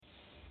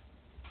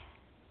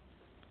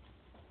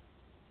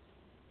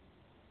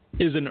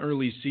Is an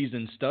early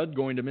season stud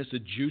going to miss a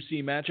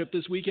juicy matchup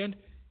this weekend?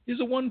 Is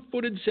a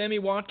one-footed Sammy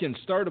Watkins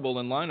startable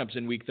in lineups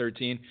in Week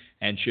 13?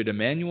 And should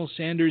Emmanuel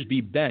Sanders be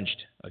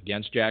benched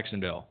against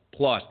Jacksonville?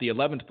 Plus, the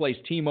 11th place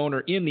team owner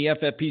in the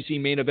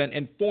FFPC main event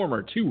and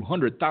former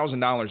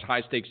 $200,000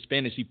 high-stakes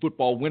fantasy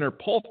football winner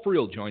Paul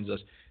Friel joins us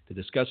to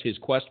discuss his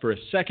quest for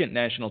a second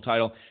national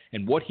title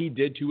and what he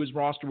did to his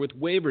roster with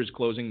waivers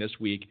closing this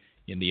week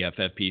in the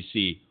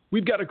FFPC.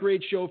 We've got a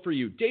great show for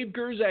you. Dave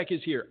Gerzak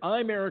is here.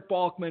 I'm Eric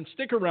Balkman.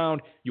 Stick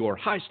around. Your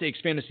high-stakes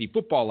fantasy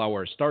football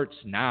hour starts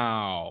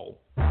now.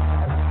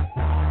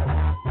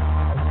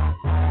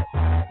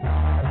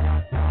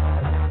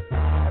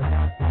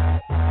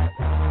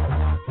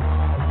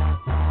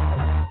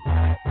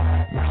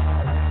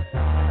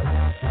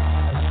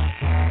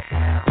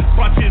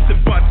 Bunches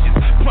and bunches,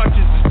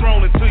 punches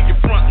thrown into your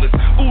frontlets.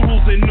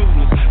 Oodles and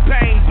noodles,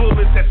 bang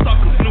bullets at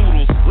suckers'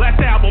 noodles.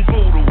 Last album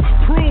voodoo,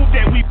 prove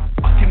that we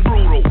fucking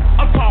brutal.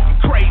 I'm talking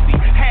crazy,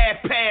 half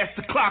past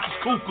the clock is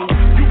cuckoo.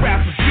 You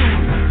rappers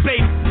doodle,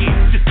 baby,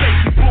 just say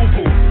you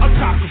boo-boo. I'm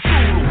talking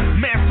doodle,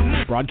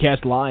 man.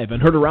 Broadcast live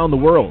and heard around the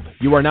world,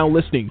 you are now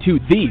listening to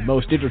the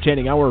most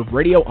entertaining hour of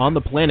radio on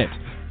the planet.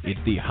 It's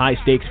the High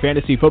Stakes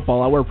Fantasy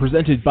Football Hour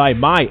presented by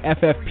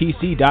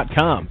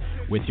MyFFPC.com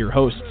with your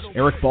hosts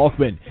Eric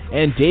Balkman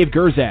and Dave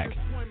Gerzak.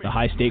 The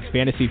High Stakes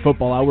Fantasy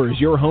Football Hour is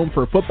your home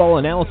for football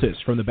analysis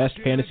from the best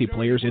fantasy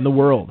players in the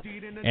world.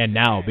 And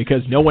now,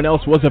 because no one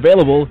else was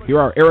available, here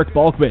are Eric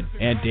Balkman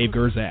and Dave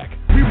Gerzak.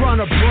 We run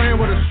a brand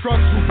with a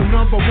structure with the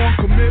number one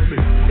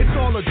commitment. It's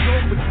all a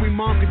joke between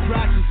mom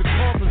contractions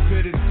and coffin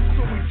fitted.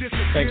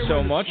 Thanks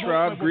so much,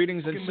 Rob.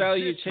 Greetings and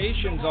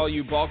salutations, all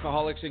you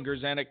Balkaholics and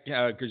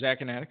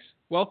Gerzakin addicts.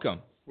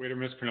 Welcome. Way to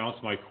mispronounce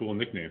my cool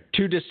nickname.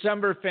 To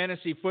December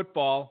Fantasy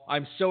Football.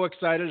 I'm so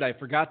excited. I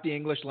forgot the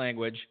English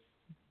language.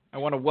 I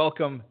want to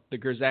welcome the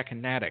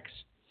Gerzakinatics,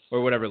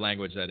 or whatever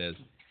language that is.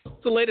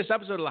 It's the latest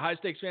episode of the High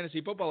Stakes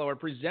Fantasy Football Hour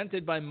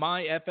presented by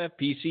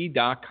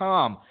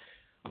MyFFPC.com.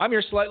 I'm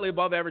your slightly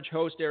above average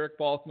host, Eric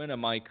Balkman,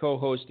 and my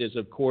co-host is,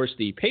 of course,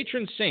 the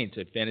patron saint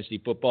of fantasy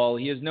football.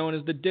 He is known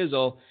as the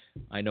Dizzle.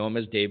 I know him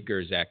as Dave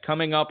Gerzak.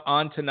 Coming up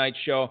on tonight's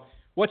show,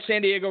 what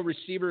San Diego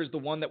receiver is the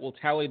one that will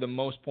tally the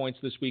most points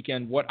this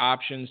weekend? What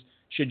options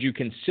should you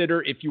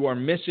consider if you are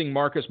missing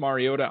Marcus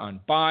Mariota on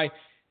bye?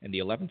 And the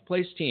 11th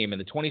place team in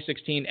the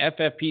 2016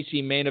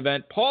 FFPC main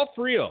event, Paul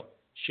Friel,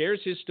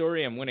 shares his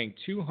story on winning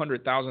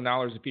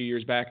 $200,000 a few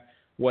years back,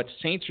 what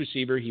Saints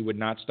receiver he would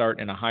not start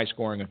in a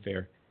high-scoring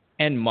affair,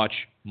 and much,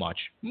 much,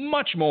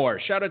 much more.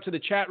 Shout out to the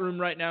chat room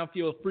right now.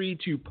 Feel free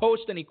to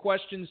post any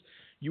questions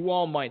you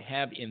all might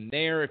have in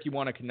there. If you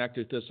want to connect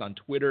with us on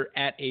Twitter,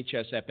 at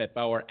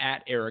HSFFHour,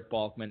 at Eric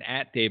Balkman,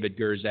 at David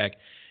Gerzak.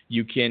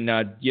 You can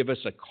give us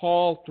a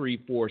call,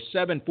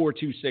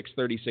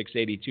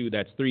 347-426-3682.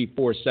 That's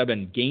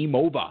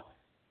 347-GAME-OVER.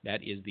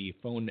 That is the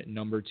phone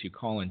number to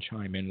call and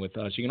chime in with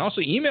us. You can also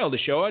email the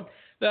show at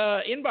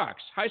the inbox,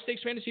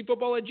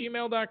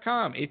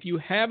 highstakesfantasyfootball@gmail.com. If you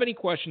have any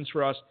questions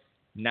for us,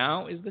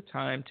 now is the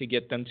time to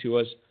get them to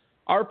us.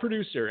 Our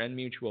producer and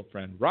mutual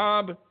friend,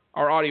 Rob,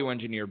 our audio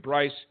engineer,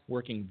 Bryce,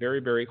 working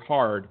very, very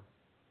hard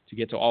to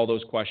get to all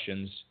those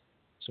questions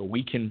so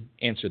we can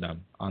answer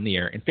them on the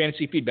air. And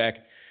fantasy feedback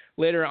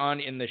later on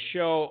in the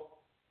show.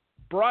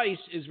 Bryce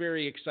is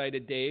very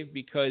excited, Dave,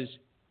 because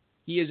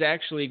he is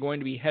actually going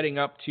to be heading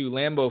up to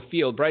Lambeau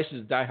Field. Bryce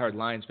is a diehard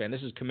Lions fan.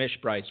 This is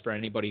Commish Bryce, for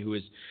anybody who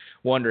is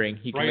wondering.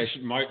 Bryce,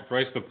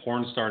 the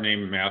porn star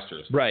named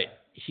Masters. Right.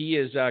 He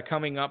is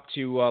coming up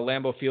to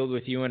Lambeau Field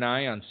with you and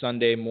I on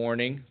Sunday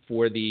morning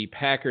for the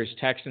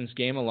Packers-Texans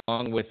game,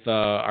 along with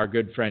our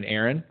good friend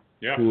Aaron,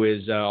 who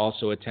is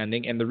also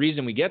attending. And the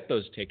reason we get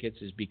those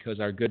tickets is because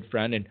our good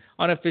friend and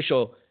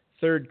unofficial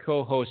third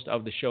co-host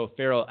of the show,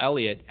 Farrell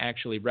Elliott,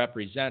 actually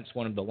represents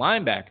one of the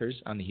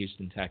linebackers on the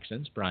Houston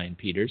Texans, Brian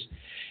Peters.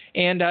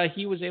 And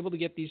he was able to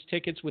get these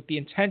tickets with the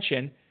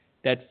intention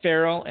that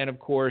Farrell and, of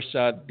course,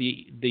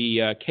 the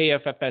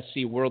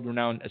KFFSC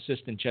world-renowned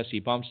assistant Jesse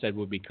Bumstead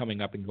would be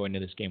coming up and going to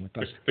this game with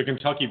us. The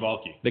Kentucky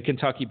Balky. The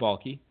Kentucky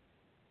Balky.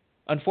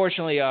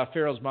 Unfortunately,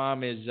 Farrell's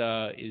mom is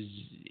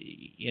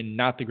in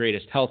not the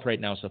greatest health right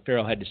now, so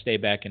Farrell had to stay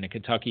back in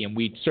Kentucky, and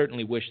we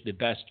certainly wish the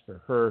best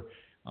for her.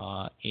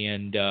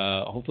 And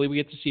hopefully we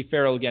get to see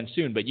Farrell again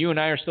soon. But you and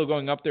I are still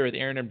going up there with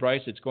Aaron and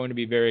Bryce. It's going to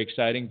be very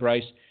exciting.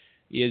 Bryce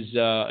is,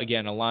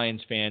 again, a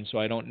Lions fan, so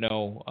I don't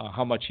know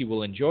how much he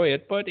will enjoy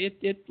it. But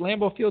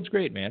Lambeau Field's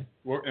great, man.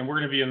 We're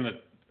going to be in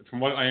from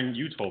what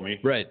you told me,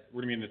 right?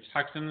 We're going to be in the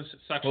Texans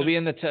section. We'll be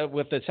in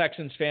with the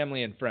Texans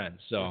family and friends.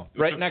 So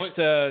right next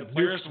to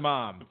Duke's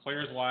mom. The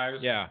players' wives.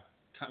 Yeah.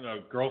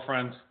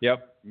 Girlfriends.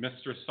 Yep.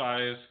 Mistress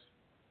size.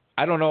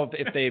 I don't know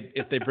if they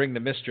bring the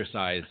mistress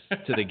eyes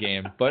to the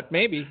game, but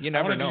maybe. You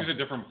never know. Use a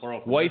different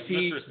plural.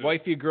 Wifey,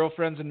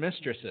 girlfriends, and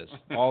mistresses,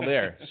 all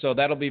there. So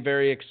that'll be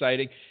very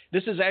exciting.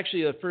 This is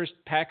actually the first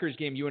Packers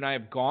game you and I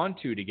have gone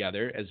to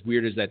together, as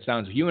weird as that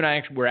sounds. You and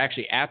I were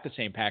actually at the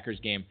same Packers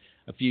game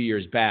a few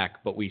years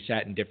back, but we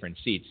sat in different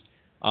seats.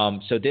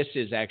 So this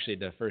is actually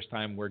the first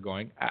time we're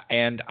going,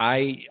 and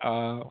I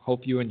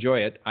hope you enjoy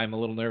it. I'm a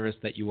little nervous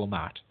that you will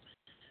not.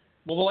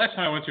 Well, the last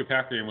time I went to a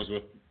Packer game was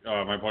with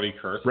my buddy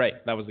Kurt.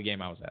 Right. That was the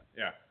game I was at.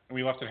 Yeah. And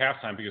we left at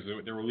halftime because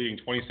they were leading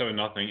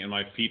 27-0, and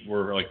my feet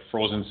were like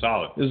frozen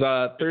solid. It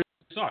was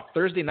Sucked.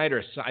 Thursday night,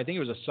 or I think it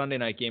was a Sunday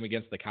night game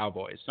against the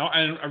Cowboys. No,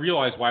 and I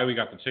realized why we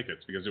got the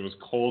tickets, because it was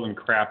cold and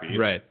crappy.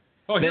 Right.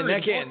 Oh, here,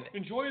 Then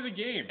enjoy the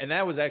game. And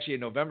that was actually a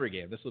November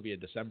game. This will be a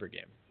December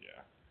game.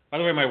 Yeah. By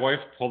the way, my wife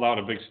pulled out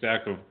a big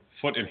stack of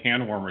foot and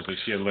hand warmers that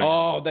she had laid.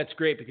 Oh, that's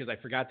great, because I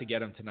forgot to get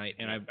them tonight,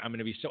 and I'm going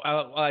to be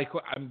I'm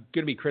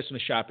going to be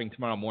Christmas shopping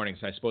tomorrow morning,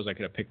 so I suppose I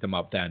could have picked them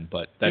up then.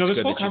 But that's this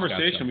good whole that you've got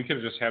conversation them. we could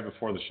have just had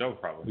before the show,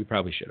 probably. We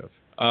probably should have.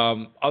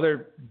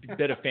 Other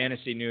bit of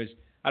fantasy news.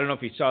 I don't know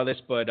if you saw this,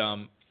 but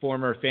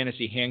former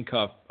fantasy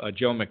handcuff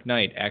Joe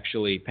McKnight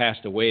actually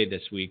passed away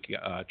this week,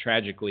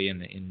 tragically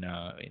in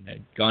a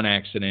gun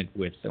accident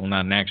with, well,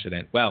 not an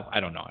accident. Well,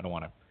 I don't know. I don't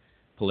want to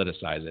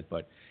politicize it,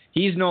 but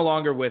he's no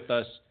longer with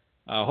us.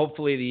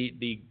 Hopefully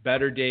the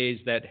better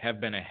days that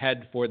have been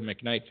ahead for the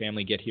McKnight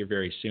family get here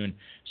very soon.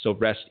 So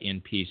rest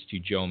in peace to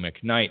Joe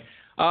McKnight.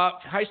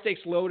 High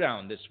Stakes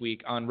Lowdown this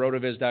week on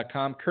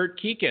rotoviz.com. Kurt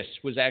Kikas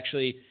was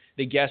actually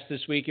the guest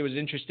this week. It was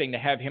interesting to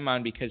have him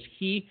on because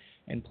he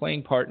and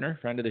playing partner,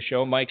 friend of the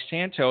show, Mike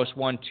Santos,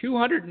 won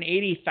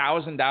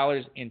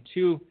 $280,000 in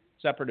two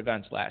separate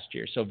events last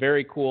year. So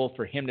very cool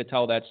for him to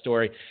tell that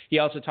story. He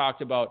also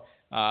talked about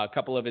a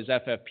couple of his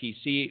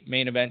FFPC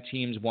main event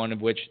teams, one of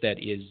which that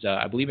is,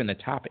 I believe, in the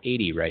top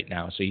 80 right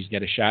now. So he's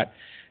got a shot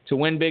to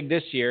win big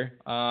this year.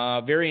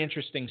 Very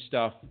interesting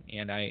stuff,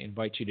 and I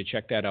invite you to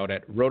check that out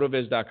at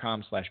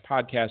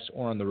rotoviz.com/podcasts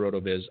or on the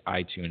RotoViz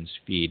iTunes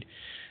feed.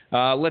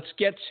 Let's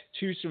get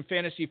to some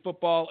fantasy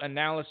football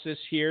analysis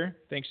here,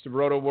 thanks to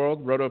Roto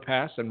World,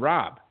 RotoPass, and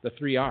Rob, the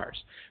 3 R's.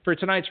 For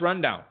tonight's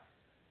rundown,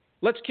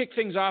 let's kick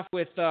things off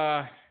with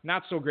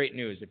not so great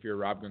news if you're a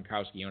Rob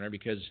Gronkowski owner,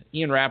 because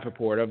Ian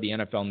Rappaport of the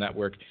NFL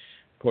Network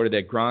reported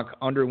that Gronk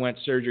underwent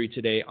surgery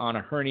today on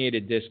a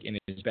herniated disc in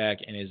his back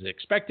and is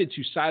expected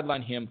to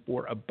sideline him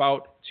for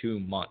about 2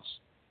 months.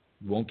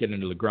 We won't get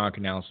into the Gronk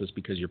analysis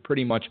because you're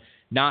pretty much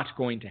not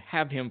going to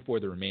have him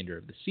for the remainder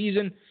of the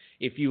season.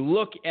 If you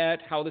look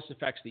at how this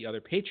affects the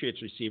other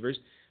Patriots receivers,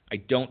 I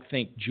don't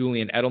think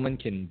Julian Edelman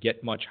can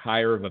get much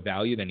higher of a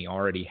value than he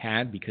already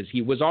had, because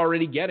he was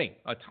already getting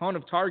a ton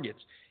of targets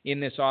in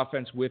this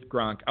offense with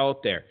Gronk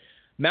out there.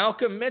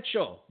 Malcolm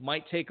Mitchell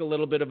might take a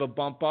little bit of a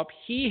bump up.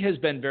 He has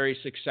been very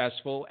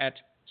successful at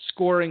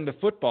scoring the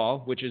football,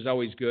 which is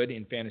always good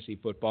in fantasy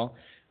football.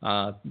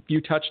 A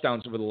few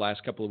touchdowns over the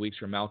last couple of weeks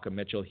for Malcolm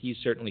Mitchell. He's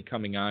certainly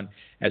coming on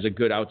as a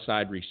good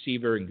outside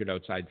receiver and good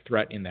outside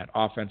threat in that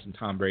offense, and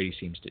Tom Brady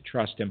seems to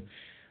trust him.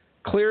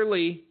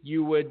 Clearly,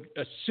 you would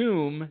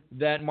assume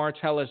that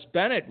Martellus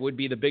Bennett would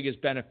be the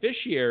biggest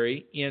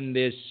beneficiary in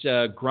this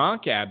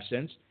Gronk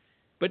absence,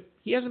 but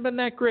he hasn't been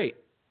that great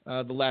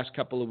the last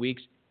couple of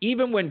weeks.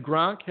 Even when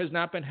Gronk has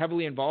not been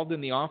heavily involved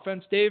in the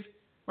offense, Dave,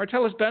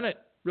 Martellus Bennett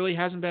really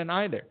hasn't been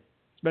either.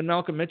 It's been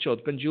Malcolm Mitchell.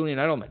 It's been Julian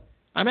Edelman.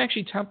 I'm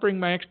actually tempering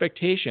my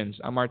expectations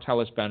on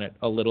Martellus Bennett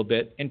a little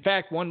bit. In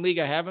fact, one league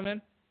I have him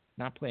in,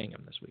 not playing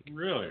him this week.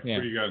 Really? Yeah.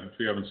 What do you got?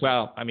 Who you haven't seen?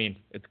 Well, I mean,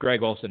 it's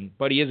Greg Olsen,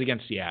 but he is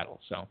against Seattle,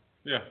 so.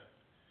 Yeah.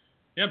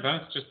 Yeah,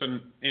 Bennett's just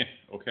been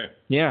okay.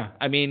 Yeah,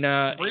 I mean,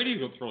 Brady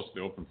will throw to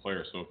the open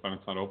player, so if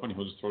Bennett's not open,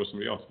 he'll just throw to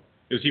somebody else.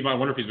 I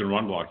wonder if he's been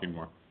run blocking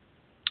more.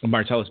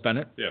 Martellus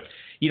Bennett? Yeah.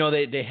 You know,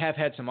 they have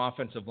had some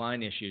offensive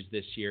line issues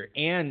this year,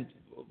 and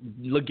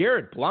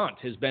LeGarrette Blount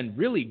has been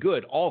really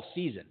good all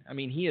season. I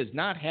mean, he has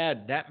not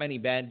had that many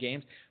bad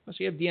games. Plus,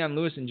 you have Deion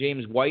Lewis and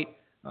James White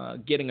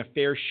getting a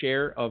fair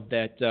share of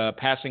that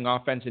passing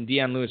offense, and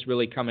Deion Lewis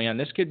really coming on.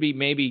 This could be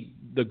maybe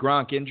the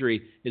Gronk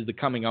injury is the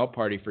coming out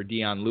party for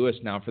Deion Lewis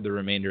now for the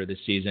remainder of the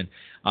season.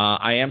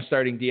 I am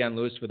starting Deion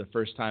Lewis for the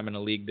first time in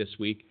a league this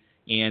week,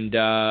 and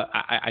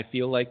I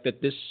feel like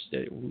that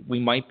we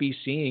might be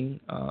seeing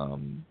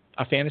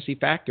a fantasy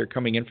factor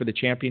coming in for the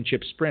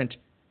championship sprint,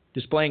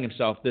 displaying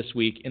himself this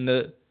week in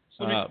the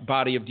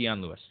body of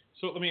Deion Lewis.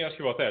 So let me ask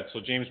you about that. So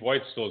James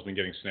White still has been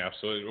getting snaps.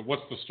 So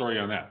what's the story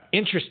on that?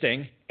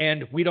 Interesting,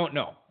 and we don't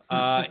know.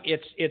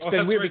 It's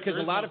been weird because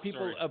a lot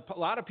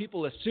of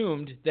people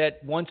assumed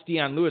that once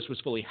Deion Lewis was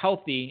fully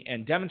healthy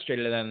and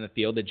demonstrated that on the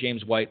field, that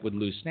James White would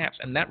lose snaps,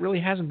 and that really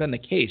hasn't been the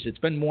case. It's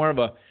been more of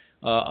a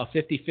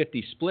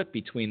 50-50 split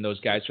between those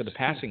guys for the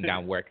passing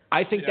down work.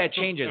 I think that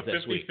changes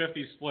this week. A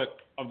 50-50 split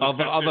of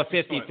a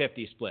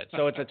 50-50 split.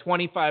 So it's a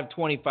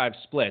 25-25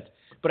 split.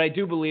 But I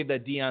do believe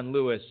that Deion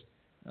Lewis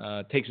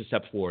takes a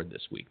step forward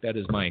this week. That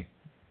is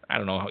I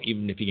don't know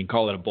even if you can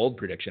call it a bold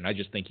prediction. I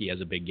just think he has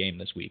a big game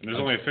this week. And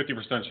there's only a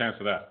 50% chance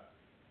of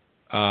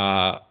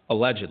that.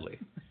 Allegedly.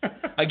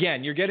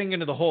 Again, you're getting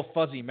into the whole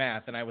fuzzy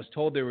math, and I was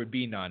told there would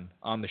be none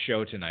on the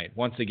show tonight.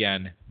 Once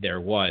again,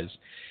 there was.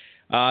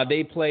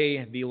 They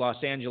play the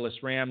Los Angeles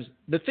Rams.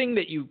 The thing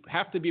that you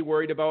have to be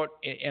worried about,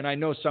 and I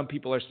know some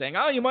people are saying,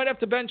 you might have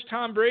to bench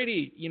Tom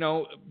Brady. You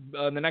know,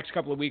 in the next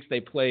couple of weeks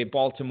they play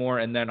Baltimore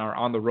and then are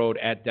on the road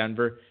at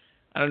Denver.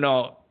 I don't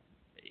know.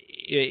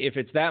 If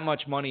it's that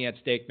much money at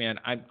stake, man,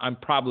 I'm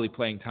probably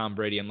playing Tom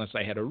Brady unless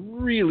I had a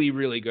really,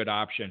 really good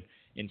option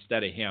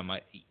instead of him,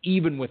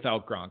 even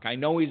without Gronk. I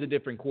know he's a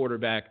different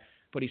quarterback,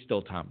 but he's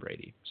still Tom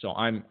Brady. So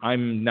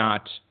I'm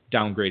not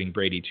downgrading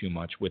Brady too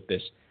much with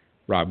this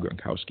Rob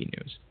Gronkowski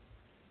news.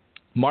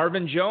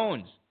 Marvin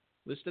Jones,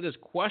 listed as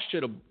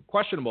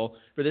questionable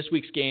for this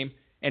week's game.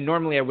 And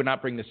normally I would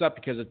not bring this up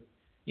because,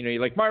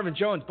 you're like, Marvin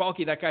Jones,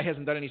 bulky, that guy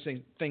hasn't done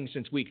anything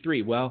since week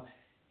 3. Well,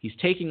 he's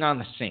taking on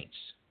the Saints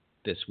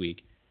this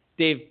week.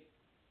 Dave,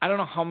 I don't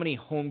know how many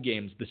home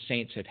games the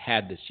Saints have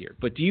had this year,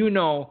 but do you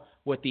know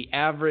what the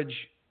average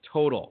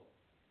total,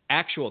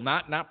 actual,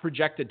 not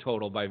projected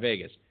total by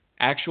Vegas,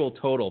 actual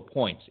total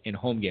points in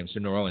home games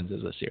for New Orleans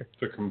is this year?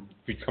 The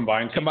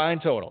combined team?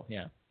 Combined total,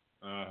 yeah.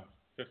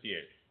 58.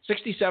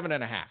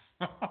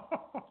 67.5,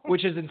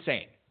 which is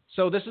insane.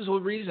 So this is the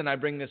reason I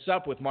bring this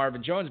up with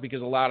Marvin Jones,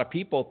 because a lot of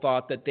people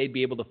thought that they'd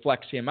be able to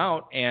flex him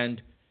out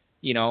and,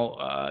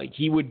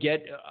 he would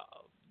get,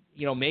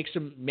 make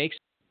some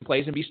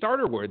plays and be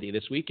starter worthy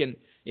this week, and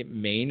it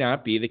may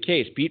not be the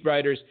case. Beat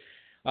writers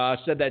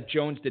said that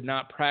Jones did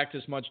not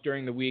practice much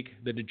during the week.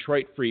 The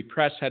Detroit Free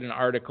Press had an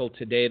article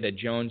today that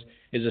Jones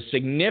is a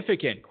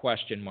significant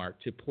question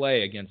mark to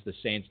play against the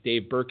Saints.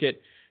 Dave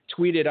Burkett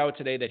tweeted out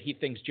today that he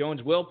thinks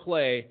Jones will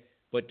play,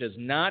 but does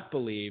not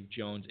believe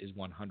Jones is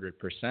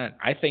 100%.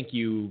 I think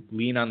you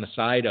lean on the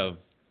side of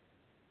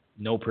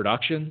no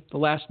production the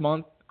last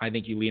month. I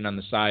think you lean on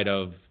the side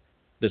of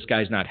this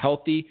guy's not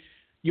healthy.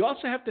 You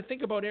also have to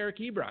think about Eric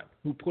Ebron,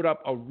 who put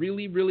up a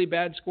really, really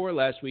bad score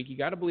last week. You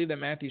got to believe that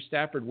Matthew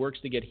Stafford works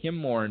to get him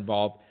more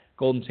involved.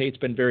 Golden Tate's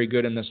been very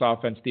good in this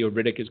offense. Theo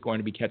Riddick is going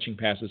to be catching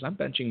passes. I'm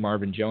benching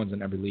Marvin Jones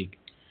in every league.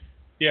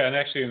 Yeah, and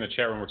actually in the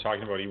chat room we're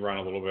talking about Ebron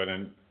a little bit,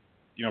 and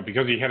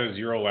because he had a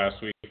 0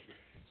 last week,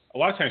 a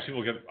lot of times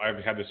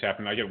I've had this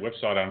happen. I get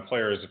whipsawed on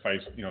players if I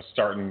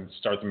start them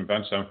and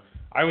bench them.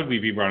 I would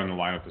leave Ebron in the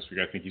lineup this week.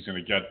 I think he's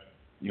going to get,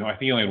 I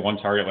think he only had 1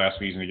 target last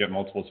week. He's going to get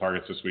multiple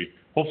targets this week,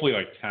 hopefully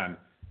like 10.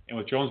 And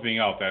with Jones being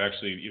out, that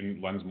actually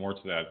even lends more to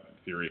that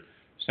theory.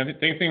 Same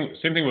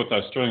thing with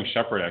Sterling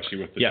Shepard, actually,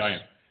 with the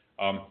Giants.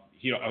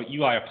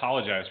 Eli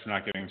apologized for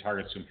not getting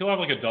targets to him. He'll have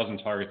like a dozen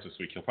targets this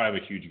week. He'll probably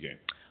have a huge game.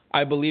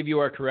 I believe you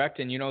are correct.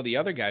 And the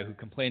other guy who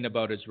complained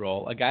about his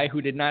role, a guy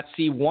who did not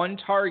see 1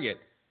 target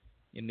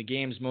in the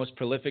game's most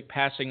prolific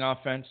passing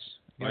offense,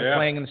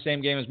 playing in the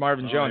same game as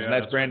Marvin Jones, and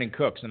that's Brandon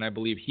Cooks, and I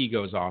believe he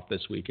goes off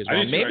this week as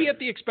well. Maybe at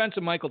the expense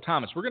of Michael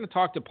Thomas. We're going to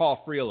talk to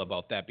Paul Friel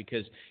about that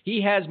because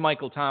he has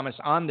Michael Thomas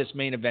on this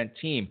main event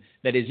team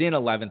that is in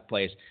 11th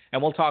place,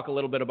 and we'll talk a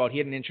little bit about, he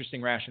had an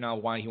interesting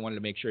rationale why he wanted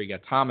to make sure he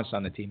got Thomas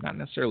on the team, not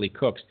necessarily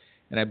Cooks,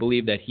 and I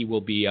believe that he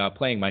will be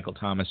playing Michael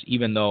Thomas,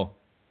 even though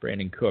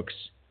Brandon Cooks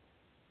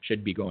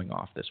should be going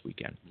off this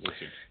weekend.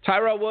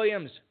 Tyrell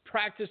Williams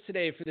practiced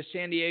today for the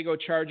San Diego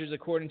Chargers,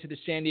 according to the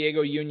San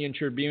Diego Union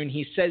Tribune.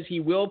 He says he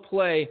will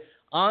play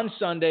on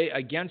Sunday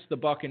against the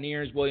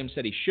Buccaneers. Williams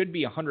said he should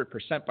be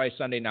 100% by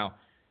Sunday. Now,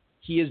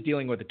 he is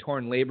dealing with a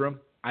torn labrum.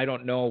 I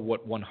don't know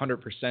what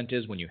 100%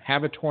 is when you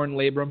have a torn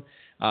labrum.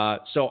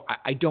 So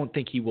I don't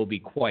think he will be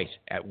quite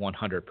at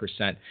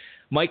 100%.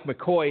 Mike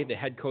McCoy, the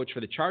head coach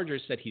for the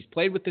Chargers, said he's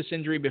played with this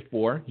injury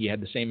before. He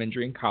had the same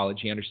injury in college.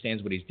 He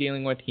understands what he's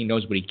dealing with. He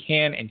knows what he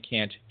can and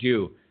can't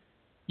do.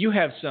 You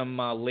have some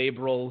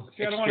labral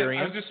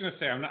experience. I was just going to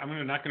say, I'm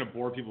not going to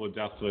bore people to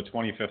death for the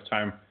 25th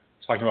time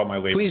talking about my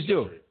labral. Please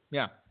do.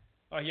 Yeah.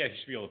 Yeah, you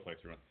should be able to play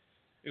through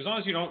it. As long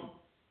as you don't,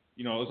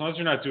 as long as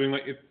you're not doing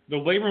the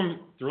labrum,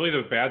 really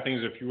the bad thing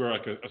is if you were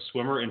like a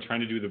swimmer and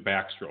trying to do the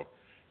backstroke.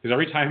 Because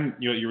every time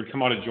you would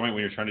come out of joint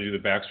when you're trying to do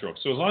the backstroke.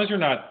 So as long as you're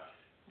not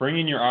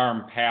bringing your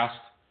arm past,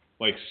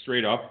 like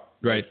straight up,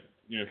 right?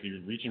 If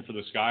you're reaching for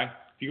the sky,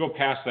 if you go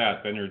past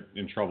that, then you're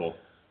in trouble.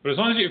 But as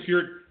long as if you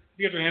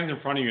got your hands in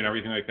front of you and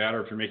everything like that,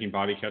 or if you're making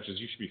body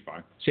catches, you should be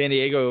fine. San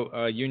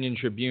Diego Union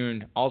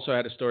Tribune also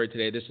had a story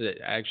today.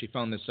 I actually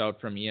found this out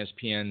from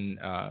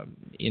ESPN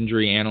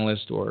injury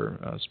analyst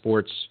or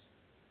sports,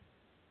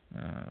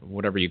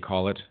 whatever you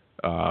call it.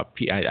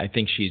 I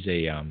think she's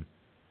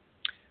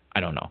I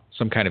don't know,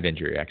 some kind of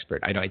injury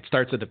expert. It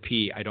starts with a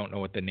P. I don't know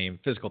what the name.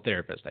 Physical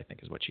therapist, I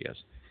think, is what she is.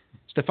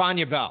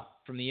 Stefania Bell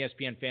from the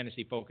ESPN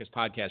Fantasy Focus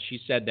podcast. She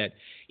said that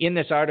in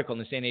this article in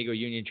the San Diego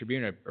Union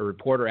Tribune, a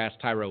reporter asked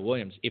Tyrell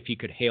Williams if he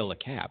could hail a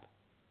cab.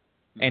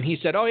 And he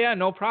said, oh, yeah,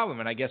 no problem.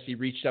 And I guess he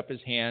reached up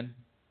his hand,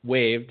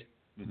 waved,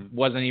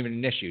 wasn't even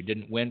an issue,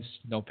 didn't wince,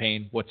 no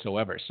pain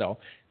whatsoever. So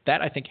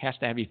that, I think, has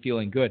to have you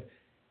feeling good.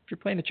 If you're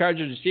playing the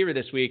Chargers receiver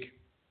this week,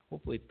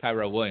 hopefully it's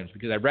Tyrell Williams,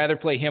 because I'd rather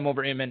play him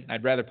over Inman.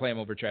 I'd rather play him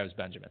over Travis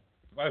Benjamin.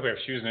 By the way, if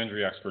she was an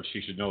injury expert,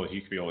 she should know that he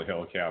could be able to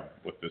hail a cab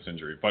with this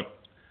injury. But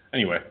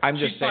anyway,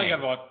 she's probably got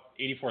about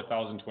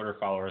 84,000 Twitter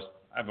followers.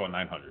 I have about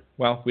 900.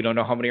 Well, we don't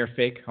know how many are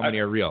fake, how many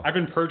are real. I've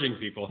been purging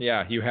people.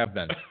 Yeah, you have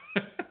been.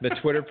 The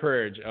Twitter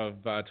purge of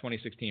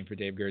 2016 for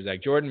Dave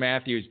Gerzak. Jordan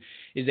Matthews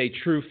is a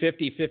true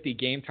 50-50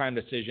 game time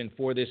decision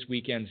for this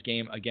weekend's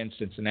game against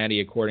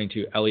Cincinnati, according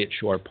to Elliot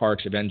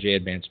Shore-Parks of NJ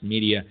Advanced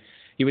Media.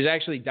 He was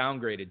actually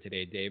downgraded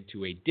today, Dave,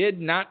 to a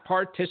did not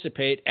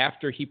participate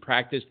after he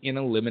practiced in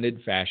a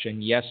limited fashion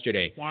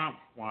yesterday. Wah,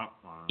 wah,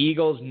 wah.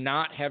 Eagles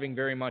not having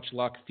very much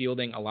luck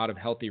fielding a lot of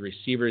healthy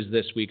receivers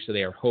this week, so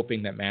they are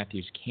hoping that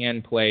Matthews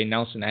can play.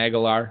 Nelson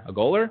Aguilar,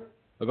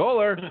 a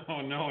goaler.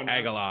 Oh, no.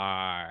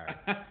 Aguilar.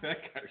 That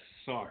guy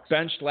sucks.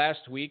 Benched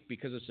last week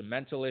because of some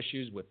mental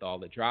issues with all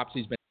the drops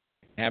he's been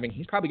having.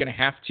 He's probably going to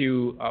have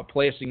to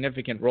play a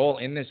significant role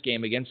in this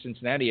game against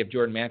Cincinnati if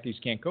Jordan Matthews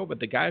can't go. But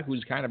the guy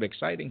who's kind of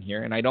exciting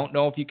here, and I don't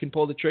know if you can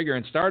pull the trigger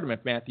and start him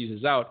if Matthews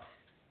is out,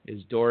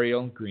 is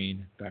Dorial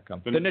Green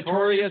Beckham. The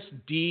notorious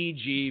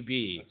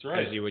DGB, That's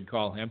right. as you would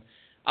call him.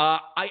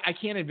 I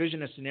can't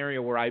envision a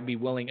scenario where I'd be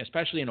willing,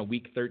 especially in a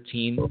Week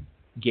 13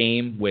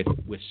 game with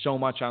so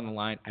much on the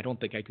line, I don't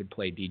think I could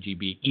play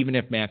DGB, even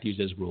if Matthews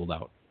is ruled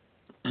out.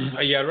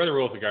 Yeah, I'd rather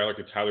roll with a guy like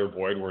a Tyler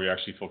Boyd where you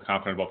actually feel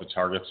confident about the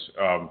targets.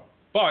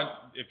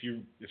 But if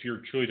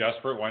you're truly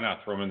desperate, why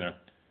not throw him in there?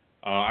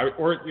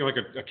 Or like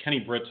a Kenny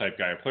Britt type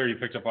guy, a player you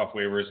picked up off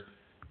waivers.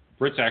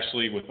 Britt's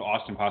actually, with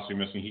Austin possibly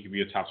missing, he could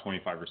be a top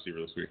 25 receiver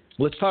this week.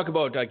 Let's talk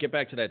about, get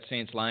back to that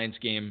Saints-Lions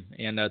game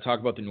and talk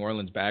about the New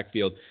Orleans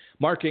backfield.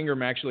 Mark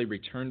Ingram actually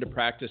returned to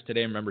practice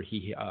today. Remember,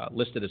 he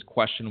listed as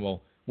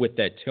questionable with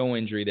that toe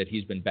injury that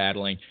he's been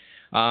battling.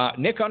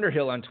 Nick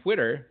Underhill on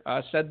Twitter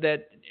said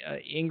that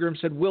Ingram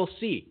said, we'll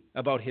see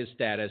about his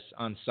status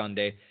on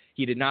Sunday.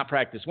 He did not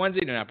practice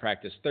Wednesday, did not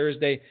practice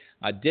Thursday,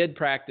 did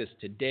practice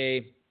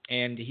today,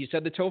 and he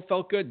said the toe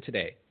felt good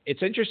today.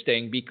 It's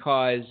interesting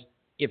because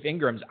if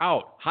Ingram's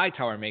out,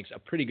 Hightower makes a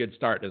pretty good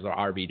start as an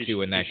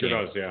RB2 in that game. He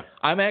sure does, yeah.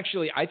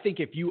 I think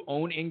if you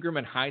own Ingram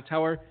and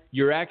Hightower,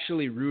 you're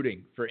actually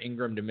rooting for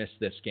Ingram to miss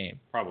this game.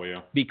 Probably,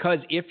 yeah. Because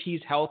if he's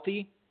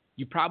healthy,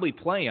 you probably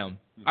play him.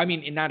 I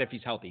mean, not if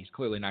he's healthy. He's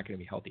clearly not going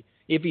to be healthy.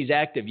 If he's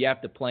active, you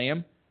have to play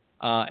him.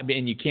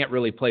 And you can't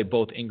really play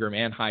both Ingram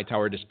and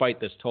Hightower despite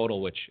this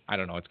total, which, I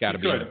don't know, it's got to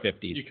be in the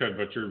 50s. You could,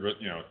 but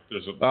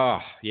there's a... Oh,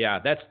 yeah,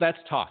 that's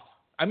tough.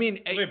 I mean,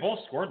 they both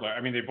scored.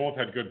 They both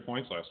had good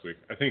points last week.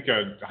 I think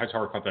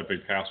Hightower caught that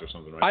big pass or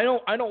something, right?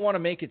 I don't want to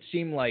make it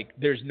seem like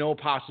there's no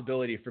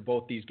possibility for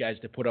both these guys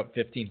to put up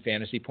 15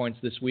 fantasy points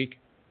this week.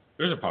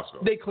 There's a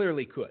possibility. They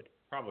clearly could.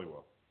 Probably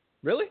will.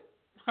 Really?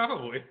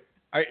 Probably.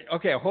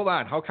 Okay, hold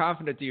on. How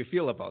confident do you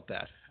feel about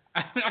that?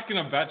 I'm not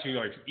going to bet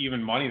you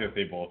even money that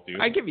they both do.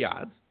 I give you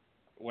odds.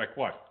 Like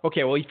what?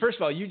 Okay, well, first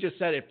of all, you just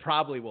said it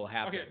probably will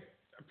happen. Okay.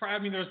 I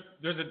mean, there's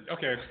a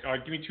okay.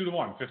 Give me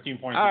 2-1, 15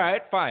 points. All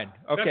right, fine.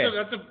 Okay,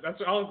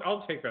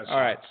 I'll take that. All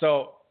right,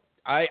 so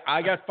I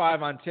got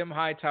 5 on Tim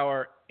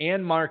Hightower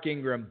and Mark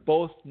Ingram.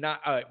 Both not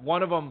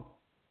one of them.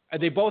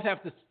 They both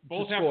have to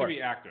to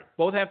be active.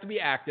 Both have to be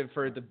active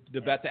for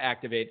the bet to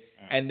activate,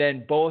 and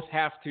then both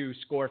have to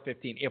score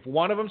 15. If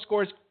one of them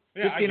scores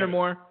 15 or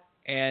more,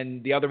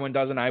 and the other one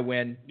doesn't, I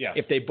win. Yes.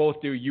 If they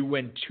both do, you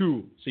win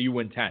 2, so you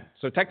win 10.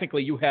 So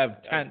technically, you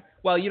have 10.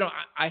 Well,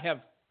 I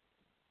have.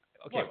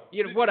 Okay,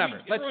 look, whatever.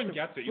 Everyone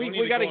gets it.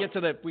 We got to get to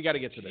the. We got to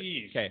get to this.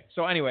 Okay.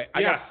 So anyway,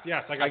 I got 5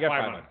 on it. I got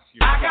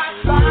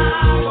 5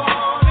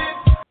 on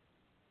it.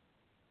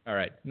 All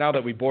right. Now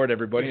that we bored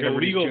everybody, a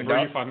legal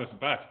brief on this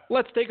bet.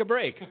 Let's take a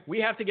break.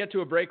 We have to get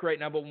to a break right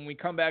now, but when we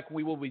come back,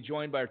 we will be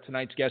joined by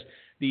tonight's guest,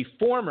 the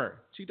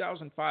former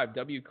 2005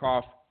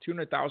 WCOF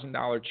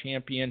 $200,000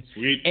 champion.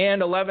 Sweet.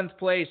 And 11th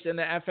place in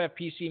the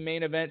FFPC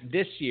main event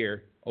this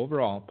year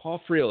overall.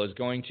 Paul Friel is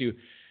going to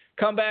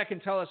come back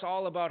and tell us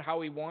all about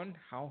how he won,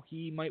 how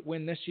he might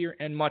win this year,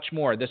 and much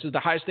more. This is the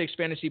High Stakes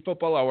Fantasy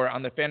Football Hour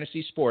on the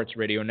Fantasy Sports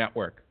Radio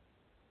Network.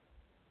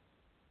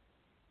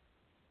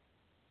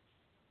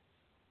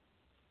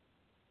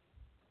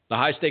 The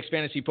High Stakes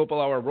Fantasy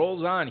Football Hour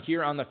rolls on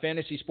here on the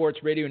Fantasy Sports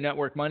Radio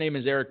Network. My name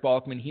is Eric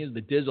Balkman. He is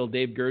the Dizzle,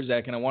 Dave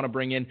Gerzak, and I want to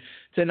bring in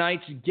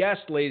tonight's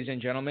guest, ladies and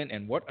gentlemen,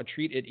 and what a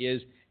treat it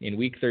is in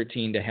Week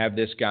 13 to have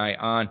this guy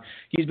on.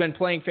 He's been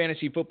playing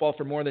fantasy football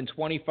for more than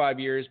 25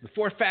 years,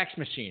 before fax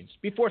machines,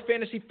 before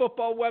fantasy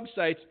football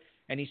websites,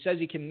 and he says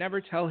he can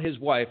never tell his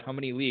wife how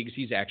many leagues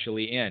he's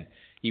actually in.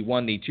 He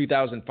won the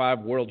 2005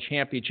 World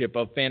Championship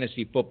of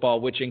Fantasy Football,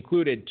 which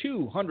included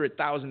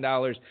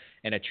 $200,000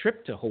 and a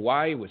trip to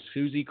Hawaii with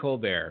Susie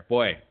Colbert.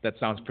 Boy, that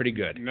sounds pretty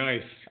good.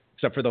 Nice.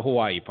 Except for the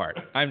Hawaii part.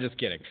 I'm just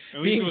kidding.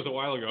 At least it was a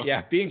while ago.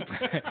 Yeah,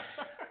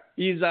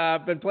 he's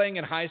been playing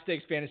in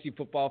high-stakes fantasy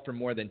football for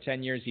more than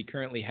 10 years. He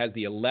currently has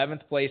the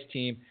 11th place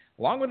team,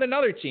 along with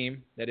another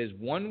team that is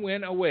one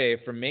win away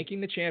from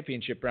making the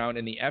championship round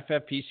in the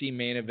FFPC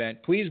main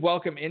event. Please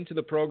welcome into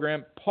the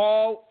program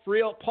Paul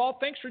Friel. Paul,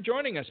 thanks for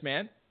joining us,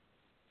 man.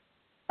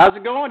 How's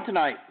it going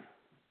tonight?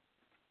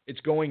 It's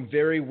going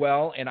very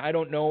well, and I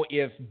don't know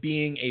if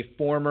being a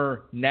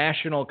former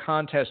national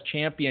contest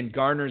champion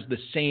garners the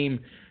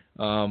same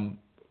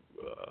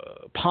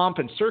pomp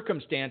and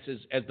circumstances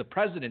as the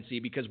presidency,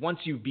 because once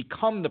you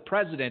become the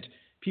president,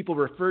 people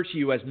refer to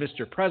you as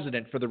Mr.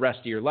 President for the rest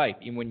of your life,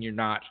 even when you're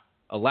not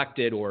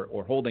elected or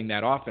holding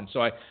that office.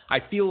 So I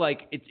feel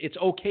like it's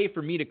okay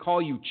for me to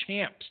call you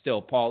champ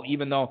still, Paul,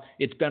 even though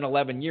it's been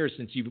 11 years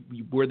since you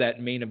were that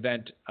main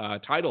event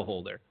title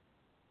holder.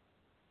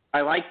 I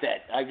like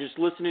that. I was just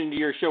listening to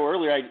your show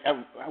earlier.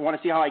 I want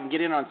to see how I can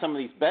get in on some of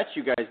these bets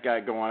you guys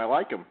got going. I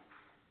like them.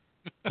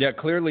 Yeah,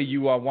 clearly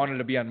you wanted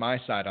to be on my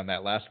side on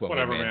that last one.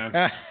 Whatever, man.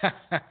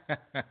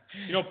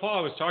 Paul,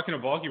 I was talking to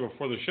Balky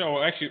before the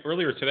show, actually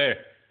earlier today,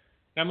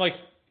 and I'm like,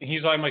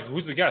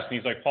 who's the guest? And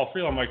he's like, Paul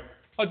Friel. I'm like,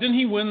 oh, didn't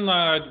he win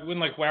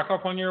like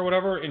whack-off one year or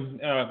whatever? And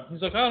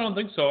he's like, oh, I don't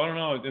think so. I don't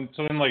know. And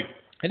so then like,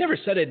 I never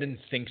said I didn't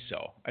think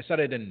so. I said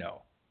I didn't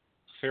know.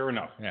 fair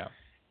enough. Yeah.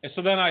 And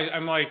so then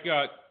I'm like,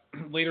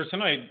 later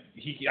tonight,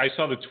 I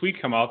saw the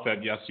tweet come out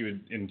that yes, you had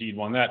indeed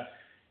won that.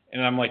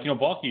 And I'm like,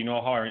 Balky, you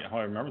know how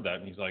I remember that?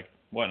 And he's like,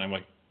 what? And I'm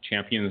like,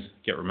 champions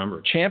get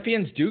remembered.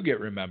 Champions do get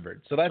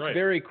remembered. So that's right.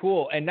 very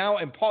cool. And now,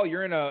 Paul,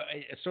 you're in a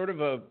sort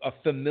of a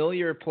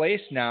familiar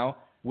place now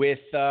with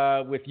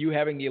you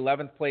having the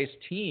 11th place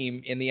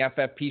team in the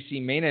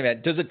FFPC main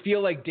event. Does it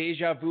feel like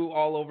deja vu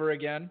all over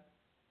again?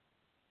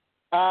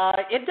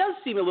 It does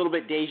seem a little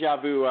bit deja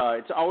vu.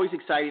 It's always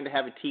exciting to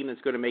have a team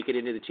that's going to make it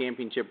into the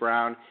championship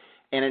round.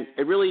 And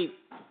it really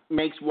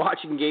makes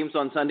watching games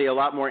on Sunday a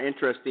lot more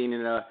interesting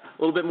and a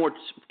little bit more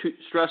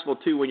stressful,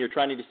 too, when you're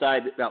trying to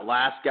decide that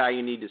last guy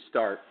you need to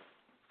start.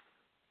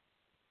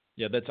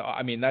 Yeah, that's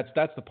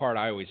the part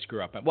I always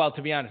screw up. Well,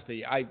 to be honest,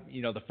 the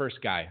first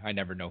guy, I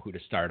never know who to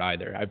start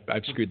either.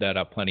 I've screwed that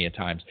up plenty of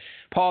times.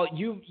 Paul,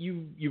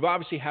 you've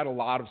obviously had a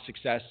lot of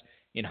success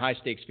in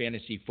high-stakes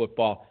fantasy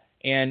football.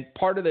 And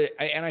part of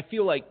and I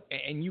feel like,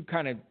 and you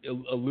kind of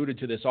alluded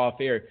to this off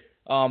air,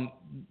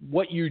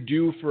 what you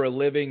do for a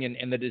living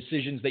and the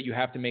decisions that you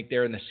have to make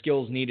there and the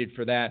skills needed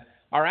for that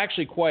are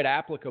actually quite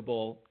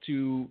applicable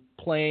to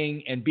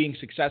playing and being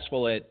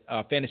successful at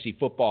fantasy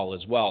football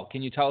as well.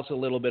 Can you tell us a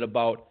little bit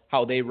about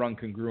how they run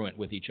congruent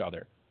with each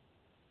other?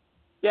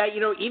 Yeah,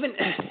 even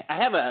I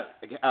have a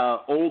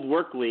old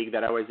work league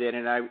that I was in,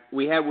 and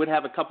we would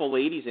have a couple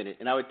ladies in it,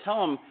 and I would tell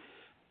them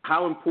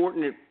how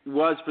important it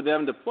was for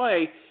them to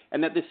play,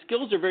 and that the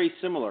skills are very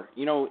similar.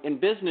 In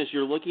business,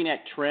 you're looking at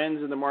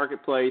trends in the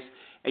marketplace,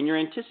 and you're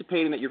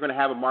anticipating that you're going to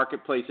have a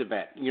marketplace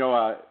event,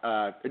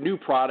 a new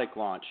product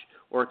launch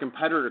or a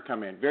competitor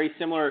come in. Very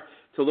similar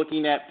to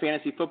looking at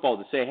fantasy football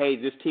to say, hey,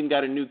 this team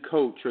got a new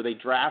coach, or they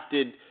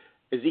drafted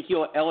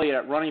Ezekiel Elliott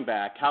at running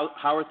back. How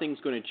are things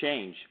going to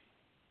change?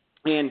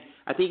 And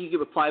I think you can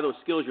apply those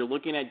skills. You're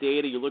looking at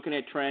data, you're looking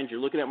at trends,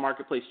 you're looking at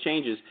marketplace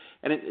changes.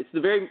 And it's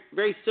very,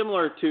 very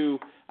similar to,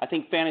 I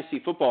think,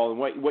 fantasy football and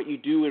what you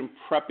do in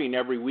prepping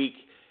every week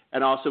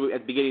and also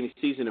at the beginning of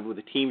the season with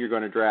the team you're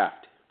going to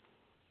draft.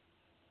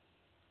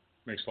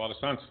 Makes a lot of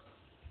sense.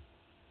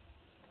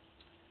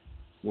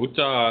 What,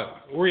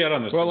 where are you at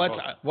on this?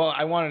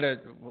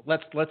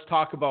 Let's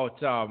talk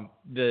about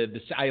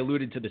I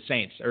alluded to the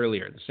Saints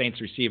earlier, the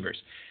Saints receivers.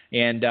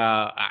 And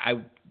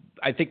I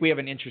think we have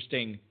an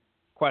interesting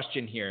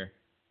question here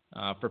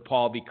for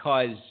Paul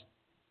because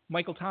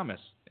Michael Thomas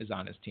is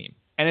on his team.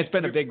 And it's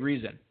been a big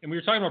reason. And we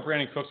were talking about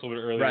Brandon Cooks a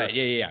little bit earlier. Right,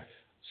 yeah.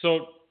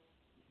 So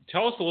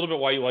tell us a little bit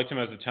why you liked him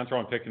as a 10th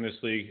round pick in this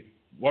league,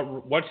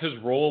 what his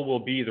role will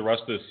be the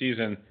rest of the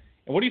season,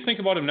 and what do you think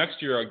about him next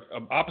year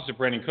opposite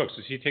Brandon Cooks?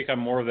 Does he take on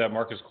more of that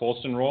Marcus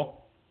Colston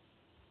role?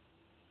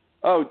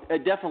 Oh,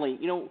 definitely.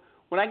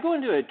 When I go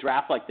into a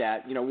draft like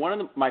that,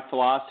 one of my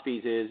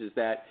philosophies is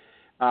that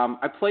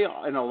I play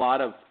in a lot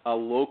of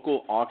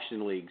local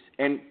auction leagues,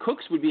 and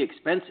Cooks would be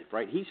expensive,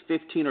 right? He's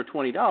 $15 or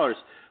 $20,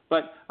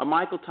 but a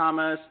Michael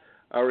Thomas,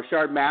 a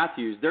Richard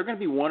Matthews, they're going to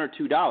be $1 or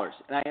 $2,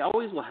 and I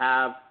always will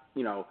have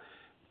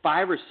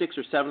 5 or 6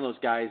 or 7 of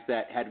those guys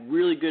that had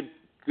really good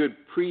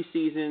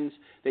preseasons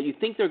that you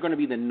think they're going to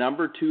be the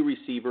number 2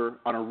 receiver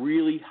on a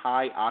really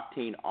high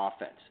octane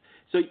offense.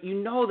 So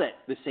that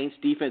the Saints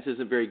defense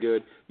isn't very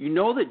good.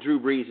 That Drew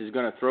Brees is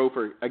going to throw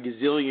for a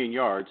gazillion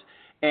yards,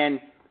 and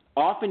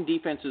often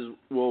defenses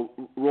will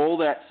roll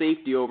that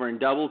safety over and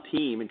double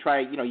team and try,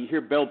 you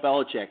hear Bill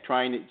Belichick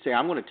trying to say,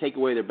 I'm going to take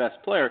away their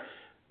best player.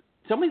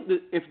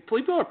 If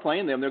people are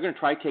playing them, they're going to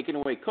try taking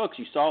away Cooks.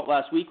 You saw it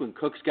last week when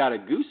Cooks got a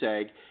goose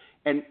egg,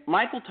 and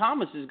Michael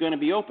Thomas is going to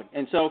be open.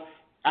 And so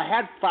I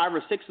had 5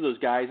 or 6 of those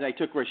guys, and I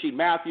took Rashid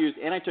Matthews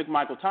and I took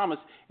Michael Thomas,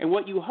 and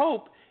what you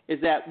hope is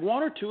that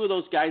 1 or 2 of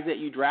those guys that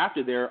you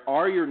drafted there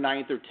are your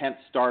 9th or 10th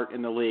start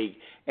in the league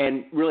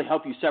and really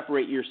help you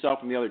separate yourself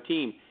from the other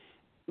team.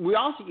 You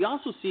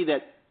also see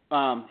that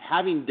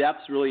having depth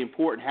is really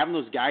important, having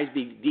those guys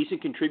be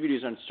decent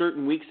contributors on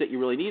certain weeks that you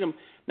really need them,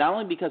 not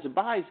only because of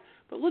buys,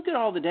 but look at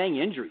all the dang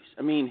injuries.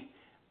 I mean,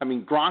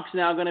 Gronk's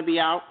now going to be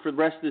out for the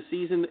rest of the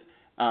season.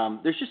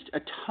 There's just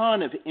a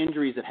ton of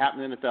injuries that happen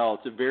in the NFL.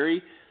 It's a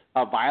very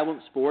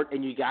violent sport,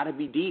 and you got to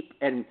be deep.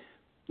 And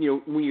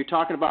when you're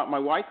talking about my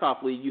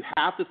Wyckoff league, you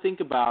have to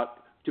think about,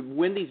 to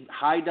win these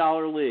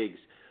high-dollar leagues,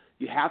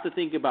 you have to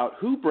think about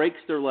who breaks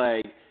their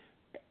leg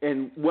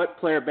and what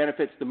player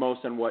benefits the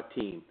most on what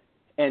team.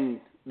 And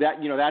that's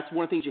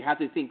one of the things you have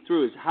to think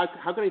through is how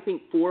can I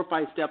think 4 or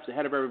 5 steps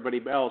ahead of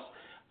everybody else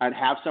and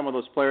have some of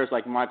those players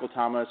like Michael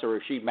Thomas or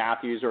Rashid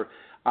Matthews or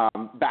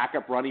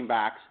backup running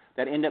backs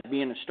that end up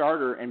being a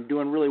starter and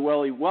doing really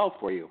well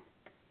for you.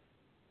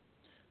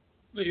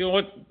 You know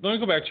what? Let me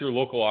go back to your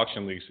local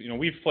auction leagues.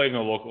 We've played in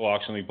a local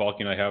auction league,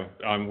 Balky and I have.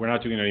 We're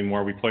not doing it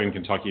anymore. We play in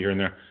Kentucky here and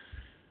there.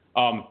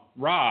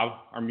 Rob,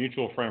 our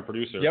mutual friend and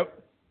producer, yep,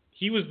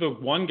 he was the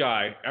one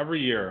guy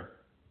every year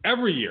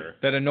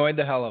that annoyed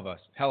the hell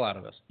out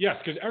of us. Yes,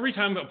 because every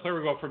time a player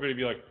would go up for a bid, he'd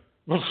be like,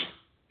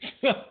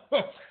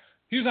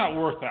 he's not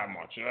worth that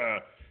much.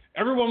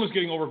 Everyone was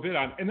getting overbid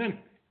on. And then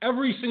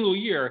every single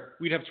year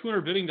we'd have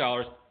 $200 bidding.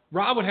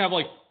 Rob would have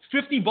like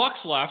 $50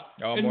 left,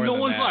 and no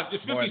one's left.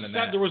 It's 50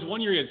 cents. There was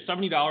one year he had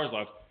 $70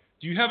 left.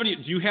 Do you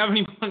have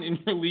anyone in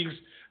your leagues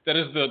that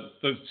is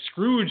the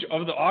Scrooge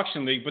of the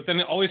auction league, but then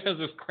it always has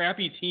this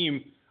crappy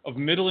team of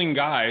middling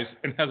guys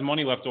and has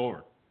money left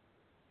over?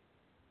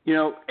 You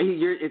know,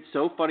 it's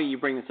so funny you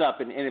bring this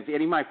up, and if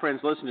any of my friends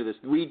listen to this,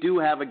 we do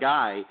have a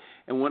guy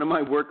in one of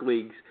my work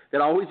leagues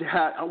that always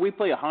we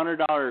play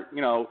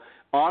 $100,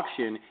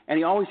 auction, and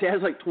he always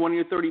has like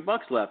 $20 or $30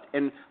 left.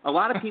 And a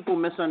lot of people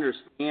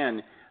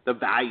misunderstand the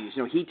values.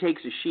 You know, he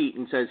takes a sheet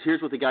and says,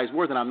 here's what the guy's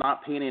worth, and I'm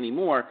not paying any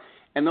more.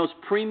 And those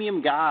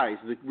premium guys,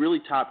 the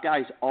really top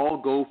guys,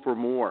 all go for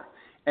more.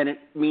 And it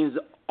means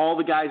all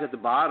the guys at the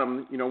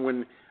bottom,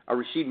 when a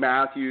Rashid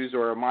Matthews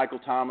or a Michael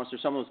Thomas or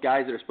some of those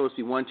guys that are supposed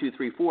to be 1, 2,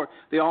 3, 4,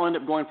 they all end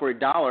up going for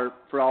 $1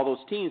 for all those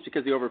teams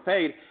because they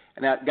overpaid.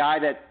 And that guy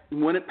that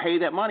wouldn't pay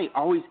that money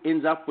always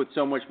ends up with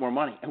so much more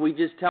money. And we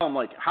just tell him,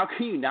 like, how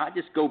can you not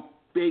just go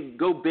big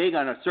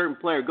on a certain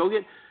player? Go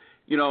get,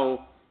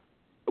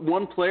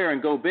 one player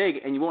and go big,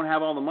 and you won't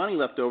have all the money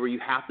left over. You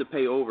have to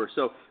pay over.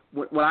 So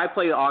when I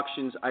play the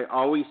auctions, I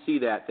always see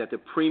that the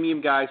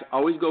premium guys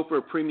always go for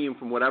a premium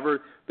from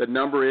whatever the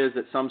number is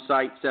that some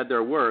site said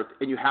they're worth,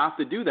 and you have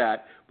to do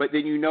that. But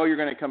then you're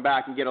going to come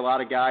back and get a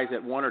lot of guys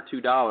at $1 or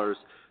 $2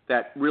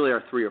 that really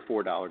are $3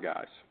 or $4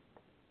 guys.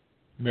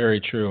 Very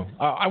true.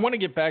 I want to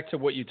get back to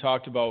what you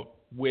talked about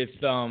with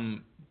a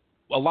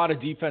lot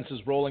of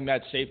defenses rolling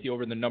that safety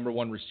over the number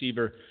one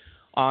receiver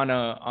on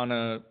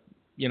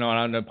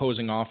an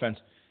opposing offense.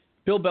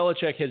 Bill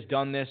Belichick has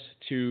done this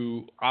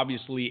to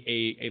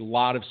obviously a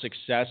lot of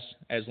success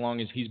as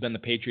long as he's been the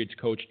Patriots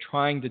coach,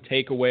 trying to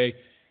take away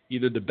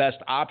either the best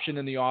option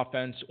in the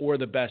offense or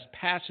the best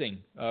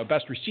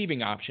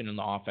receiving option in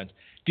the offense.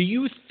 Do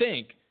you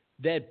think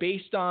that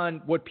based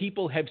on what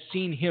people have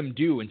seen him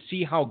do and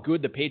see how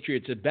good the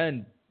Patriots have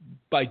been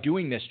by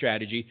doing this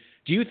strategy,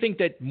 do you think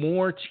that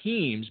more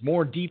teams,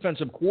 more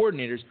defensive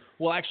coordinators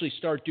will actually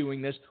start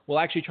doing this, will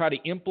actually try to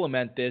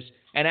implement this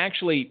and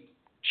actually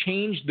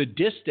change the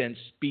distance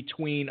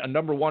between a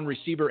number one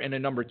receiver and a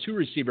number two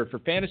receiver for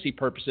fantasy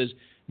purposes,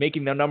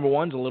 making the number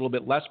ones a little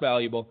bit less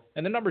valuable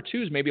and the number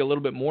twos maybe a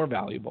little bit more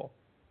valuable?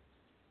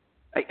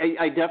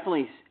 I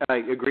definitely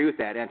agree with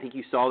that. And I think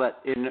you saw that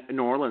in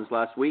New Orleans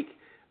last week.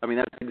 I mean,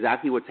 that's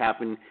exactly what's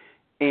happened.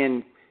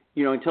 And,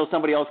 until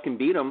somebody else can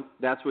beat them,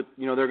 that's what,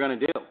 they're going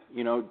to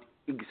do.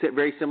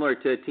 Very similar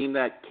to a team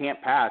that can't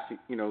pass,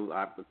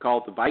 I call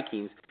it the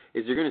Vikings,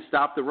 is you're going to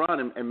stop the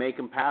run and make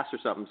them pass or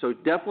something. So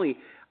definitely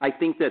I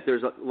think that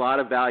there's a lot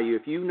of value.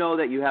 If you know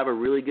that you have a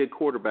really good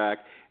quarterback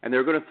and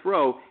they're going to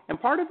throw, and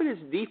part of it is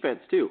defense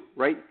too,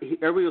 right?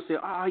 Everybody will say,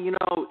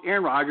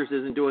 Aaron Rodgers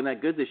isn't doing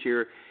that good this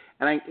year.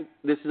 And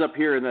this is up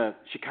here in the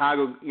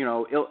Chicago,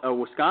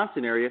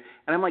 Wisconsin area.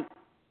 And I'm like,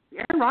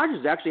 Aaron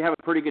Rodgers actually have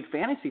a pretty good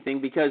fantasy thing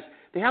because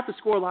they have to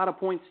score a lot of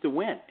points to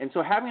win. And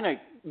so having a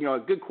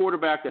good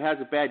quarterback that has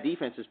a bad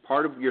defense is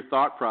part of your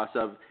thought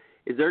process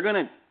is they're going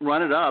to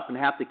run it up and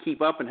have to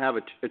keep up and have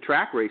a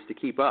track race to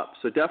keep up.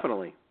 So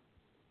definitely.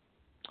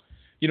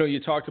 You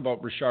talked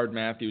about Rashard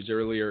Matthews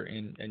earlier,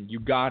 and you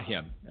got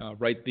him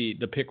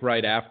the pick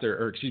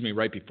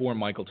right before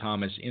Michael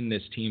Thomas in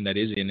this team that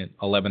is in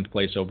 11th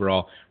place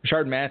overall.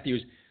 Rashard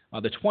Matthews,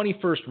 the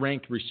 21st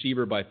ranked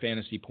receiver by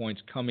fantasy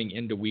points coming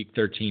into Week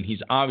 13. He's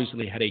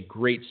obviously had a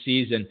great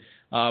season,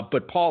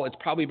 but Paul, it's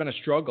probably been a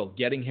struggle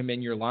getting him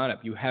in your lineup.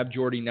 You have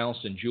Jordy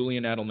Nelson,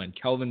 Julian Edelman,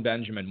 Kelvin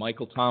Benjamin,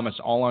 Michael Thomas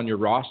all on your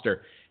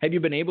roster. Have you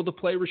been able to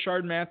play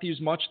Rashard Matthews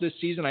much this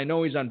season? I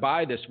know he's on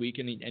bye this week,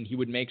 and he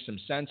would make some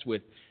sense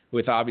with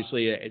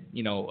obviously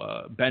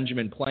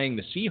Benjamin playing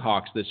the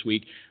Seahawks this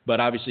week, but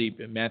obviously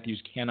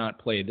Matthews cannot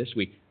play this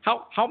week.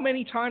 How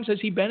many times has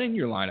he been in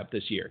your lineup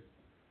this year?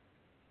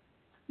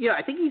 Yeah,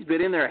 I think he's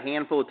been in there a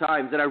handful of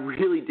times, and I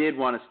really did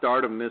want to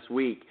start him this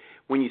week.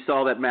 When you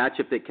saw that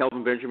matchup that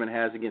Kelvin Benjamin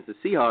has against the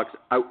Seahawks,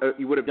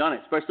 you would have done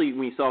it, especially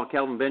when you saw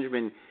Kelvin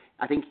Benjamin.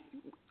 I think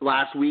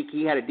last week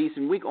he had a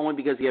decent week only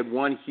because he had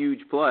one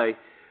huge play,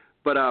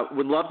 but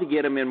would love to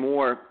get him in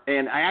more.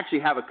 And I actually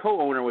have a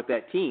co-owner with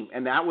that team,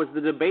 and that was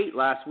the debate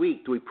last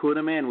week. Do we put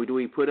him in? Do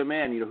we put him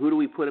in? Who do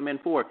we put him in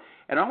for?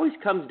 And it always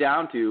comes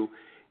down to,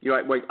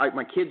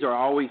 my kids are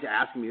always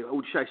asking me,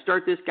 should I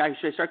start this guy?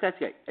 Should I start that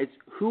guy? It's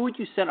who would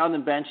you set on the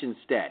bench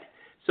instead?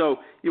 So,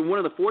 one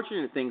of the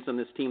fortunate things on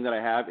this team that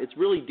I have, it's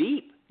really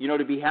deep.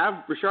 To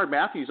have Rashard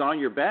Matthews on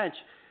your bench,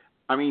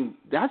 I mean,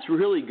 that's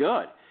really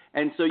good.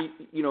 And so,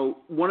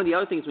 one of the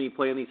other things when you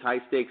play in these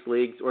high-stakes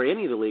leagues or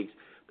any of the leagues,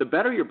 the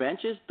better your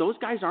bench is, those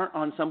guys aren't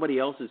on somebody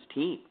else's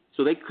team.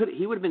 So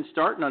he would have been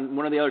starting on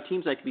one of the other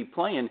teams I could be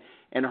playing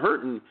and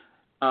hurting.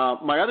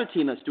 My other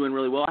team that's doing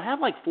really well, I have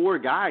like 4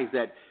 guys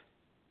that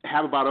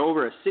have about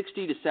over a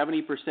 60 to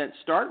 70%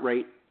 start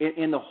rate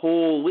in the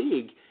whole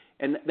league.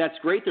 And that's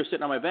great they're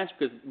sitting on my bench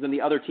because then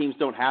the other teams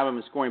don't have them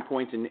and scoring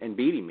points and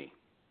beating me.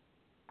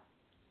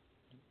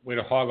 Way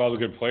to hog all the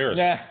good players.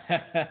 Yeah.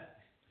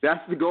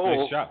 That's the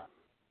goal. Nice job.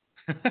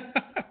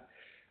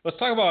 Let's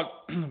talk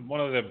about one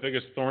of the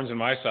biggest thorns in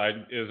my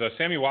side is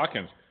Sammy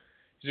Watkins.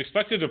 He's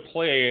expected to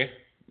play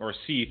or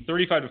C,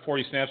 35 to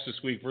 40 snaps this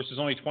week versus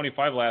only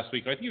 25 last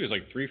week. I think he was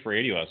like 3 for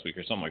 80 last week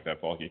or something like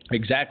that, Falky.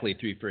 Exactly,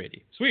 3 for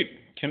 80. Sweet.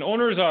 Can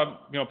owners,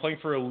 playing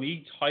for a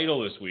league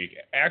title this week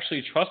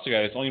actually trust a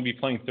guy that's only going to be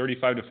playing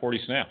 35 to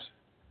 40 snaps?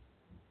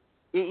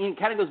 It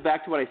kind of goes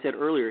back to what I said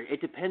earlier.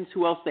 It depends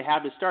who else they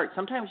have to start.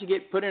 Sometimes you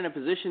get put in a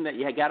position that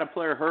you got a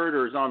player hurt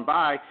or is on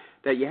bye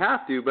that you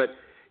have to. But,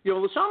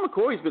 LaShawn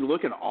McCoy's been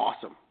looking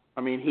awesome.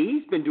 I mean,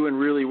 he's been doing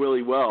really,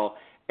 really well.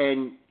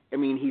 And,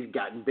 he's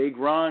gotten big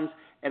runs.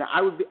 And I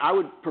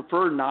would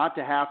prefer not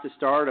to have to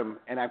start him.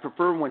 And I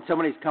prefer when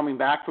somebody's coming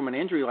back from an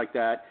injury like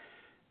that.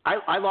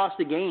 I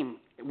lost a game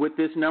with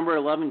this number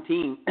 11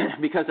 team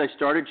because I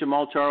started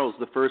Jamal Charles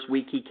the first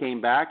week he came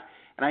back.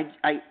 And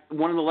I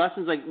one of the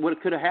lessons I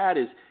could have had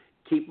is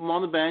keep him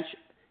on the bench,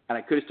 and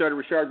I could have started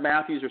Rashard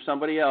Matthews or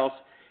somebody else,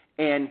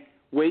 and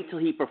wait till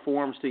he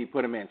performs till you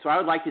put him in. So I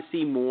would like to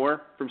see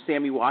more from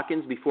Sammy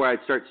Watkins before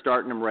I'd start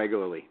starting him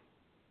regularly.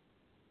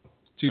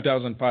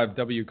 2005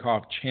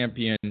 WCOF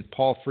champion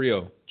Paul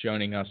Friel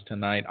joining us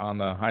tonight on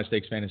the High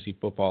Stakes Fantasy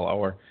Football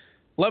Hour.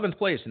 11th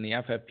place in the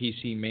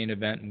FFPC main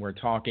event, and we're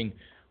talking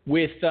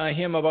with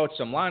him about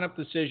some lineup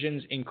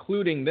decisions,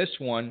 including this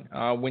one.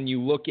 When you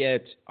look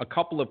at a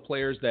couple of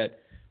players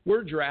that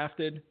were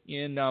drafted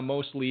in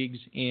most leagues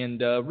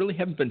and really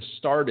haven't been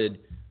started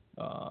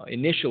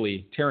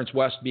initially, Terrence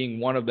West being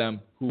one of them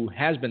who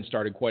has been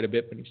started quite a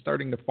bit, but he's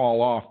starting to fall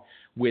off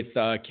with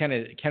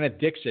Kenneth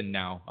Dixon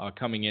now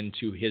coming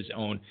into his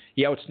own.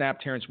 He outsnapped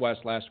Terrence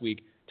West last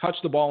week,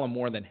 touched the ball on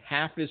more than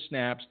half his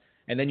snaps.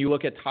 And then you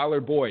look at Tyler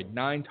Boyd,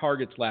 9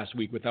 targets last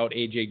week without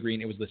A.J.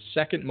 Green. It was the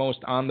second most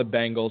on the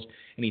Bengals,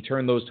 and he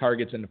turned those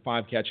targets into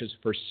 5 catches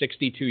for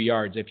 62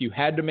 yards. If you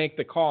had to make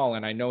the call,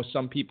 and I know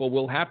some people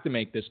will have to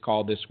make this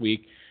call this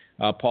week,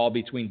 Paul,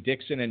 between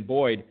Dixon and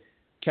Boyd,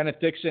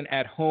 Kenneth Dixon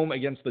at home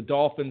against the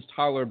Dolphins,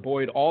 Tyler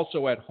Boyd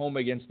also at home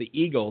against the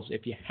Eagles.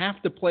 If you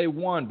have to play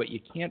one, but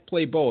you can't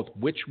play both,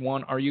 which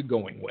one are you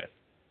going with?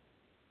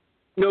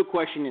 No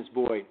question it's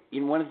Boyd.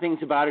 And one of the things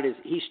about it is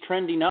he's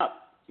trending up.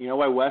 You know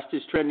why West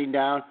is trending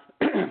down?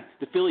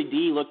 The Philly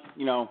D looked,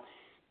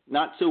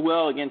 not so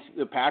well against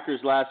the Packers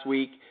last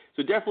week.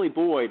 So definitely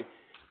Boyd.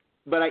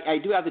 But I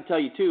do have to tell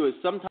you, too, is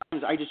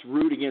sometimes I just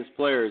root against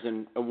players.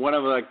 And one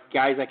of the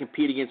guys I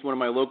compete against, one of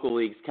my local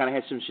leagues, kind of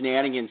has some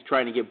shenanigans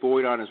trying to get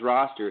Boyd on his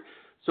roster.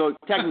 So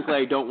technically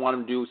I don't want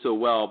him to do so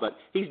well. But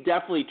he's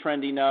definitely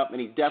trending up,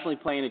 and he's definitely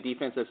playing a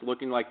defense that's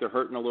looking like they're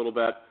hurting a little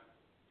bit.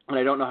 And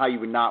I don't know how you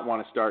would not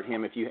want to start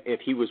him if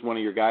he was one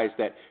of your guys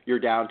that you're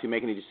down to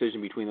making a decision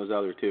between those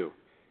other two.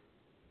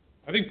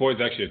 I think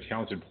Boyd's actually a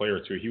talented player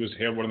too. He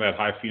had one of that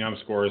high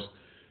phenom scores,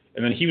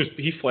 and then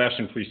he flashed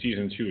in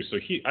preseason too. So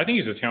I think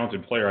he's a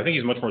talented player. I think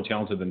he's much more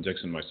talented than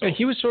Dixon myself. And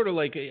he was sort of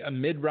like a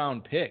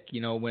mid-round pick,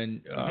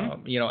 when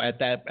at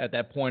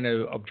that point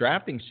of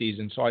drafting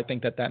season. So I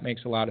think that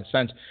makes a lot of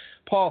sense.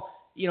 Paul,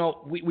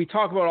 we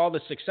talk about all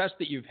the success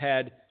that you've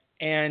had,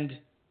 and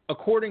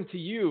according to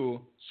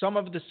you, some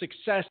of the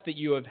success that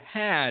you have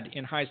had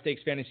in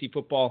high-stakes fantasy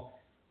football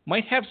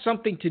might have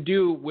something to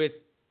do with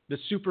the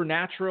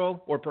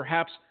supernatural or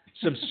perhaps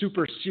some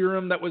super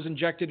serum that was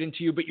injected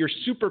into you, but your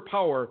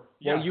superpower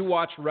while you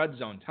watch Red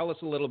Zone. Tell us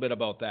a little bit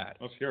about that.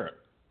 Let's hear it.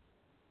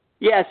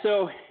 Yeah,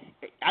 so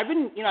I've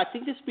been, I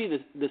think this will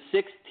be the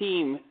sixth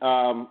team,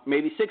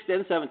 maybe 6th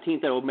and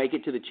 17th that will make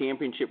it to the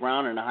championship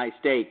round in a high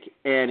stake.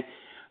 And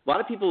a lot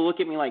of people look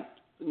at me like,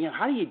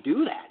 how do you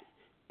do that?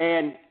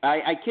 And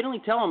I can only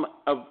tell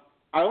them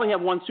I only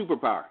have one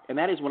superpower, and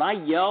that is when I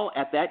yell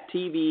at that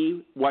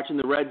TV watching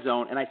the Red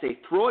Zone and I say,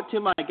 throw it to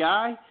my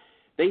guy,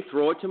 they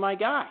throw it to my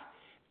guy.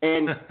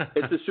 And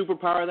it's the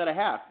superpower that I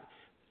have.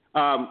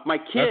 My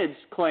kids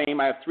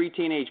claim, I have 3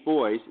 teenage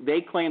boys,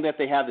 they claim that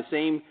they have the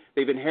same,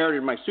 they've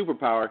inherited my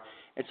superpower.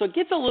 And so it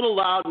gets a little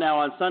loud now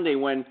on Sunday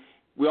when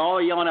we all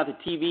are yelling at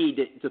the TV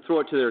to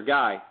throw it to their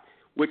guy,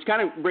 which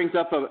kind of brings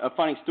up a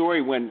funny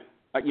story when,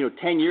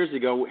 10 years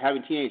ago,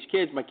 having teenage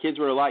kids, my kids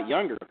were a lot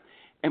younger.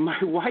 And my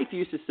wife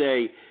used to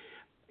say,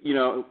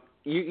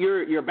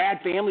 you're a bad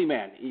family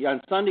man.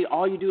 On Sunday,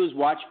 all you do is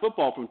watch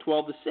football from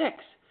 12 to 6,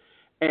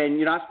 and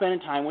you're not spending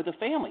time with the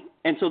family.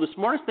 And so the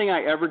smartest thing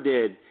I ever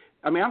did,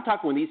 I'm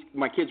talking when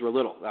my kids were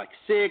little, like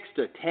 6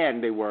 to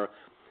 10 they were,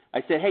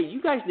 I said, hey,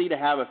 you guys need to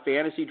have a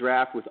fantasy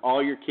draft with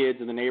all your kids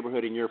in the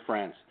neighborhood and your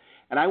friends.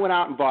 And I went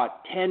out and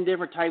bought 10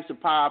 different types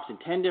of pops and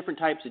 10 different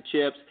types of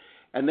chips,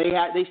 and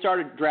they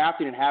started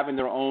drafting and having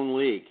their own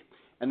league.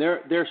 And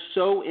they're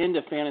so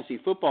into fantasy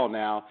football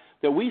now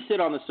that we sit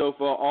on the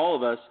sofa, all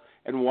of us,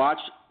 and watch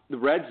the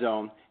Red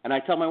Zone. And I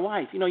tell my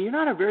wife, you're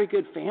not a very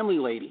good family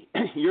lady.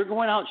 You're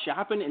going out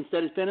shopping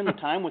instead of spending the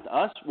time with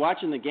us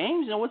watching the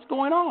games. What's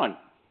going on?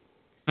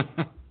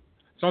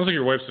 Sounds like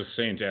your wife's a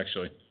saint,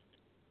 actually.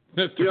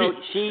 She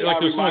like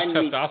there's so much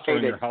reminded me testosterone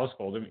in your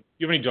household.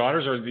 You have any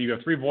daughters, or you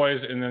have 3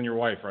 boys and then your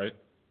wife, right?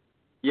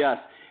 Yes.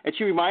 And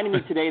she reminded me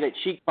today that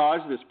she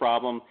caused this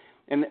problem,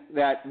 and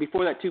that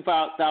before that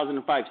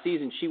 2005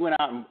 season, she went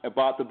out and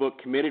bought the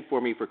book Committed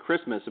for me for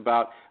Christmas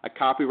about a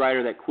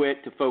copywriter that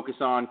quit to focus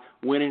on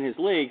winning his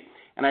league.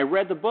 And I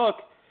read the book,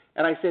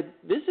 And I said,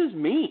 this is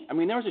me. I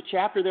mean, there was a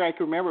chapter there I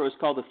can remember. It was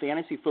called The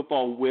Fantasy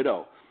Football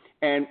Widow.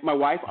 And my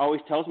wife always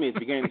tells me at the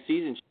beginning of the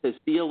season, she says,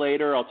 see you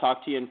later, I'll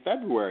talk to you in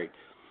February.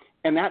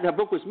 And that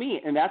book was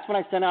me. And that's when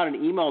I sent out an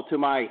email to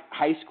my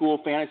high school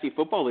fantasy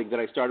football league that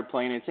I started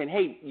playing and saying,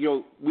 hey,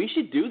 we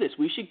should do this.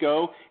 We should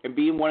go and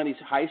be in one of these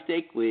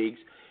high-stake leagues.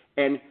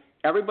 And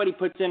everybody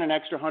puts in an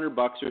extra $100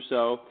 or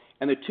so.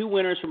 And the 2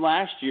 winners from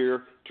last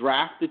year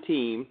draft the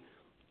team.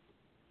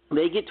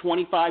 They get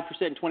 25%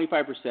 and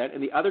 25%,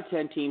 and the other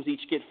 10 teams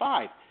each get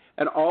 5%.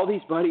 And all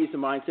these buddies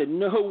of mine said,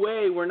 no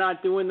way, we're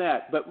not doing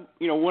that. But,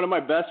 one of my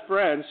best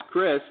friends,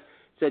 Chris,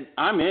 said,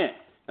 I'm in.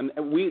 And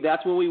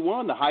that's when we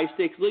won the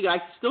high-stakes league. I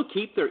still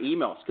keep their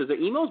emails because the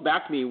emails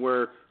back to me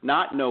were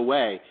not no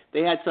way.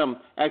 They had some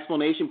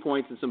explanation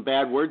points and some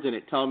bad words in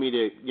it telling me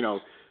to,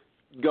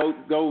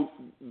 go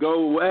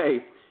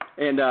away.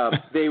 And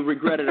they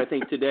regretted, I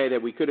think, today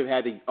that we could have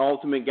had the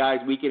Ultimate Guys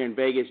Weekend in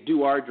Vegas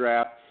do our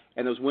draft,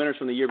 and those winners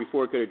from the year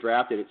before could have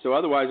drafted it. So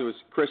otherwise, it was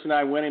Chris and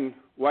I winning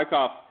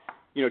Wyckoff,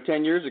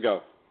 10 years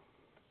ago.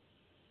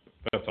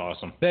 That's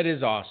awesome. That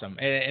is awesome.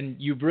 And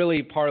you've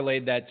really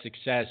parlayed that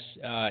success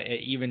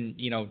even,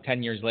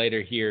 10 years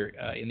later here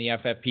in the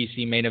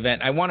FFPC main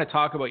event. I want to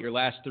talk about your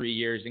last 3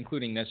 years,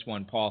 including this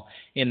one, Paul,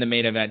 in the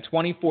main event.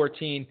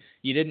 2014,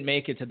 you didn't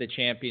make it to the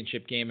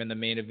championship game in the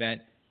main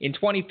event. In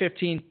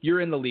 2015,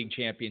 you're in the league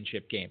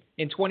championship game.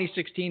 In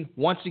 2016,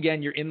 once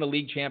again, you're in the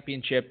league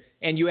championship,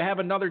 and you have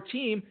another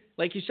team,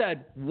 like you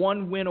said,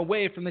 1 win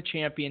away from the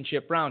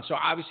championship round. So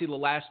obviously the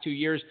last 2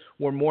 years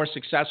were more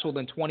successful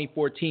than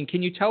 2014.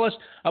 Can you tell us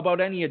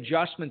about any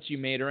adjustments you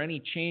made or any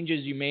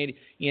changes you made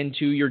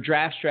into your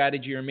draft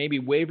strategy or maybe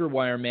waiver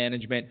wire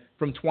management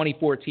from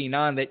 2014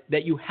 on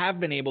that you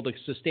have been able to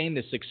sustain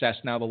this success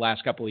now the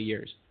last couple of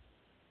years?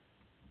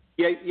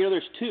 Yeah,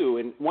 there's 2,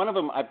 and one of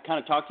them I've kind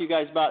of talked to you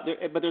guys about,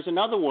 but there's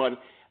another one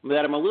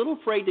that I'm a little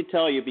afraid to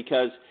tell you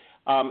because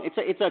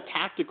it's a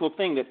tactical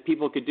thing that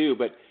people could do.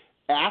 But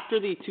after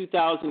the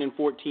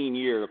 2014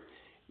 year,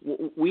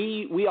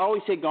 we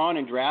always had gone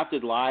and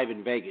drafted live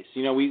in Vegas.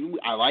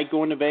 I like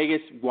going to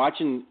Vegas,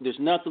 watching. There's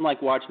nothing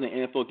like watching the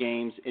NFL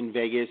games in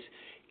Vegas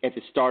at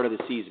the start of the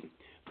season.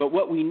 But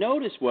what we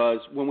noticed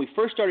was when we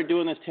first started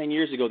doing this 10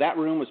 years ago, that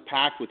room was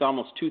packed with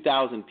almost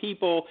 2,000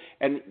 people,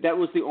 and that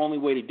was the only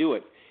way to do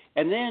it.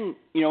 And then,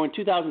 in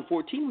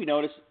 2014, we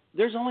noticed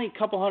there's only a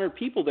couple hundred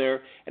people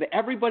there, and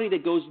everybody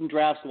that goes and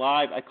drafts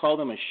live, I call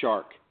them a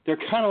shark. They're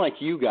kind of like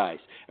you guys.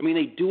 I mean,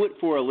 they do it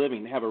for a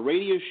living. They have a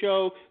radio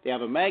show, they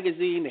have a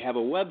magazine, they have a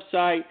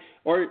website,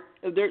 or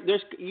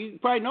there's you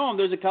probably know them.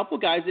 There's a couple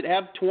guys that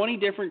have 20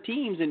 different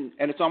teams, and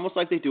it's almost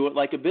like they do it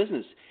like a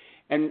business.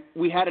 And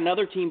we had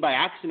another team by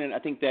accident, I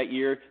think, that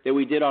year that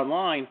we did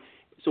online.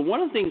 So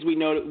one of the things we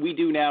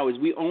do now is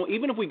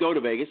even if we go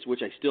to Vegas,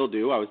 which I still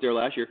do, I was there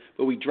last year,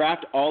 but we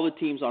draft all the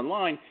teams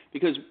online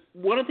because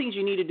one of the things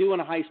you need to do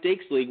in a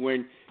high-stakes league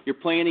when you're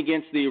playing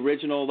against the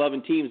original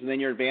 11 teams and then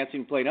you're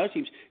advancing and playing other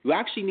teams, you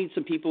actually need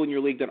some people in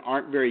your league that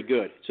aren't very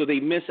good. So they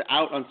miss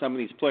out on some of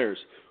these players.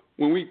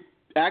 When we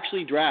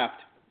actually draft,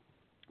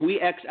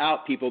 we X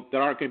out people that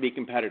aren't going to be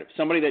competitive.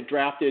 Somebody that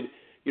drafted,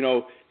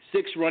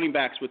 6 running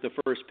backs with the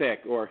first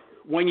pick, or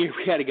one year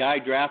we had a guy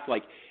draft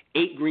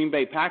 8 Green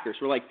Bay Packers.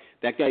 We're like,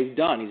 that guy's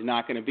done. He's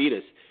not going to beat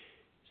us.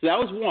 So that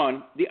was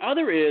one. The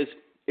other is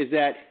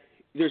that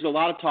there's a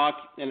lot of talk,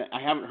 and I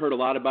haven't heard a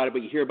lot about it,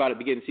 but you hear about it at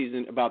the beginning of the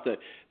season, about the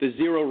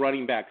zero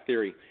running back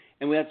theory.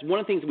 And that's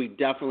one of the things we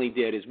definitely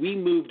did is we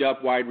moved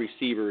up wide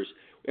receivers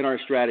in our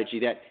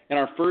strategy that in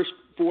our first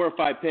 4 or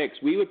 5 picks,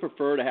 we would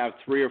prefer to have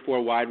 3 or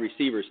 4 wide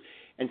receivers.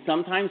 And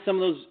sometimes some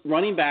of those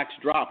running backs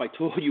drop. I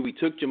told you we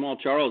took Jamal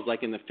Charles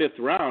in the 5th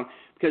round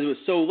because it was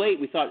so late.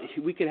 We thought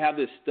we could have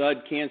this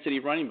stud Kansas City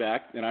running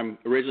back, and I'm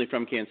originally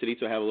from Kansas City,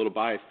 so I have a little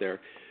bias there.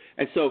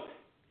 And so,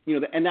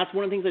 and that's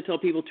one of the things I tell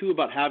people too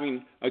about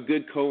having a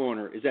good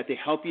co-owner is that they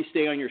help you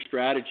stay on your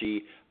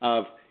strategy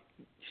of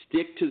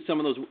stick to some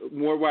of those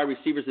more wide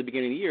receivers at the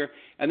beginning of the year.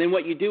 And then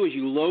what you do is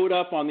you load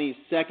up on these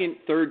 2nd,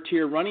 3rd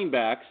tier running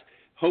backs,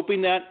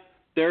 hoping that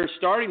their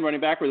starting running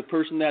back or the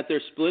person that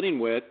they're splitting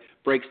with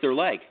breaks their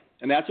leg.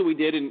 And that's what we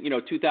did in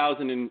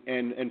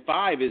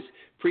 2005 is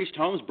Priest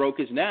Holmes broke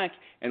his neck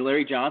and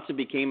Larry Johnson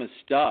became a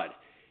stud.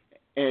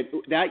 And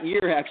that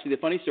year, actually,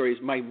 the funny story is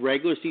my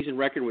regular season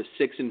record was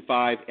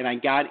 6-5, and I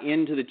got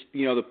into the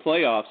the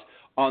playoffs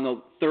on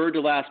the 3rd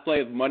to last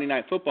play of Monday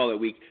Night Football that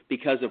week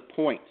because of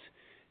points.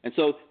 And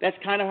so that's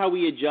kind of how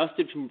we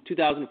adjusted from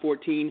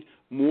 2014,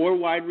 more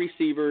wide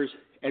receivers,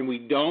 and we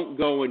don't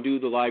go and do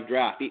the live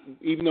draft.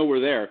 Even though we're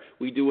there,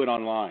 we do it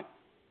online.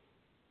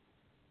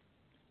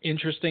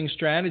 Interesting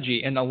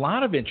strategy and a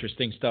lot of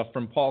interesting stuff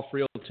from Paul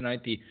Friel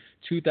tonight, the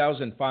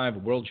 2005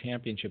 World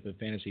Championship of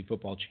Fantasy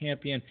Football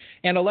champion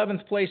and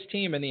 11th place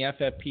team in the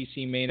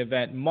FFPC main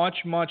event. Much,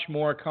 much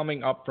more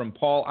coming up from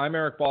Paul. I'm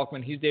Eric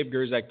Balkman. He's Dave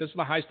Gerzak. This is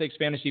the High Stakes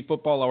Fantasy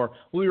Football Hour.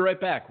 We'll be right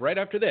back right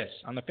after this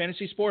on the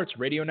Fantasy Sports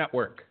Radio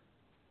Network.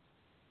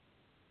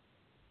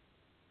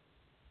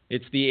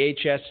 It's the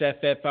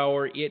HSFF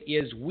Hour. It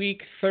is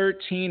Week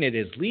 13. It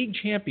is League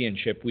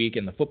Championship Week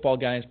in the Football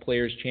Guys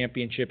Players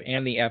Championship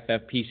and the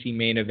FFPC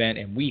main event,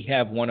 and we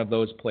have one of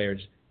those players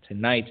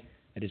tonight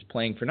that is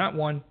playing for not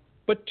one,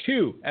 but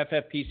two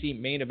FFPC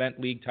main event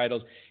league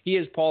titles. He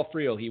is Paul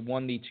Friel. He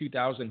won the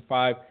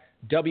 2005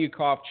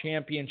 WCOF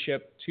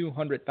Championship,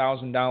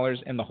 $200,000,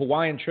 and the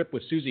Hawaiian trip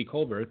with Susie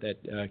Colbert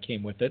that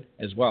came with it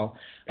as well.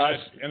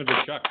 And a big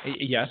check.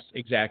 Yes,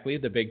 exactly,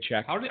 the big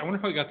check. I wonder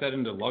how he got that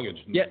into luggage.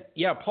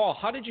 Yeah, Paul,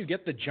 how did you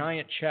get the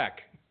giant check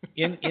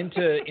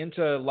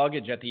into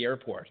luggage at the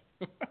airport?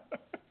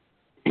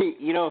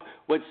 You know,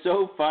 what's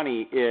so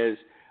funny is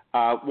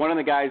one of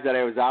the guys that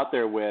I was out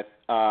there with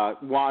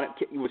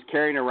was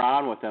carrying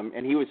around with him,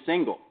 and he was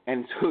single.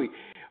 And so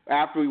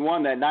after we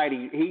won that night,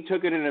 he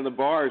took it into the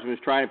bars and was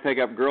trying to pick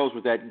up girls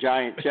with that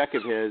giant check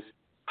of his.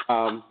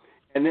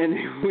 And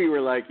then we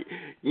were like,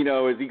 you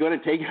know, is he going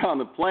to take it on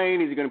the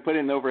plane? Is he going to put it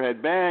in the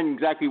overhead bin?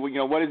 Exactly, you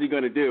know, what is he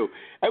going to do?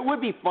 It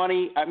would be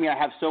funny. I mean, I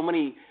have so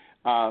many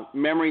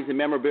memories and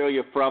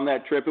memorabilia from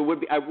that trip. It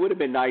would have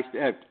been nice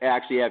to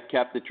have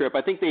kept the trip.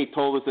 I think they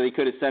told us that they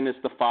could have sent us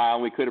the file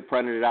and we could have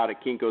printed it out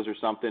at Kinko's or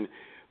something.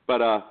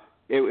 But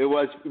it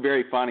was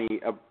very funny,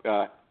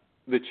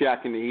 the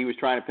check, and he was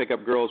trying to pick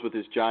up girls with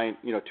his giant,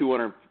 you know,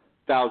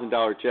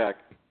 $200,000 check.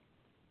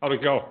 How'd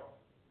it go?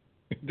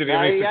 Did he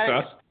have any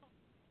success?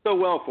 So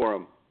well for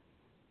him.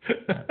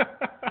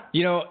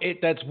 You know,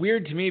 that's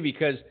weird to me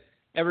because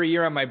every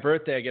year on my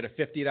birthday I get a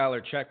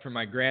 $50 check from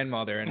my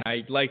grandmother, and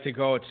I like to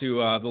go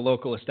to the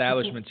local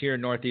establishments here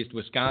in Northeast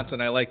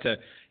Wisconsin. I like to,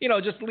 you know,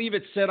 just leave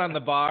it sit on the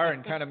bar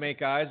and kind of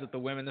make eyes at the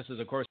women. This is,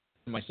 of course,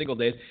 in my single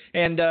days,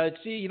 and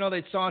see, you know,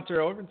 they'd saunter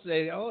over and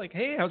say, oh, like,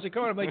 hey, how's it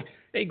going? I'm like,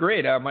 hey,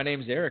 great, my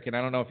name's Eric, and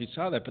I don't know if you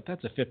saw that, but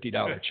that's a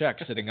 $50 check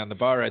sitting on the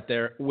bar right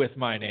there with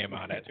my name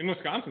on it. In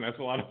Wisconsin, that's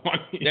a lot of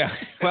money. Yeah,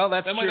 well,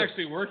 that might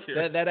actually work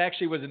here. That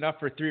actually was enough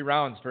for 3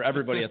 rounds for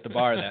everybody at the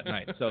bar that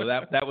night, so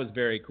that was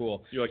very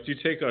cool. You're like, do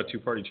you take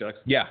 2-party checks?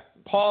 Yeah.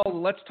 Paul,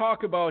 let's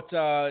talk about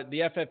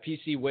the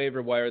FFPC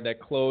waiver wire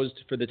that closed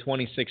for the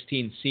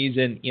 2016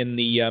 season in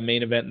the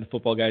main event in the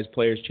Football Guys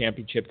Players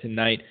Championship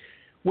tonight.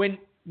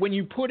 When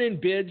you put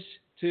in bids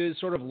to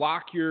sort of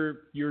lock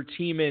your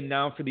team in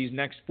now for these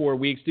next 4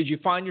 weeks, did you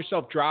find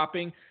yourself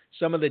dropping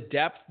some of the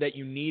depth that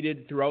you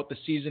needed throughout the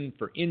season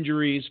for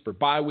injuries, for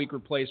bye week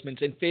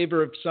replacements, in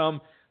favor of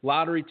some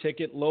lottery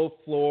ticket, low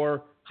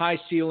floor, high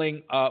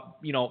ceiling,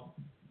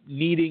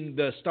 needing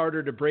the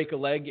starter to break a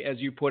leg, as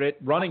you put it,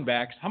 running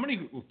backs? How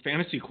many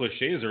fantasy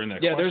cliches are in that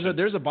question? Yeah,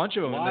 there's a bunch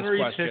of them Lottery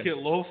in this question. Ticket,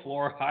 low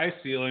floor, high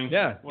ceiling.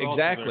 Yeah, what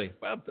exactly.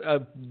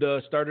 Well,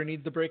 the starter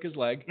needs to break his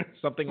leg,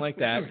 something like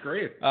that.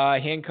 Great.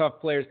 Handcuff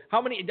players.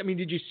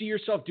 Did you see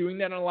yourself doing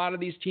that in a lot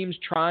of these teams,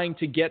 trying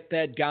to get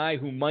that guy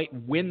who might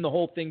win the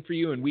whole thing for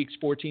you in weeks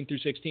 14 through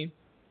 16?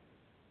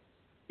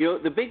 You know,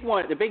 the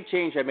big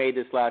change I made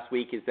this last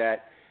week is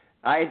that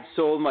I had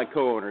sold my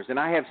co-owners, and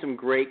I have some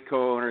great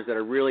co-owners that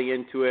are really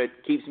into it,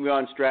 keeps me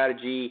on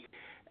strategy,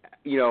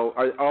 you know,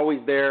 are always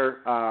there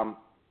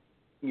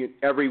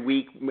every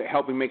week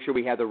helping make sure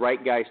we have the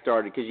right guy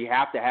started, because you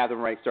have to have them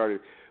right started.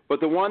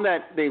 But the one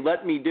that they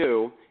let me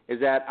do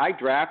is that I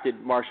drafted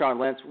Marshawn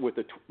Lynch with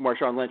the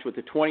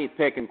 20th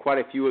pick in quite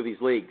a few of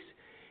these leagues.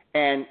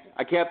 And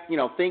I kept, you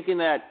know, thinking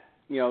that,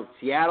 you know,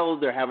 Seattle,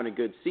 they're having a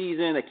good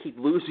season. They keep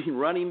losing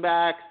running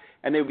backs,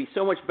 and they would be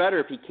so much better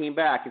if he came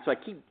back. And so I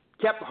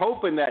kept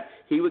hoping that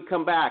he would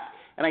come back.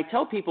 And I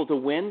tell people to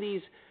win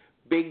these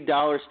big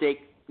dollar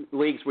stake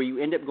leagues where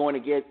you end up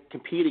going to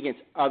compete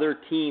against other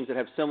teams that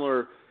have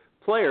similar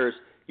players,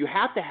 you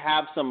have to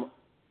have some,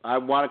 I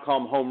want to call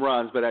them home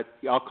runs, but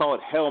I'll call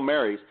it Hail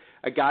Marys,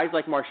 guys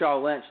like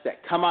Marshawn Lynch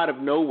that come out of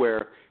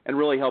nowhere and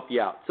really help you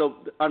out. So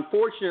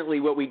unfortunately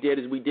what we did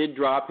is we did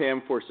drop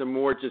him for some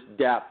more just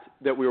depth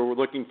that we were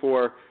looking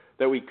for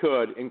that we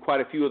could in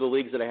quite a few of the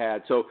leagues that I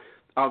had. So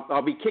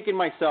I'll be kicking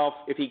myself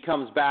if he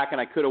comes back,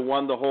 and I could have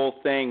won the whole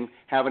thing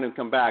having him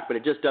come back, but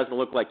it just doesn't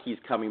look like he's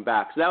coming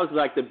back. So that was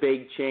like the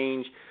big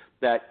change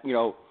that, you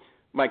know,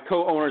 my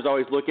co-owners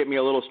always look at me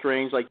a little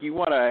strange, like, you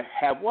want to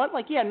have what?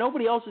 Like, yeah,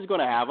 nobody else is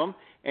going to have him.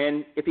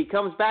 And if he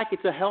comes back,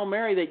 it's a Hail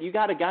Mary that you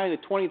got a guy in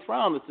the 20th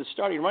round that's the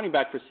starting running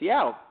back for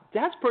Seattle.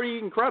 That's pretty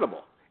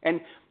incredible. And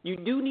you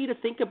do need to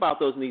think about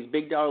those in these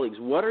big dollar leagues.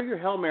 What are your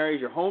Hail Marys,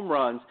 your home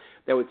runs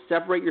that would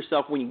separate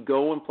yourself when you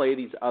go and play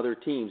these other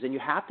teams? And you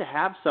have to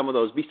have some of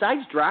those,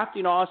 besides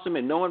drafting awesome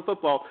and knowing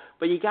football,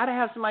 but you got to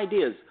have some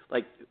ideas,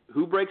 like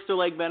who breaks their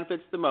leg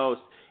benefits the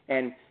most,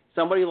 and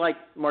somebody like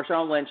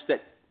Marshawn Lynch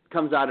that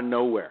comes out of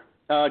nowhere.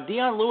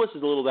 Deion Lewis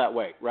is a little that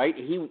way, right?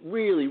 He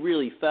really,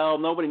 really fell.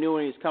 Nobody knew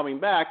when he was coming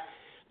back.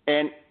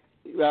 And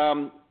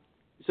so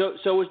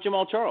was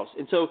Jamal Charles.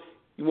 And so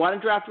you want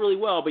to draft really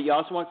well, but you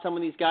also want some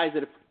of these guys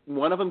that if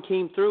one of them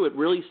came through, it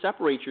really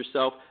separates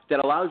yourself,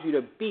 that allows you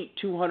to beat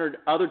 200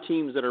 other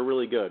teams that are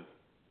really good.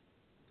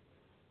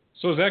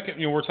 So Zach,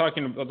 you know, let's talk a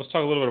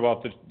little bit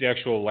about the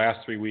actual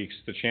last 3 weeks,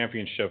 the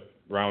championship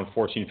round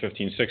 14,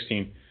 15,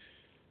 16.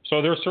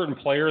 So there are certain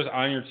players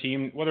on your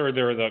team, whether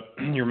they're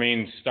your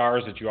main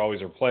stars that you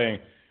always are playing,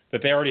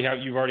 that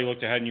you've already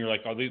looked ahead and you're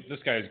like, oh, this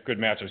guy has good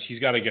matchups. He's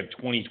got to get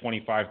 20,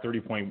 25,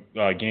 30-point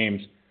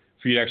games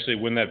for you to actually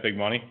win that big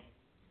money?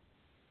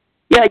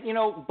 Yeah,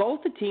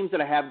 both the teams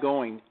that I have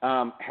going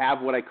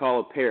have what I call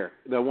a pair.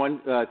 The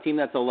one team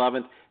that's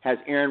 11th has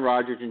Aaron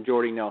Rodgers and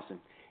Jordy Nelson.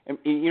 And,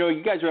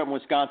 you guys are up in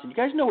Wisconsin. You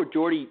guys know where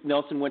Jordy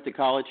Nelson went to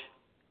college?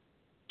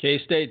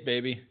 K-State,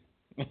 baby.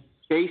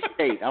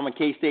 K-State. I'm a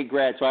K-State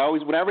grad, so I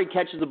always, whenever he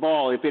catches the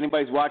ball, if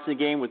anybody's watching the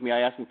game with me, I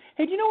ask him,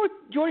 hey, do you know where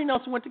Jordy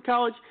Nelson went to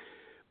college?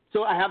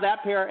 So I have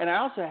that pair, and I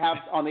also have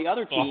on the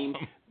other team,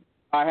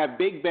 I have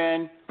Big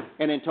Ben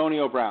and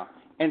Antonio Brown.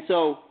 And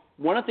so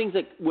one of the things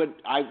that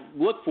I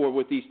look for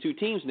with these two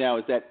teams now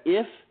is that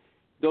if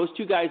those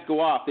two guys go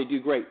off, they do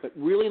great. But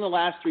really in the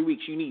last 3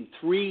 weeks, you need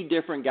 3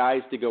 different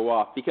guys to go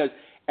off because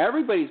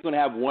everybody's going to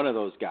have one of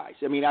those guys.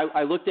 I mean,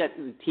 I looked at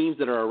the teams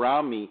that are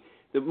around me.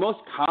 The most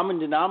common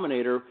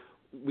denominator,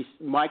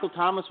 Michael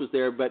Thomas was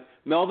there, but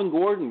Melvin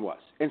Gordon was.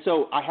 And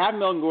so I had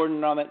Melvin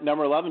Gordon on that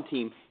number 11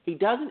 team. He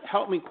doesn't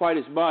help me quite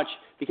as much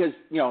because,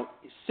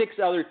 6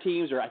 other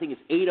teams, or I think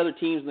it's 8 other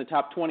teams in the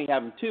top 20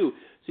 have him too.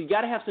 So you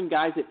got to have some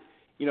guys that,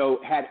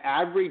 had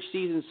average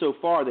seasons so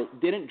far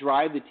that didn't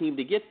drive the team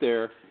to get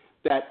there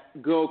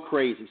that go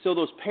crazy. So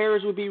those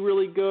pairs would be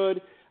really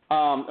good.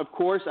 Of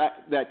course,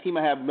 that team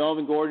I have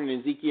Melvin Gordon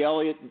and Ezekiel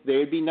Elliott, they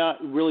would be not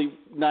really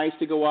nice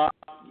to go off.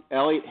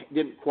 Elliott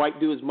didn't quite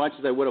do as much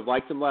as I would have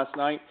liked him last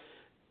night.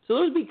 So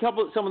those would be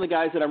some of the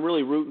guys that I'm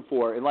really rooting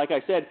for. And like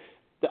I said,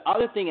 the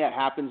other thing that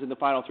happens in the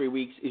final 3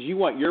 weeks is you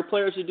want your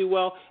players to do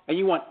well and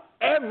you want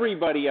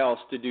everybody else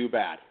to do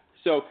bad.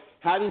 So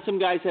having some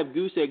guys have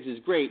goose eggs is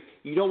great.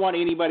 You don't want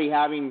anybody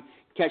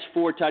catch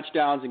 4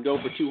 touchdowns and go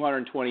for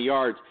 220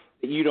 yards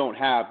that you don't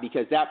have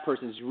because that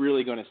person is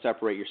really going to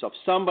separate yourself.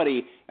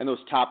 Somebody in those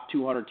top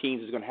 200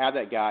 teams is going to have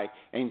that guy,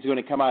 and he's going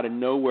to come out of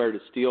nowhere to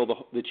steal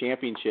the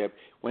championship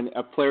when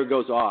a player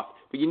goes off.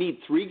 But you need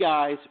 3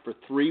 guys for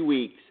 3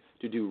 weeks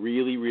to do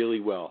really, really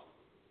well.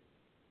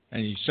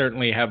 And you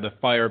certainly have the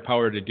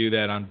firepower to do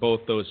that on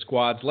both those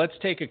squads. Let's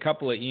take a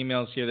couple of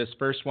emails here. This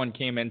first one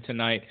came in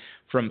tonight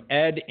from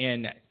Ed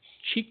in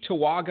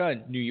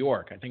Cheektowaga, New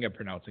York. I think I'm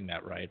pronouncing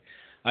that right.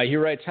 He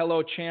writes,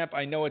 hello, champ.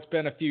 I know it's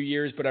been a few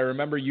years, but I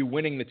remember you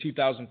winning the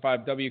 2005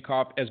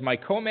 WCOP as my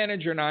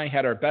co-manager and I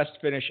had our best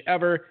finish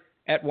ever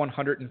at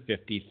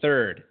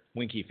 153rd.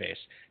 Winky face.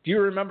 Do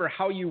you remember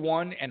how you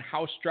won and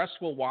how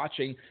stressful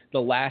watching the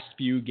last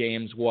few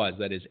games was?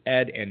 That is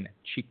Ed in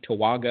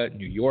Cheektowaga,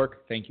 New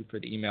York. Thank you for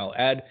the email,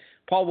 Ed.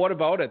 Paul, what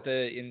about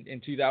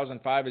in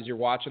 2005 as you're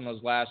watching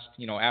those last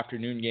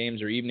afternoon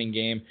games or evening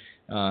game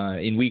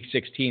in Week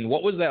 16?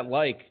 What was that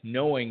like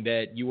knowing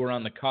that you were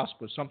on the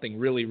cusp of something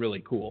really,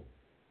 really cool?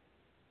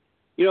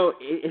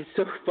 It's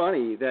so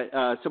funny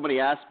that somebody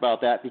asked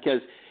about that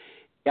because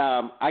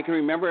I can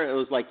remember it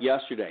was like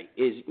yesterday.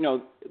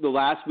 The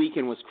last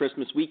weekend was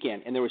Christmas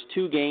weekend, and there was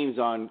 2 games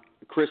on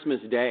Christmas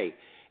Day.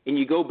 And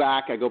I go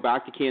back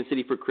to Kansas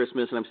City for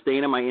Christmas, and I'm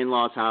staying at my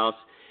in-laws' house.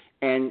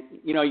 And,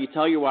 you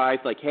tell your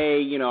wife, like,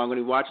 hey, I'm going to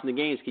be watching the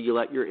games. Could you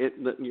let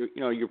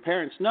your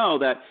parents know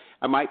that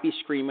I might be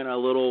screaming a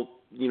little,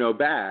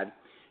 bad?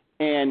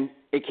 And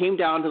it came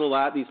down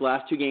to these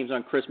last 2 games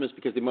on Christmas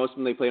because most of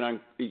them they played on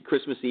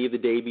Christmas Eve, the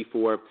day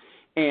before.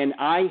 And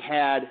I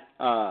had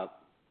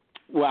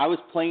I was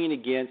playing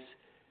against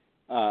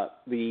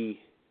the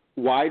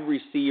wide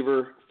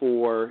receiver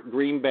for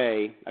Green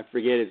Bay. I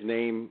forget his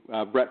name.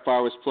 Brett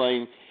Favre was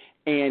playing.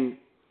 And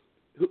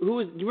do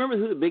you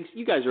remember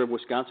you guys are in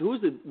Wisconsin. Who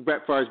was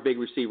Brett Favre's big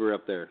receiver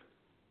up there?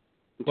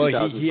 Well,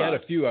 he had a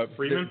few.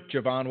 Freeman?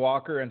 Javon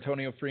Walker,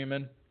 Antonio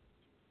Freeman.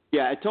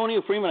 Yeah,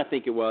 Antonio Freeman, I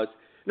think it was.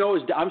 No,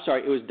 it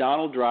was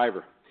Donald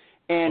Driver.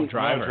 And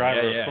Donald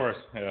Driver, of course.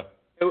 Yeah.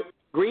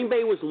 Green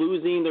Bay was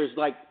losing. There's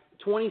like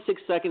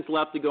 26 seconds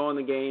left to go in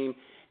the game.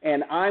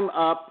 And I'm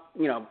up,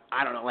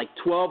 I don't know, like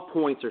 12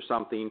 points or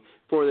something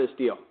for this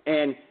deal.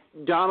 And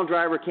Donald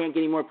Driver can't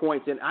get any more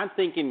points. And I'm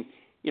thinking,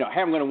 hey,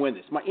 I'm going to win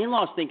this. My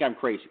in-laws think I'm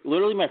crazy.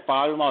 Literally, my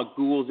father-in-law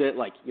Googles it,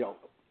 like,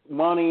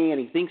 money, and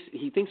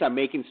he thinks I'm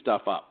making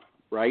stuff up,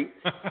 right?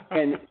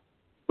 And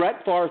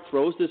Brett Favre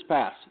throws this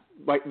pass.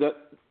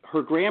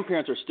 Her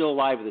grandparents are still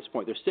alive at this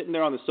point. They're sitting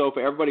there on the sofa.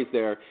 Everybody's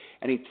there.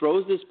 And he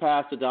throws this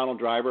pass to Donald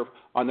Driver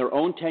on their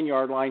own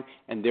 10-yard line,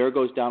 and there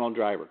goes Donald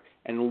Driver.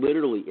 And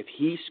literally, if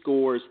he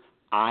scores,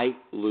 I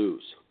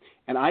lose.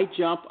 And I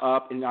jump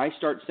up, and I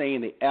start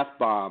saying the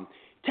F-bomb.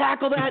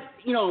 Tackle that,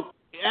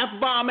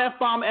 F-bomb,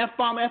 F-bomb,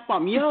 F-bomb,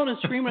 F-bomb, yelling and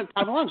screaming at the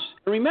top of lunch.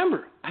 And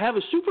remember, I have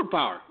a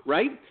superpower,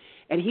 right?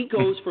 And he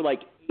goes for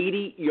like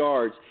 80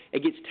 yards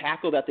and gets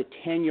tackled at the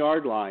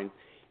 10-yard line.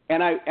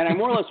 And I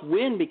more or less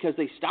win because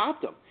they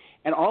stopped him.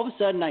 And all of a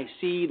sudden I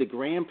see the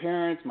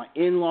grandparents, my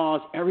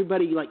in-laws,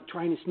 everybody like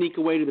trying to sneak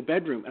away to the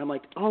bedroom. And I'm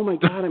like, oh, my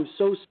God, I'm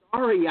so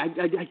sorry. I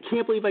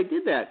can't believe I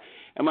did that.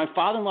 And my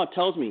father-in-law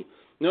tells me,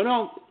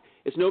 no,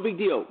 it's no big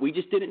deal. We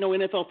just didn't know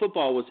NFL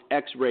football was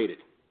X-rated.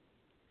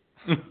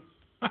 That's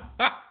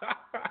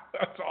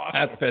awesome.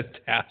 That's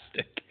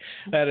fantastic.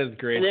 That is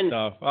great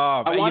stuff.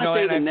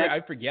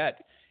 I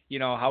forget.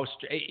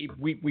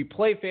 we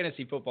play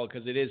fantasy football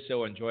because it is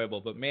so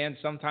enjoyable. But, man,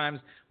 sometimes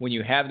when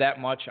you have that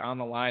much on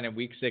the line in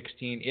Week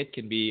 16, it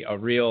can be a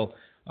real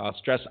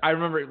stress. I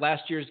remember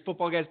last year's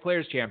Football Guys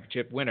Players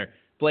Championship winner,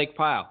 Blake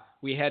Pyle.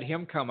 We had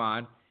him come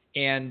on,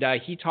 and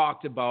he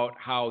talked about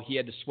how he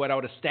had to sweat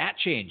out a stat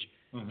change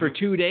for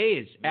 2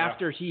 days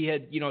after he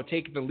had,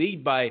 taken the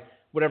lead by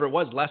whatever it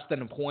was, less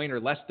than a point or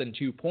less than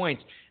 2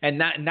 points.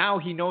 And now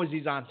he knows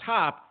he's on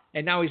top,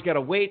 and now he's got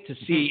to wait to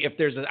see if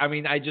there's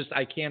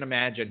I can't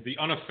imagine. The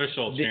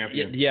unofficial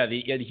champion.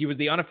 He was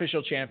the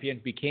unofficial champion,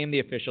 became the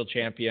official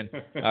champion.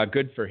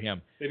 Good for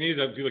him. They needed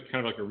to do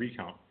kind of like a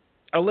recount.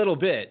 A little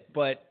bit,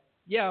 but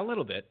a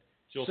little bit.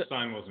 Jill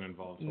Stein wasn't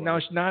involved. No,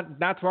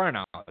 not to our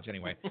knowledge,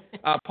 anyway.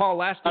 Paul,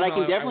 last. But I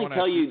can definitely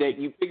tell you that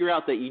you figure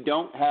out that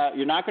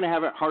you're not going to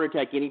have a heart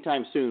attack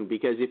anytime soon,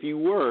 because if you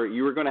were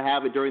going to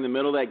have it during the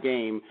middle of that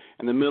game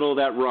and the middle of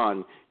that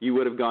run, you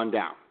would have gone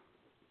down.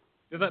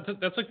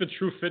 That's like the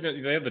true fitness.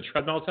 They have the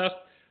treadmill test.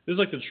 This is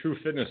like the true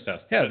fitness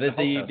test. Yeah,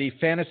 the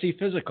fantasy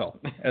physical,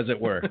 as it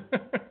were.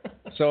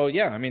 So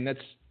that's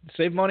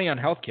save money on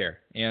healthcare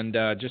and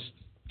just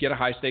get a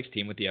high stakes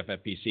team with the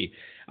FFPC.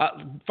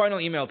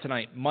 Final email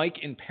tonight. Mike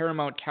in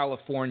Paramount,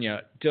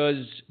 California.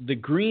 Does the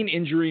Green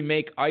injury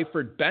make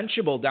Eifert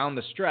benchable down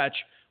the stretch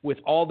with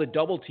all the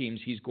double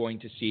teams he's going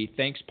to see?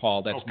 Thanks,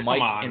 Paul. That's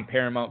Mike in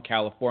Paramount,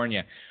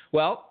 California.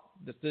 Well,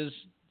 this is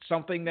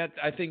something that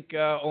I think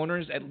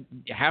owners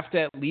have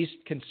to at least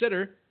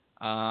consider.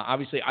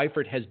 Obviously,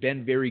 Eifert has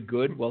been very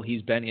good while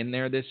he's been in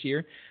there this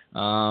year.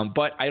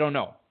 But I don't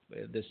know.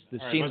 This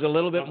seems a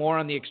little bit more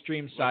on the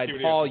extreme side.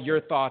 Paul,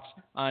 your thoughts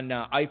on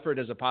Eifert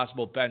as a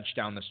possible bench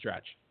down the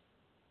stretch?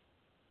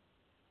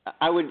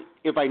 I would,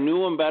 if I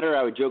knew him better,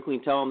 I would jokingly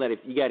tell him that if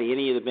you got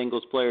any of the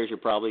Bengals players, you're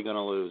probably going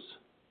to lose.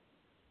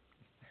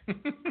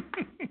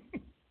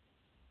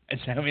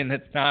 That's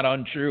not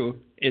untrue.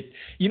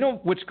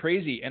 What's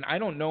crazy, and I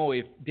don't know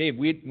if, Dave,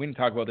 we didn't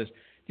talk about this.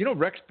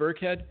 Rex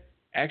Burkhead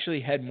actually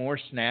had more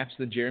snaps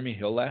than Jeremy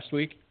Hill last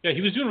week? Yeah,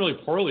 he was doing really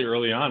poorly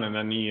early on, and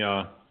then he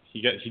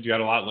got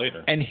a lot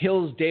later. And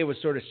Hill's day was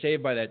sort of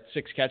saved by that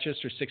 6 catches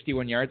for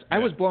 61 yards. Yeah. I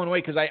was blown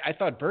away because I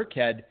thought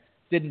Burkhead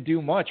didn't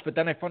do much, but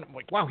then I found,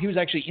 wow, he was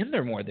actually in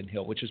there more than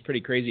Hill, which is pretty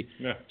crazy.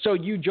 Yeah. So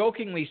you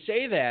jokingly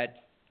say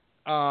that,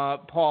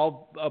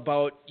 Paul,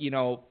 about,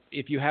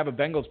 if you have a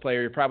Bengals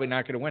player, you're probably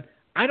not going to win.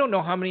 I don't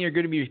know how many are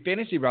going to be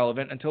fantasy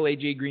relevant until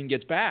A.J. Green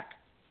gets back.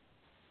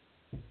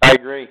 I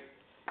agree.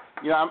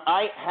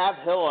 I have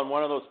Hill on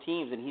one of those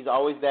teams, and he's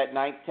always that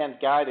 9th,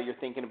 10th guy that you're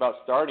thinking about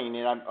starting.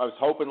 And I was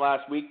hoping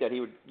last week that he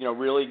would,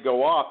 really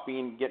go off,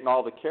 getting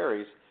all the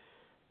carries,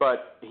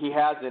 but he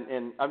hasn't.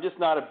 And I'm just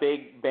not a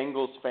big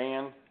Bengals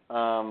fan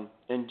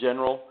in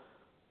general,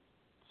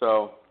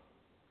 so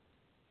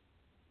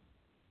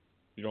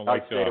you don't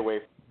like stay away.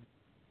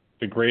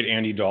 The great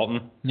Andy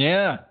Dalton.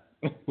 Yeah.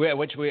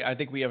 I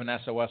think we have an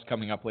SOS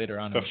coming up later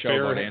on in the show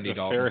about Andy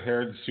Dalton. The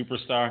fair-haired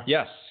superstar.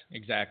 Yes,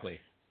 exactly.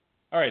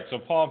 All right, so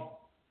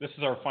Paul, this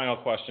is our final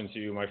question to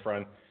you, my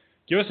friend.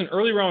 Give us an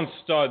early round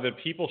stud that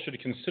people should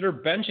consider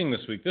benching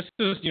this week. This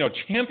is,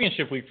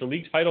 championship week for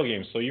league title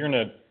games, so you're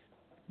going to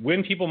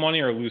win people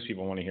money or lose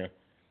people money here,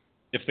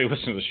 if they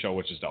listen to the show,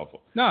 which is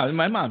doubtful. No,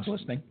 my mom's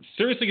listening.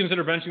 Seriously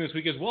consider benching this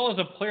week, as well as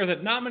a player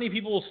that not many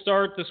people will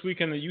start this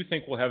weekend that you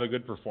think will have a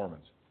good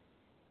performance.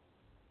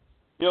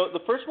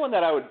 The first one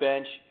that I would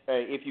bench,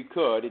 if you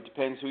could, it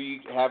depends who you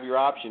have your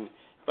option.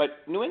 But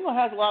New England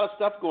has a lot of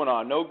stuff going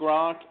on. No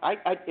Gronk.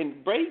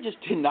 And Brady just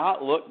did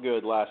not look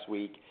good last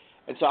week.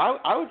 And so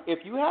I would,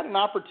 if you had an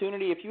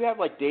opportunity, if you have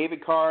like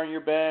David Carr on your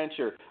bench,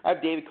 or I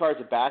have David Carr as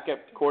a backup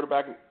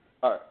quarterback,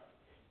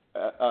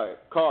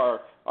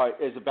 Carr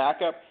as a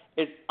backup,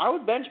 I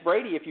would bench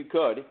Brady if you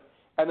could.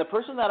 And the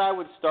person that I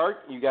would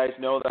start, you guys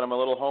know that I'm a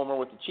little homer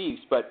with the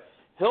Chiefs, but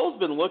Hill's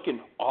been looking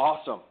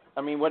awesome.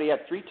 I mean, he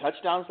had 3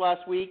 touchdowns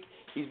last week.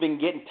 He's been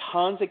getting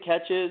tons of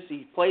catches.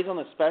 He plays on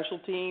the special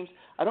teams.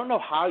 I don't know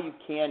how you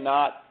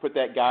cannot put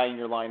that guy in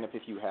your lineup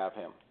if you have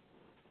him.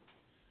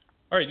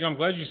 All right, I'm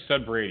glad you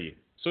said Brady.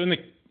 So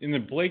in the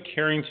Blake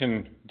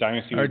Harrington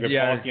dynasty league that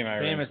Balky and I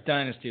are famous in,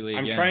 dynasty league.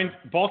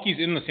 Balky's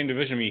in the same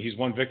division as me. He's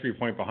 1 victory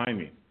point behind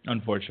me.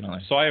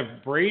 Unfortunately. So I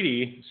have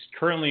Brady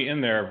currently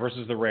in there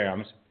versus the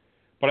Rams,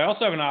 but I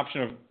also have an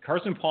option of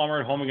Carson Palmer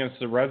at home against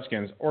the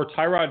Redskins or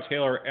Tyrod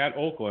Taylor at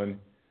Oakland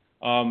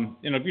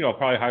in a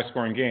probably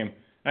high-scoring game.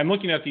 I'm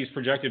looking at these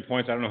projected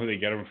points. I don't know who they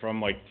get them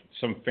from. Like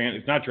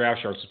it's not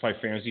Draft Sharks. It's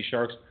probably Fantasy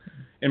Sharks.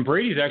 And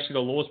Brady's actually the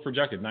lowest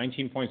projected,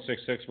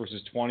 19.66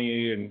 versus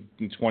 20 and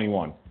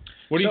 21.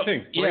 What do you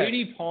think?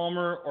 Brady,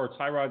 Palmer, or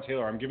Tyrod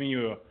Taylor? I'm giving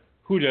you a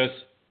who dis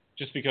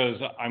just because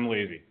I'm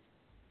lazy.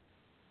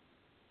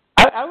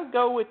 I would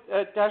go with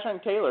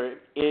Tashawn Taylor.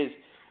 Is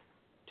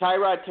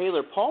Tyrod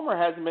Taylor. Palmer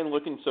hasn't been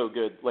looking so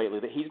good lately.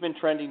 That he's been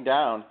trending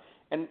down.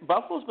 And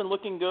Buffalo's been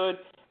looking good.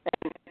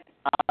 And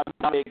I'm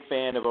not a big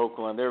fan of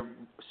Oakland. They're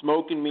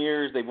smoke and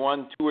mirrors. They've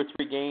won 2 or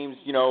 3 games,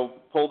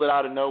 pulled it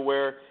out of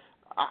nowhere.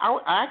 I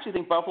actually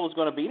think Buffalo's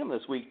going to beat them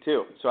this week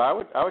too. So I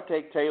would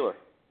take Taylor.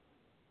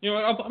 You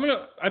know,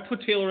 I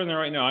put Taylor in there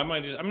right now. I'm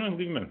gonna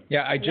leave him in.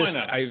 Yeah, Why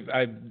not?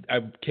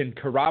 I can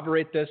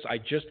corroborate this. I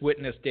just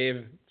witnessed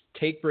Dave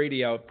take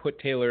Brady out, put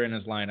Taylor in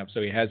his lineup,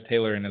 so he has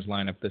Taylor in his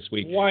lineup this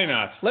week. Why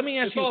not? Let me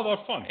ask it's you. It's all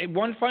about fun.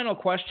 One final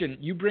question.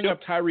 You bring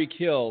up Tyreek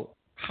Hill.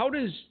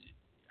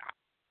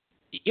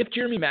 If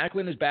Jeremy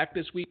Maclin is back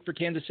this week for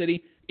Kansas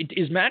City,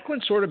 is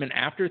Maclin sort of an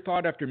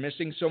afterthought after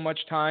missing so much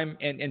time?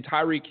 And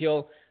Tyreek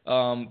Hill,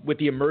 with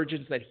the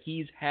emergence that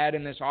he's had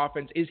in this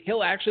offense, is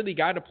Hill actually the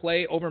guy to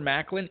play over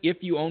Maclin if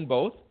you own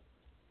both?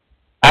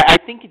 I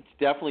think it's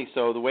definitely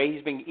so. The way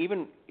he's been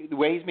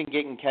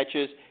getting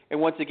catches, and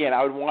once again,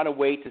 I would want to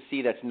wait to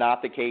see that's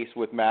not the case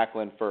with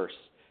Maclin first,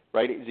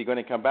 right? Is he going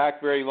to come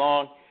back very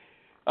long?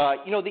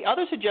 The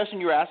other suggestion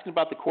you were asking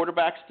about the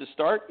quarterbacks to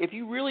start, if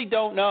you really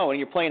don't know and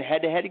you're playing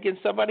head-to-head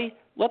against somebody,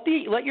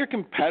 let your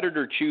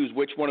competitor choose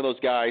which one of those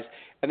guys,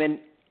 and then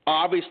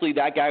obviously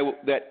that guy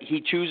that he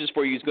chooses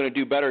for you is going to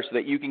do better so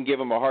that you can give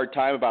him a hard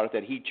time about it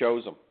that he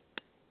chose him.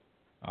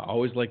 I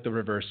always like the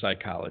reverse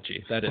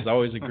psychology. That is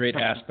always a great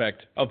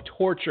aspect of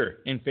torture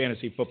in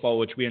fantasy football,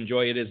 which we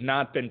enjoy. It has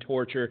not been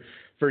torture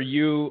for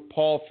you,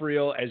 Paul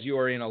Friel, as you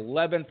are in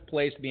 11th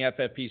place in the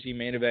FFPC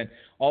main event.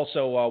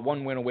 Also,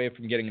 one win away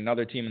from getting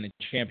another team in the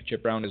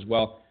championship round as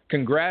well.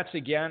 Congrats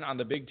again on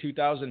the big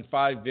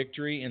 2005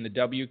 victory in the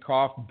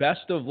WCOF.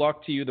 Best of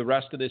luck to you the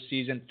rest of this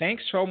season.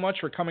 Thanks so much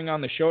for coming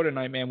on the show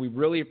tonight, man. We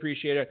really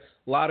appreciate it.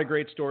 A lot of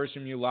great stories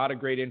from you, a lot of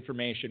great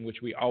information,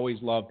 which we always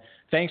love.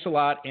 Thanks a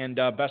lot, and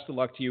best of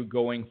luck to you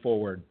going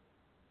forward.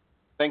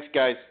 Thanks,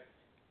 guys.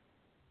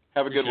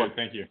 Have a good one.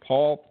 Thank you.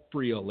 Paul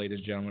Friel, ladies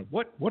and gentlemen.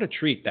 What a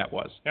treat that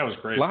was. That was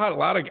great. A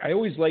lot of. I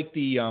always like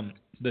the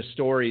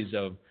stories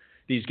of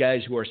these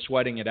guys who are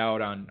sweating it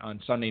out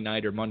on Sunday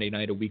night or Monday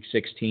night of Week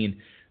 16.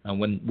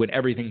 When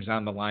everything's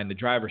on the line, the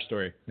driver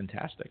story,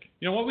 fantastic.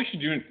 You know what we should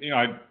do?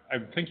 I'm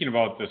thinking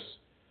about this.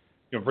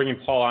 Bringing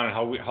Paul on and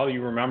how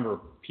you remember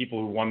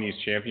people who won these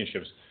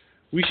championships.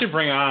 We should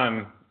bring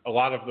on a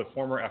lot of the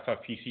former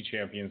FFPC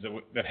champions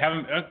that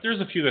haven't.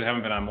 There's a few that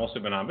haven't been on. Most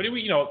have been on, but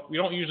we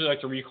don't usually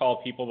like to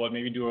recall people, but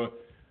maybe do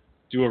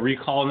a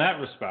recall in that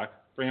respect.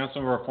 Bring on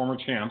some of our former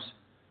champs,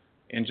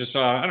 and just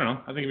I don't know.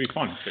 I think it'd be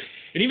fun,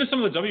 and even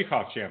some of the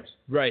WCOF champs.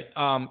 Right.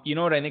 You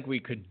know what I think we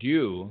could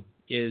do.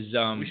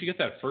 We should get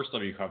that first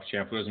WCOF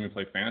champ who doesn't even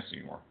play fantasy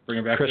anymore. Bring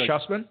him back. Chris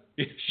Schussman?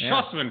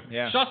 Schussman.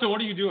 Yeah. Schussman,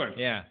 what are you doing?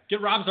 Yeah. Get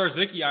Rob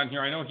Zarzicki on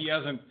here. I know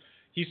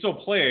he still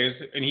plays,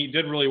 and he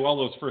did really well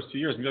those first 2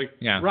 years. And be like,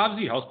 Rob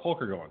Z, how's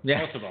poker going?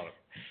 Yeah. Tell us about it.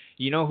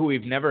 You know who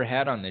we've never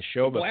had on this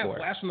show before?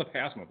 Blast from the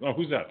past month. Oh,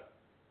 who's that?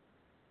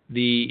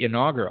 The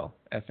inaugural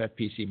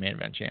FFPC main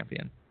event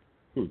champion.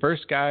 Who?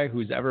 First guy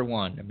who's ever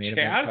won a main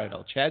event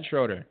title. Chad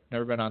Schroeder.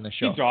 Never been on the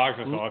show. He dogs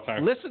us all the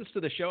time. Listens to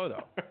the show,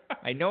 though.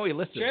 I know he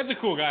listens. Chad's a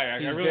cool guy.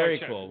 He's I really very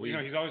like Chad. cool. He's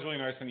always really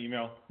nice on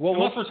email. Well,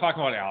 unless we're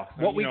talking about Alex.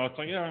 It's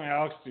like,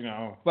 Alex,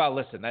 Well,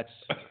 listen, that's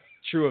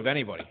true of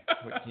anybody.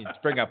 You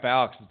bring up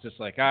Alex, it's just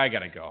like, I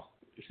got to go.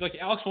 It's like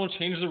Alex won't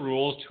change the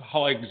rules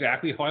to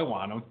exactly how I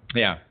want them.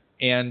 Yeah.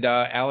 And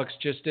Alex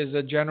just is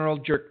a general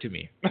jerk to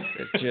me.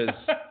 It's just,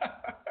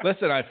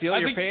 listen, I feel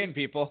you're paying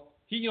people.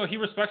 He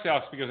respects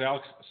Alex because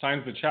Alex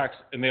signs the checks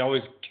and they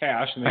always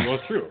cash and they go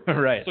through.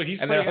 Right. So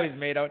they're always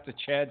made out to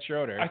Chad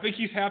Schroeder. I think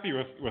he's happy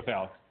with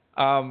Alex.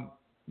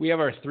 We have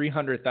our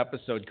 300th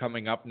episode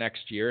coming up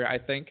next year, I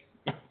think.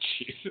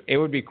 Jeez. It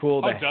would be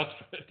cool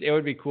desperate. It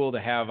would be cool to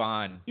have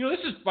on this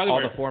is, by the all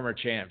way, the former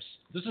champs.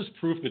 This is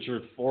proof that your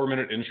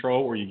 4-minute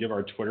intro where you give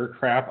our Twitter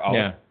crap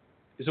out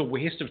is a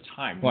waste of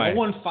time. Why? No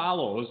one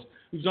follows.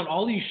 We've done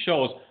all these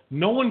shows.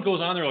 No one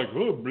goes on there like,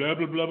 oh, blah,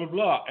 blah, blah, blah,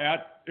 blah,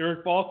 at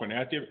Eric Balkman,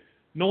 at David.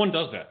 No one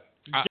does that.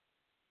 Get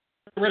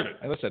rid of it.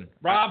 Listen,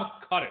 Rob,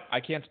 cut it.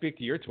 I can't speak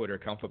to your Twitter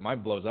account, but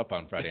mine blows up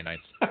on Friday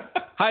nights.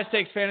 High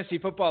Stakes Fantasy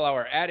Football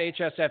Hour at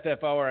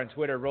HSFF Hour on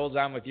Twitter rolls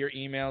on with your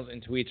emails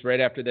and tweets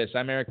right after this.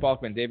 I'm Eric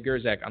Balkman, Dave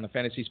Gerzak on the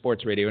Fantasy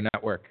Sports Radio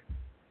Network.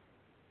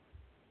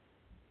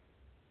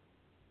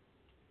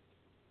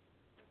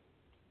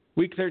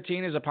 Week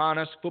 13 is upon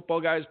us.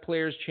 Football Guys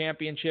Players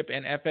Championship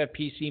and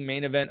FFPC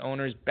main event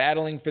owners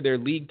battling for their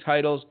league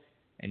titles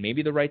and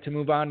maybe the right to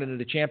move on into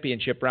the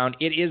championship round.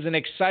 It is an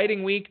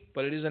exciting week,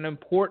 but it is an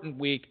important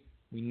week.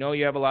 We know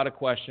you have a lot of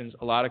questions,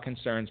 a lot of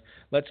concerns.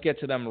 Let's get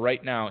to them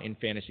right now in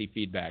Fantasy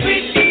Feedback.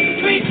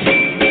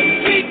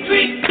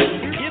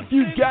 If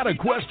you've got a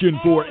question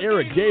for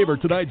Eric, Dave, or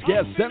tonight's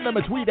guest, send them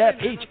a tweet at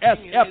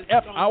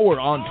HSFF Hour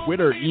on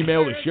Twitter.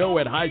 Email the show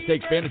at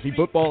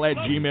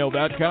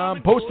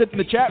highstakesfantasyfootball@gmail.com. Post it in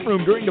the chat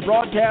room during the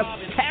broadcast.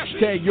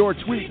 Hashtag your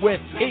tweet with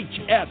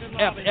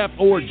HSFF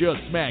or just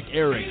smack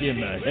Eric in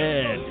the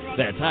head.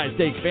 That's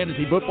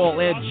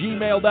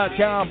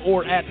highstakesfantasyfootball@gmail.com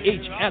or at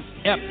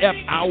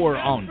HSFF Hour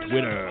on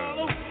Twitter.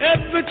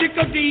 Every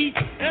chickadee,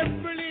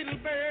 every little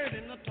bird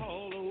in the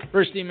tall oak.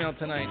 First email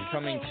tonight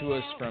coming to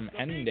us from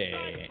Ende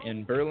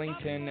in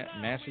Burlington,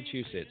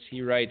 Massachusetts.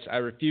 He writes, I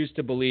refuse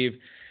to believe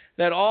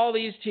that all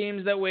these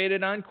teams that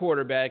waited on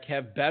quarterback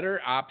have better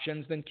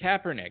options than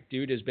Kaepernick.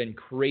 Dude has been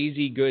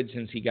crazy good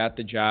since he got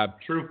the job.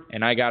 True.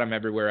 And I got him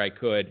everywhere I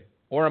could.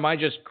 Or am I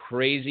just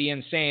crazy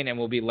insane and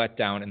will be let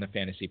down in the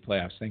fantasy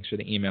playoffs? Thanks for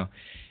the email.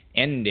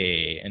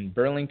 Ende in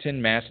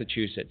Burlington,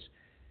 Massachusetts.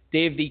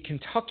 Dave, the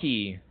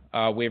Kentucky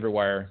waiver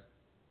wire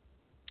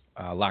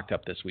locked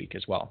up this week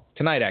as well.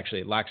 Tonight,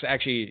 actually.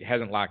 Actually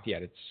hasn't locked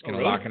yet. It's going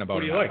to lock in about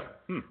What do you like?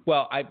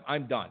 Well,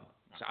 I'm done.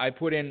 So I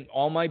put in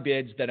all my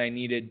bids that I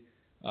needed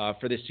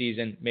for this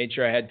season, made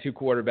sure I had 2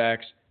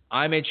 quarterbacks.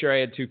 I made sure I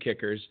had 2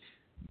 kickers.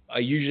 I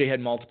usually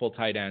had multiple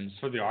tight ends.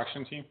 For the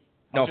auction team?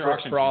 No,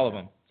 for all of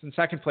them. It's in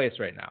second place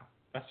right now.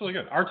 That's really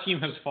good. Our team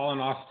has fallen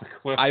off the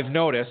cliff. I've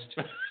noticed,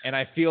 and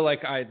I feel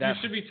like you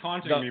should be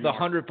taunting me the more.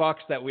 $100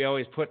 that we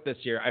always put this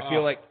year. I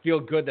feel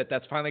good that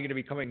that's finally going to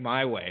be coming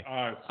my way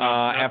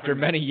after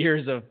many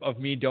years of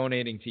me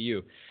donating to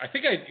you. I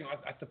think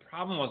the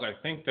problem was I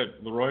think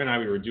that Leroy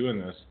and we were doing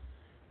this.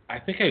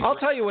 I'll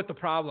tell you what the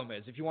problem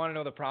is. If you want to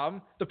know the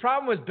problem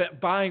was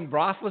buying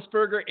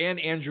Roethlisberger and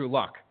Andrew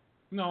Luck.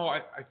 No,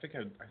 I think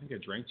I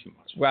drank too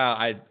much. Well,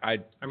 I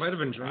might have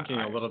been drinking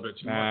a little bit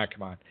too much.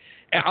 Come on.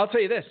 And I'll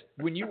tell you this: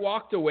 when you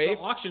walked away,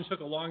 the auction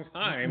took a long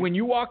time. When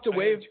you walked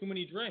away, I had too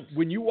many drinks.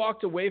 When you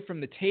walked away from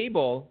the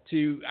table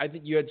I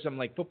think you had some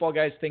like football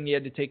guys thing you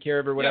had to take care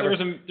of or whatever. Yeah,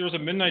 there was a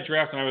midnight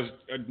draft, and I was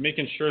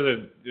making sure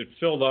that it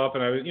filled up,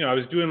 and I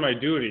was doing my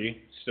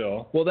duty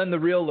still. Well, then the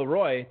real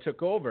Leroy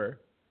took over,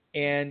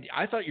 and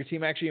I thought your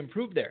team actually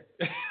improved there.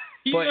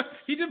 He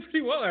did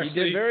pretty well, actually. He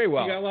did very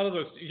well. We got a lot of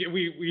those.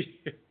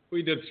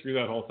 We did screw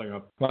that whole thing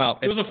up. Well,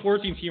 it was a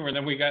 14-teamer, and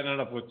then we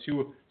ended up with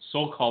 2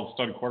 so-called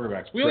stud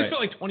quarterbacks. We only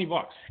spent like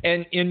 $20.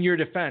 And in your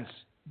defense,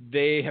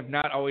 they have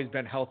not always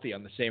been healthy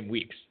on the same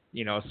weeks.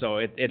 So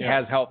it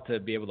has helped to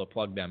be able to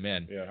plug them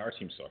in. Yeah, our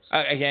team sucks.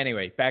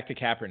 Anyway, back to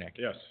Kaepernick.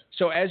 Yes.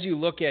 So as you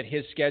look at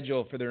his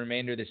schedule for the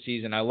remainder of the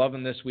season, I love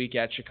him this week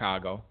at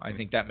Chicago. I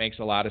think that makes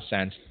a lot of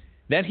sense.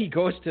 Then he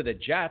goes to the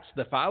Jets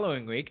the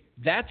following week.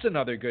 That's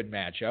another good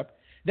matchup.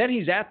 Then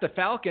he's at the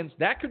Falcons.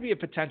 That could be a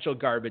potential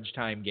garbage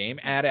time game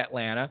at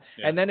Atlanta.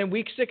 Yeah. And then in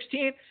Week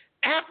 16,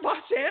 at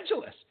Los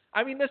Angeles.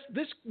 I mean, this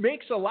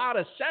makes a lot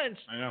of sense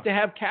to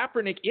have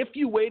Kaepernick. If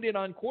you waited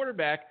on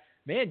quarterback,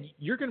 man,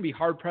 you're going to be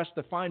hard-pressed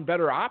to find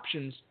better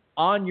options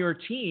on your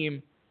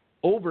team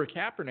over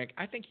Kaepernick.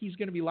 I think he's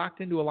going to be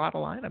locked into a lot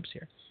of lineups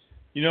here.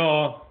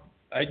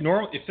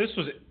 If this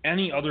was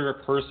any other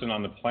person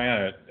on the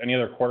planet, any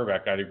other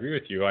quarterback, I'd agree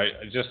with you. I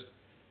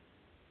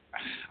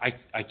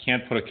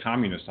can't put a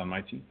communist on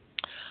my team.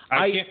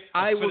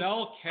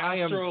 Fidel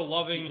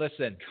Castro-loving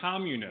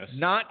communist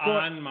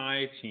on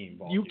my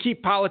team. You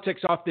keep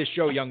politics off this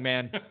show, young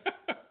man.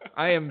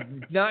 I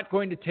am not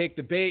going to take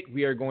the bait.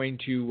 We are going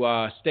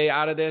to stay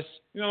out of this.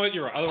 You know what?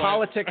 You're right.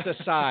 Politics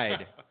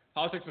aside.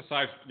 Politics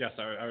aside, yes,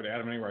 I would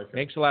add him anywhere I could.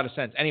 Makes a lot of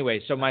sense.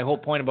 Anyway, so my whole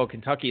point about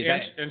Kentucky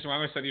is and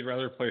Jemima said he'd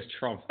rather play as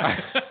Trump.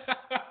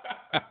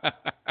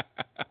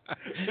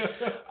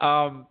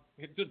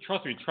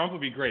 Trust me, Trump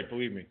would be great.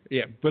 Believe me.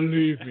 Yeah,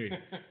 believe me.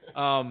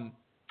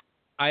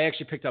 I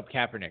actually picked up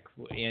Kaepernick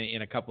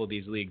in a couple of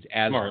these leagues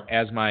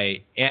as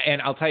my,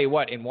 and I'll tell you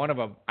what, in one of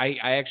them, I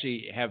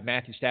actually have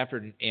Matthew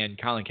Stafford and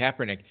Colin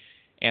Kaepernick,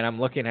 and I'm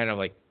looking at it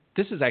like,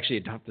 this is actually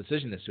a tough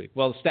decision this week.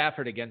 Well,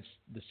 Stafford against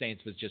the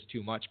Saints was just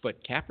too much, but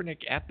Kaepernick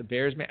at the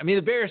Bears, man. I mean,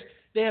 the Bears,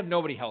 they have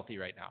nobody healthy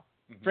right now.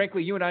 Mm-hmm.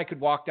 Frankly, you and I could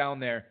walk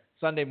down there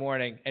Sunday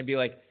morning and be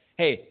like,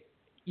 hey,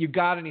 you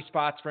got any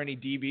spots for any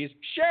DBs?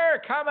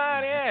 Sure, come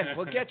on in.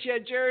 We'll get you a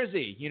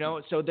jersey.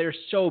 So they're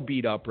so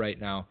beat up right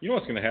now. You know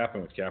what's going to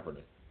happen with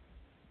Kaepernick?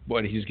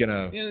 What, he's going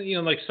to...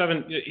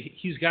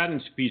 he's gotten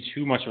to be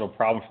too much of a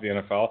problem for the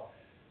NFL.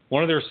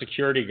 One of their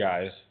security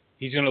guys,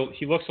 he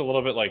looks a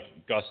little bit like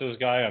Gus's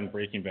guy on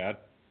Breaking Bad.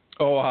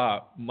 Oh,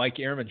 Mike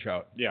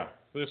Ehrmantraut. Yeah,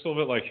 he looks a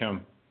little bit like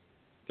him.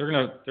 They're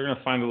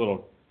gonna find a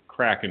little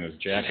crack in his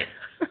jacket.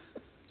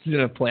 He's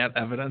going to plant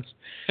evidence.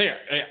 Hey,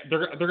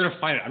 they're going to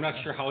find it. I'm not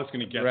sure how it's going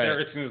to get there.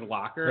 It's in his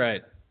locker.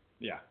 Right.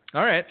 Yeah.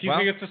 All right. He's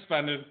going to get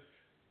suspended.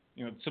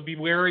 So be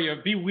wary.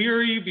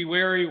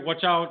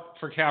 Watch out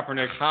for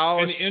Kaepernick.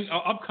 And in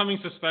upcoming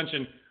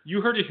suspension,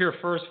 you heard it here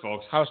first,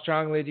 folks. How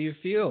strongly do you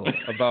feel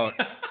about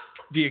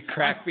the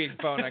crack being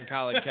found on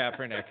Colin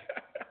Kaepernick?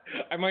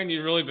 I might need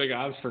really big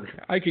odds for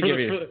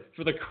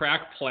the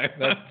crack play.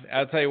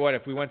 I'll tell you what,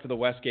 if we went to the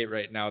Westgate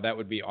right now, that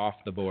would be off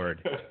the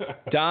board.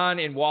 Don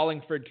in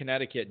Wallingford,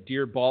 Connecticut,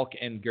 Deer Balk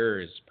and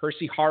Gers,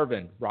 Percy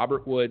Harvin,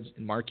 Robert Woods,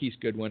 and Marquise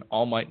Goodwin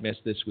all might miss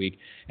this week.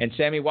 And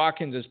Sammy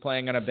Watkins is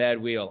playing on a bad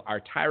wheel.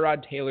 Are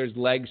Tyrod Taylor's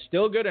legs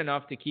still good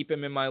enough to keep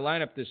him in my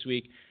lineup this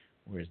week?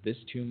 Or is this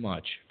too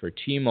much for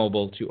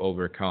T-Mobile to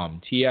overcome?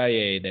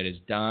 TIA, that is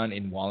Don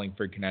in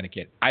Wallingford,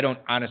 Connecticut. I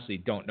honestly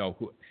don't know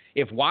who.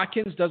 If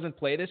Watkins doesn't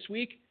play this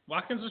week...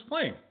 Watkins is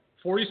playing.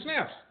 40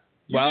 snaps.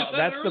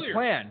 That's the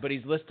plan, but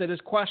he's listed as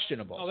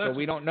questionable, so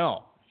we don't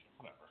know.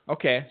 Whatever.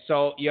 Okay,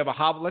 so you have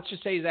let's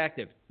just say he's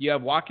active. You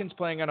have Watkins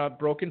playing on a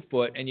broken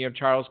foot, and you have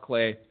Charles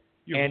Clay.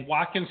 You have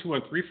Watkins, who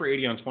went 3 for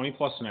 80 on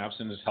 20-plus snaps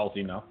and is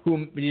healthy now.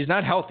 He's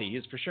not healthy.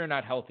 He's for sure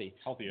not healthy.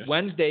 Healthy-ish.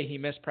 Wednesday, he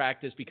missed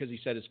practice because he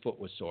said his foot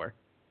was sore.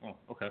 Oh,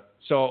 okay.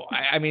 So,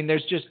 I mean,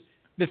 there's just...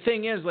 The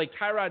thing is, like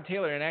Tyrod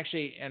Taylor, and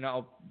actually, and I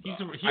know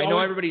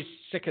always, everybody's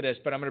sick of this,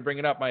 but I'm going to bring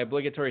it up. My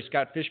obligatory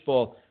Scott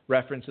Fishbowl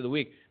reference of the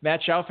week.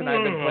 Matt Schauf and I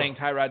have been playing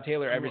Tyrod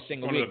Taylor every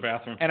single week, to the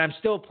bathroom. and I'm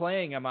still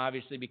playing him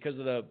obviously because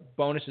of the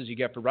bonuses you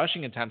get for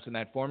rushing attempts in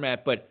that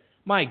format. But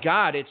my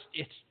God,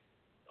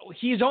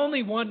 he's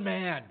only one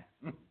man.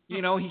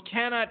 You know, he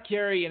cannot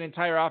carry an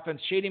entire offense.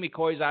 Shady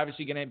McCoy is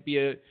obviously going to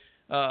be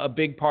a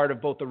big part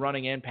of both the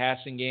running and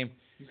passing game.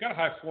 He's got a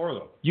high floor,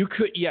 though.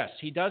 Yes,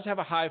 he does have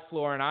a high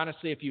floor. And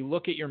honestly, if you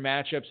look at your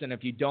matchups and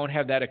if you don't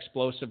have that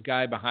explosive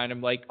guy behind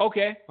him, like,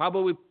 okay, how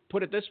about we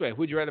put it this way?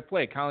 Who'd you rather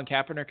play, Colin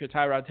Kaepernick or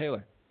Tyrod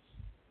Taylor?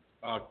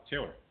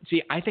 Taylor.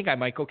 See, I think I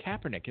might go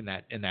Kaepernick in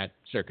that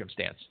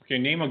circumstance. Okay,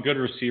 name a good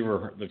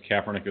receiver that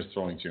Kaepernick is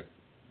throwing to.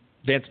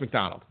 Vance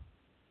McDonald.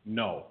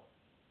 No.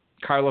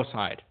 Carlos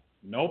Hyde.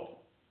 Nope.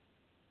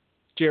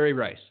 Jerry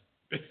Rice.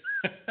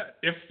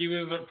 If he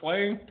was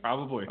playing,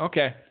 probably.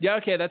 Okay. Yeah,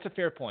 okay, that's a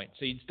fair point.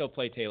 So you'd still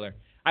play Taylor.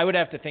 I would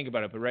have to think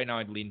about it, but right now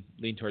I'd lean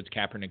towards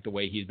Kaepernick the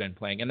way he's been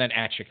playing. And then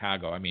at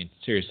Chicago, I mean,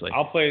 seriously.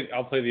 I'll play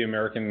the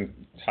American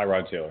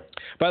Tyrod Taylor.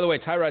 By the way,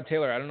 Tyrod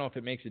Taylor, I don't know if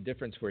it makes a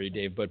difference for you,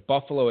 Dave, but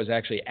Buffalo is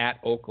actually at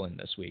Oakland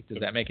this week. Does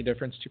that make a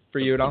difference for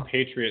you at all?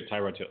 Patriot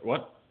Tyrod Taylor.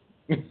 What?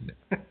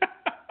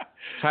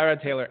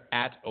 Tyrod Taylor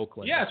at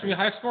Oakland. Yeah, it's going to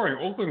be high scoring.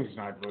 Oakland's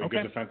not really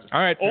good defensive. All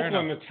right,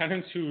 Oakland, the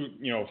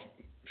 10-2,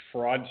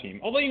 fraud team.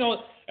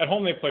 Although, at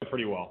home they play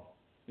pretty well.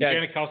 Yeah.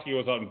 Janikowski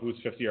goes out and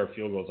boosts 50-yard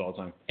field goals all the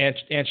time.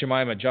 Aunt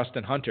Jemima,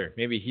 Justin Hunter.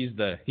 Maybe he's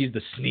the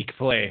sneak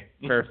play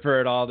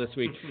for it all this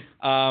week.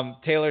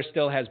 Taylor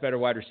still has better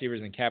wide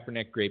receivers than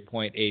Kaepernick. Great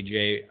point,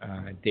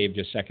 AJ. Dave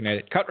just seconded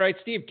it. Cut right,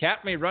 Steve.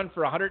 Cap may run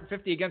for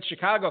 150 against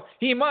Chicago.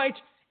 He might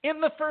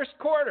in the first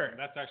quarter.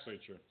 That's actually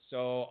true.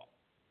 So,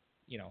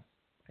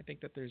 I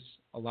think that there's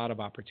a lot of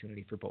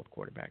opportunity for both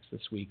quarterbacks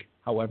this week.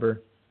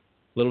 However,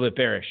 a little bit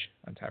bearish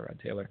on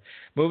Tyrod Taylor.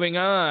 Moving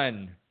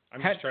on.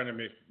 I'm just trying to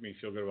make me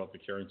feel good about the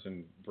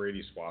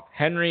Carrington-Brady swap.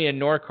 Henry in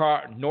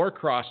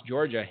Norcross,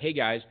 Georgia. Hey,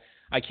 guys.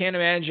 I can't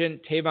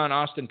imagine Tavon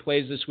Austin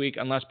plays this week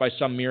unless by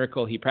some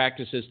miracle he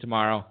practices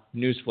tomorrow.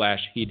 Newsflash,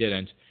 he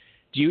didn't.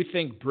 Do you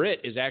think Britt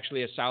is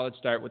actually a solid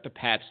start with the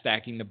Pats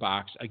stacking the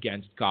box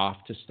against Goff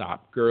to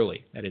stop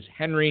Gurley? That is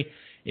Henry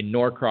in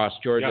Norcross,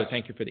 Georgia. Yes.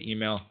 Thank you for the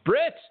email.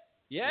 Britt!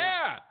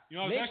 Yeah.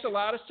 Makes a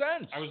lot of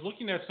sense. I was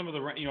looking at some of the,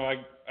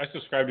 I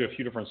subscribe to a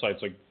few different sites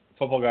like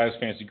Football Guys,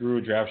 Fantasy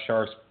Guru, Draft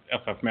Sharks,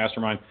 FF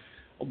Mastermind.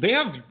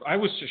 I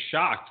was just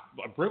shocked.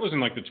 Britt was in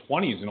like the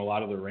 20s in a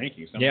lot of their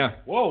rankings. I'm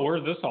like, whoa, where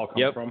did this all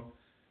come from?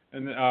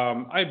 And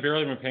I had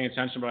barely been paying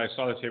attention, but I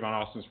saw that Tavon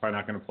Austin's probably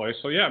not going to play.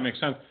 So, yeah, it makes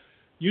sense.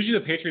 Usually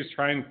the Patriots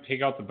try and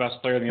take out the best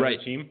player in the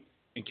other team,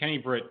 and Kenny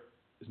Britt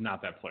is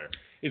not that player.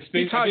 It's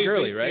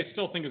Gurley, right? I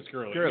still think it's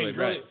Gurley. Gurley,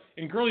 right.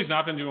 And Gurley's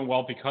not been doing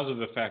well because of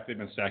the fact they've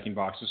been stacking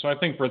boxes. So I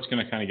think Britt's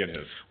going to kind of get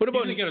his. What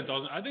about He's going to get a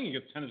dozen? I think he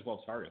gets 10 to 12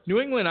 targets. New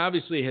England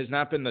obviously has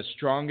not been the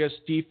strongest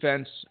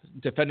defense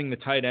defending the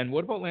tight end.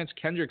 What about Lance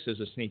Kendricks as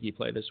a sneaky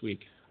play this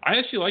week? I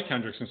actually like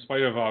Kendricks in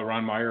spite of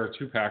Ron Meyer,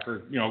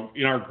 two-packer.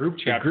 In our group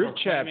chat. The group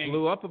chat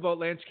blew up about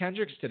Lance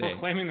Kendricks today.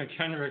 Proclaiming that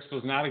Kendricks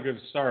was not a good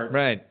start.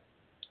 Right.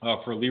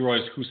 For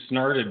Leroy's Who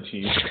Snarted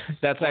team.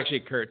 That's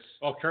actually Kurt's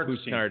Who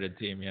Snarted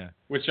team, yeah.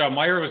 Which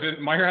Meyer was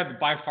in. Meyer had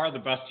by far the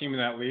best team in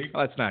that league.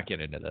 Let's not get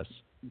into this.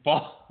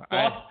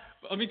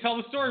 Let me tell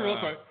the story real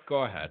quick.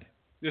 Go ahead.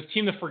 This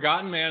team, the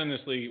Forgotten Man in this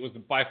league, was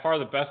by far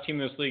the best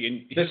team in this league.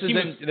 And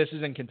this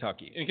is in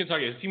Kentucky. In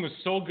Kentucky, his team was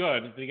so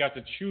good that he got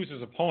to choose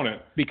his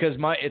opponent. Because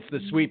it's the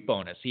sweep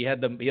bonus. He had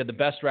the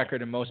best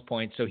record and most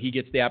points, so he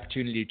gets the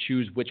opportunity to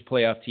choose which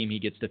playoff team he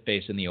gets to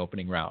face in the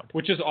opening round.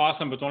 Which is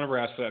awesome, but don't ever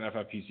ask for that in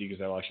FFPC because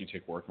that'll actually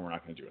take work, and we're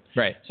not going to do it.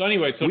 Right. So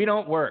anyway, we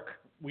don't work.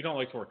 We don't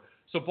like to work.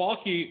 So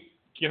Balky,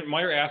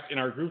 Meyer asked in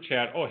our group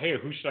chat, "Oh, hey,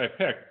 who should I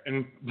pick?"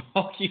 And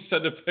Balky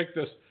said to pick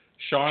this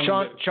Sean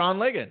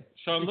Ligon.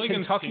 Sean Ligon,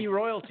 Kentucky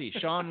royalty.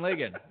 Sean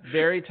Ligon,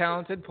 very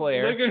talented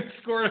player. Ligon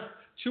scored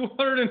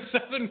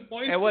 207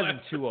 points. It wasn't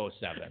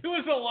 207. It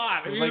was a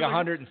lot. It was like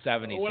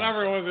 170.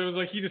 Whatever it was. It was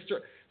like he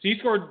destroyed. So he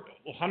scored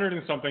 100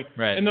 and something.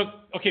 Right. And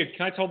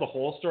can I tell the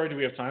whole story? Do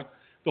we have time?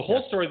 The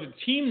whole story. The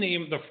team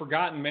name, the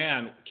Forgotten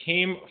Man,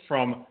 came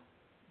from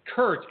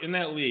Kurt in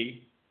that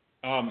league.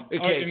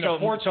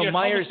 So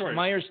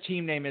Meyer's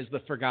team name is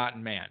the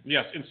Forgotten Man.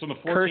 Yes, and so the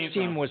 14th Kurt's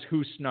team was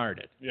Who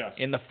Snarted. Yes.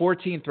 In the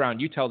 14th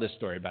round, you tell this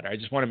story better. I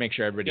just want to make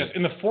sure everybody. Yes,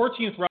 in the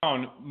 14th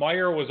round,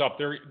 Meyer was up.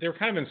 They're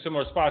kind of in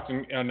similar spots,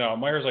 and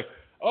Meyer's like,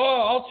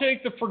 "Oh, I'll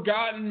take the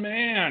Forgotten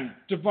Man,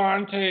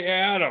 Devontae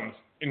Adams."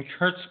 And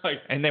Kurt's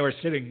like, and they were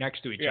sitting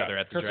next to each other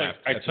at the Kurt's draft.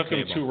 Like, I took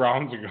him 2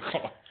 rounds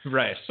ago.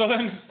 Right. So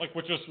then,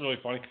 which was really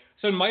funny.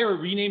 So Meyer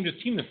renamed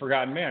his team the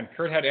Forgotten Man.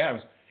 Kurt had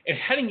Adams. And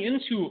heading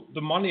into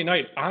the Monday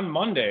night, on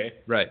Monday,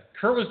 right,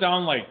 Kurt was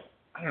down like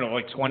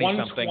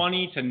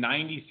 120 to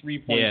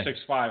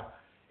 93.65.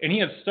 And he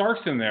had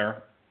Starks in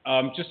there,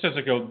 just as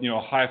like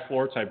a high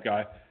floor type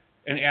guy,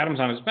 and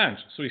Adams on his bench.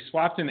 So he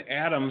swapped in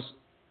Adams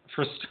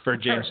for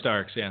James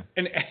Starks, yeah.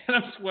 And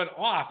Adams went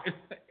off.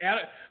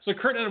 So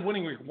Kurt ended up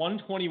winning like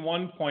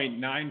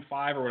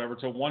 121.95 or whatever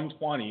to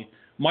 120.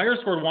 Meyer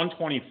scored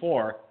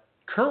 124.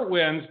 Kurt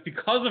wins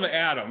because of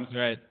Adams.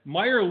 Right.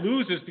 Meyer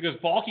loses because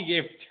Balky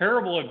gave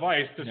terrible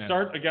advice to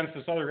start against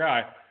this other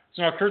guy.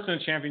 So now Kurt's in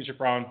the championship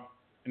round,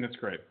 and it's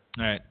great.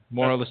 All right.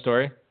 Moral of the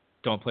story: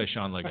 don't play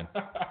Sean Ligon.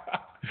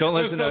 Don't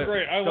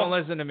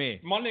listen to me.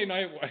 Monday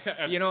night.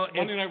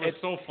 Monday night was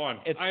so fun.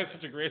 I had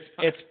such a great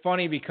time. It's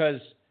funny because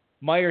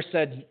Meyer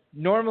said,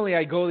 normally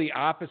I go the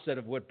opposite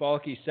of what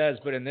Balky says,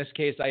 but in this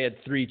case I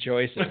had 3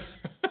 choices.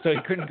 So he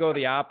couldn't go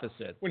the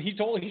opposite. When he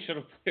told he should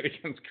have played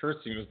against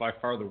Kirsten, it was by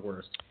far the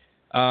worst.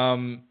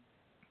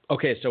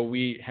 Okay, so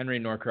Henry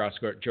Norcross,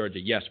 Georgia.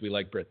 Yes, we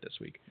like Britt this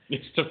week.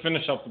 It's to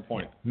finish up the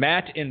point.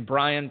 Matt in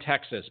Bryan,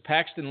 Texas.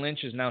 Paxton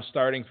Lynch is now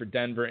starting for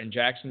Denver, and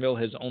Jacksonville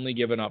has only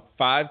given up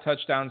 5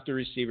 touchdowns to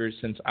receivers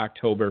since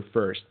October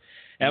 1st.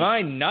 Am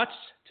I nuts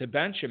to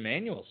bench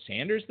Emmanuel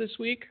Sanders this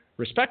week?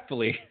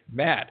 Respectfully,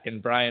 Matt in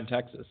Bryan,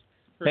 Texas.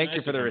 Thank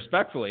you for the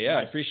respectfully. Yeah,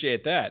 I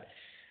appreciate that.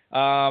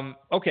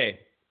 Okay,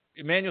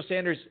 Emmanuel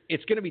Sanders,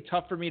 it's going to be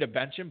tough for me to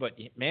bench him, but,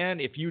 man,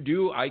 if you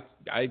do, I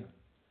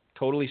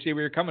totally see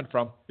where you're coming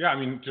from. Yeah, I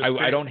mean,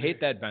 I don't hate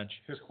that bench.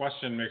 His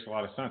question makes a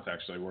lot of sense,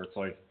 actually, where it's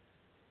like,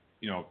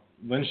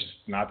 Lynch is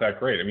not that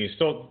great. I mean, he's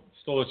still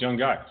this young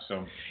guy.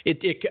 So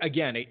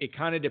it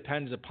kind of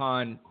depends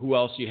upon who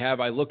else you have.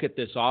 I look at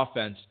this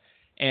offense,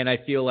 and I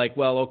feel like,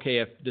 well, okay,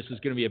 if this is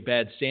going to be a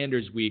bad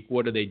Sanders week,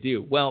 what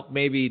do? Well,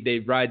 maybe they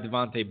ride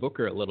Devontae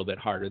Booker a little bit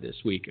harder this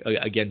week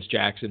against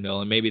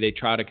Jacksonville, and maybe they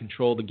try to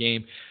control the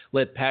game,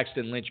 let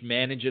Paxton Lynch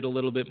manage it a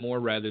little bit more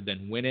rather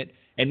than win it.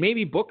 And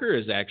maybe Booker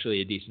is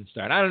actually a decent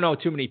start. I don't know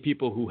too many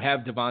people who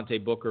have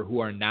Devontae Booker who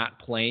are not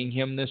playing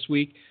him this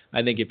week.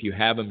 I think if you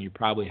have him, you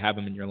probably have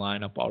him in your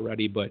lineup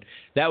already. But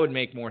that would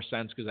make more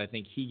sense because I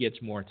think he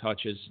gets more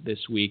touches this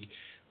week.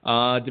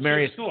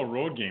 Demarius, it's still a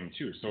road game,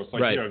 too. So it's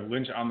like right.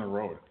 Lynch on the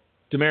road.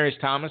 Demarius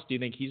Thomas, do you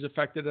think he's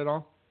affected at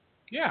all?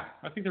 Yeah,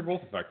 I think they're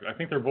both affected. I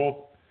think they're both.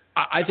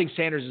 I think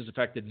Sanders is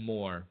affected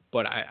more,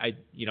 but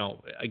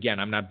again,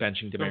 I'm not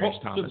benching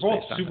Demarius Thomas. They're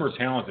both super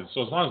talented.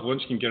 So as long as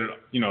Lynch can get it,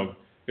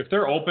 if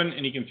they're open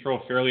and he can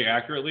throw fairly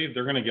accurately,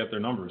 they're going to get their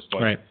numbers.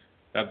 But right.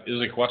 That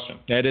is a question.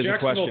 That is a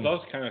question. Jacksonville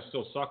does kind of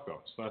still suck,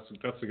 though, so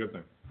that's a good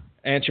thing.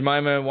 Aunt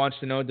Jemima wants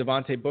to know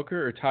Devontae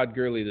Booker or Todd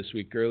Gurley this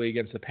week. Gurley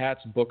against the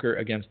Pats, Booker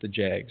against the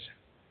Jags.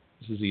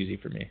 This is easy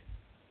for me.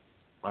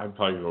 I'd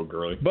probably go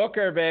Gurley.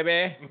 Booker,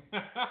 baby.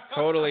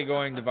 Totally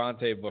going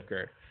Devontae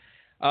Booker.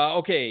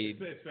 Okay.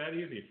 It's that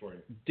easy for you.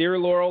 Dear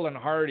Laurel and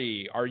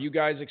Hardy, are you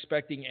guys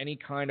expecting any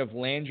kind of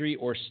Landry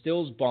or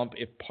Stills bump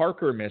if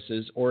Parker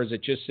misses, or is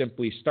it just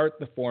simply start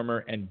the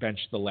former and bench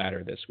the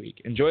latter this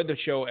week? Enjoy the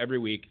show every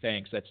week.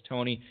 Thanks. That's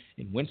Tony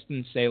in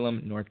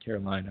Winston-Salem, North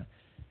Carolina.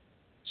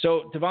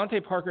 So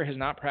Devontae Parker has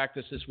not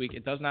practiced this week.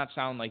 It does not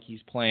sound like he's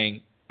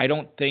playing.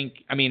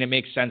 It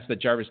makes sense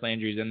that Jarvis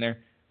Landry is in there.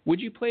 Would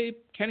you play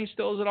Kenny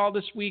Stills at all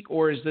this week,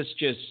 or is this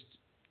just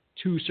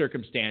too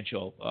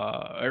circumstantial,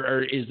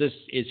 or is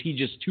he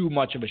just too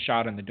much of a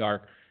shot in the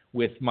dark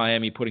with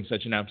Miami putting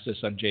such an emphasis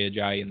on Jay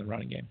Ajayi in the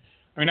running game?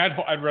 I mean,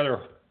 I'd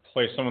rather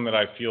play someone that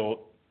I feel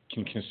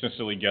can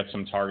consistently get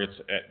some targets.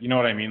 You know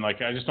what I mean? Like,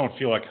 I just don't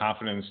feel like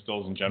confident in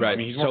Stills in general. Right. I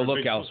mean, he's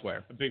look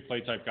elsewhere. A big play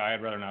type guy.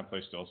 I'd rather not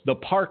play Stills. The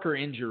Parker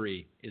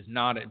injury is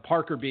not.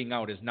 Parker being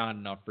out is not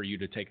enough for you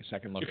to take a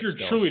second look. If you're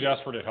truly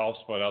desperate, it helps,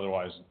 but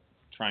otherwise,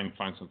 try and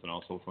find something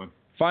else. Hopefully.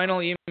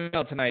 Final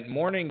email tonight.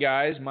 Morning,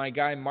 guys. My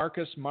guy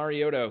Marcus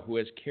Mariota, who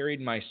has carried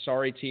my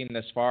sorry team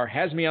this far,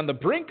 has me on the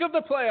brink of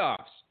the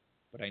playoffs.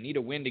 But I need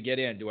a win to get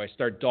in. Do I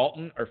start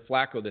Dalton or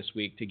Flacco this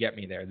week to get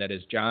me there? That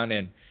is John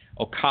in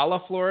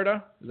Ocala,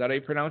 Florida. Is that how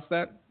you pronounce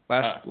that?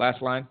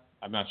 Last line?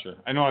 I'm not sure.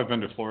 I know I've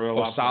been to Florida a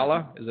lot.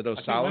 Ocala? Is it Ocala?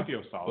 I think it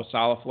might be Ocala.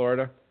 Ocala,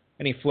 Florida.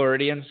 Any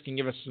Floridians can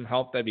give us some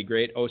help? That'd be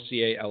great.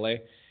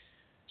 Ocala.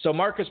 So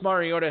Marcus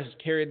Mariota has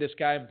carried this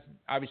guy,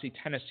 obviously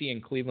Tennessee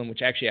and Cleveland,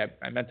 which actually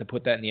I meant to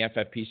put that in the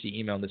FFPC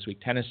email this week.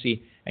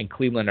 Tennessee and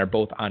Cleveland are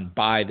both on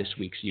bye this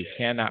week, so you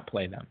cannot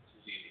play them.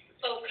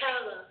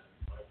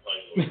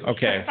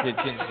 Okay,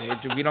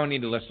 we don't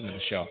need to listen to the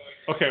show.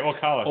 Okay,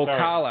 Ocala.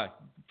 Ocala.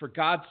 For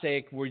God's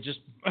sake, we're just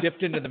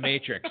dipped into the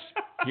matrix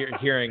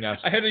hearing us.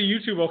 I had to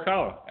YouTube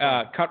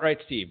Ocala. Cut right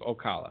Steve,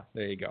 Ocala.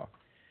 There you go.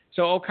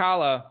 So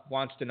Ocala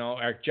wants to know,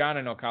 or John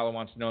in Ocala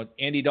wants to know,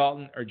 Andy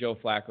Dalton or Joe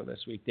Flacco this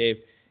week, Dave?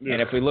 Yeah.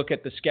 And if we look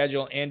at the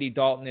schedule, Andy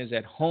Dalton is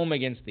at home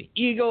against the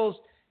Eagles,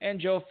 and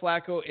Joe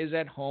Flacco is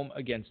at home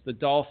against the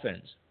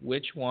Dolphins.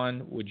 Which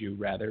one would you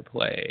rather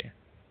play?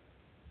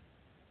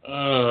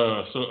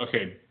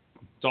 Okay.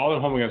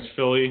 Dalton home against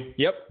Philly.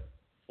 Yep.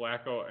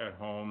 Flacco at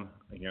home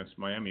against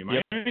Miami.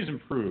 Miami's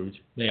improved.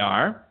 They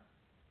are.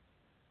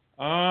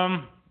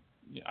 I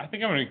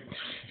think I'm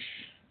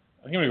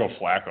gonna go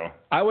Flacco.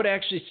 I would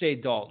actually say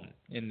Dalton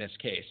in this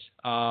case.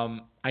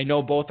 I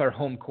know both are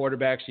home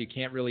quarterbacks, so you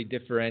can't really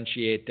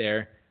differentiate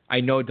there.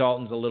 I know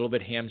Dalton's a little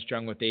bit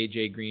hamstrung with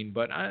A.J. Green,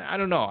 but I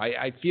don't know.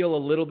 I feel a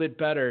little bit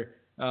better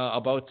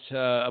about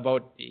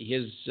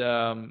his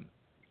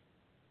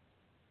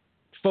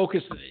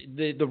focus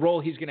the role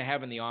he's going to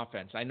have in the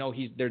offense. I know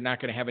they're not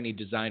going to have any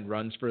designed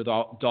runs for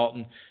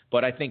Dalton,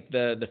 but I think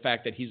the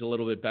fact that he's a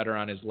little bit better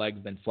on his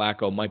legs than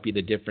Flacco might be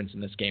the difference in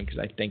this game, because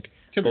I think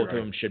both of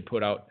them should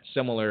put out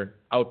similar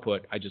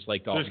output. I just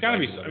like Dalton. There's got to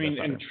be. I mean,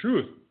 in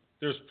truth,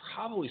 there's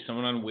probably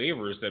someone on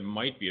waivers that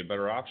might be a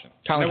better option.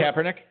 Colin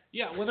Kaepernick?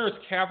 Yeah, whether it's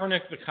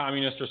Kaepernick, the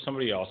communist, or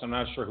somebody else, I'm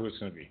not sure who it's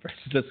going to be.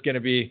 That's going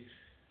to be.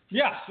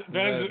 Yes, that's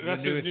the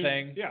new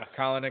thing. Yeah,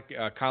 Colin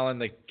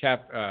the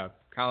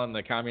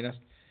communist,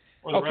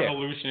 or the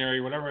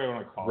revolutionary, whatever you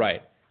want to call it.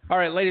 Right. All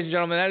right, ladies and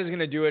gentlemen, that is going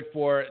to do it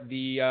for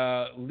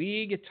the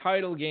league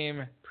title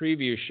game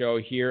preview show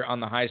here on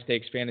the High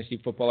Stakes Fantasy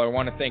Football. I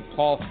want to thank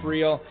Paul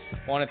Friel.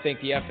 I want to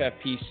thank the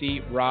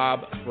FFPC,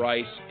 Rob,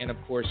 Bryce, and, of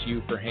course,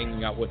 you for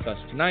hanging out with us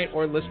tonight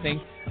or listening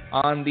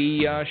on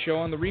the show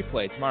on the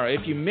replay tomorrow.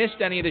 If you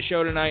missed any of the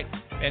show tonight,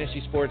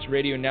 Fantasy Sports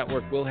Radio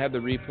Network will have the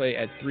replay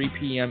at 3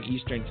 p.m.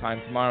 Eastern Time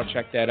tomorrow.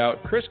 Check that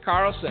out. Chris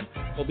Carlson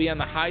will be on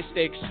the High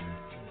Stakes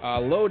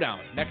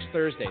Lowdown next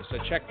Thursday, so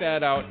check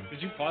that out.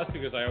 Did you pause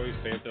because I always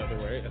say it the other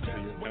way? That's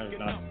why you're kind of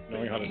not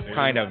knowing how to say it.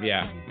 Kind of,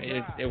 yeah.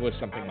 It was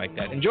something like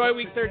that. Enjoy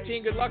Week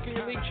 13. Good luck in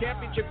your league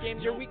championship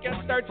games. Your weekend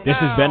starts now. This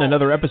has been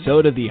another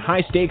episode of the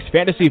High Stakes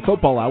Fantasy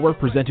Football Hour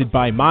presented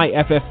by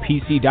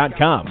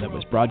MyFFPC.com that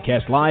was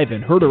broadcast live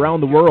and heard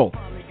around the world.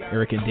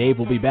 Eric and Dave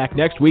will be back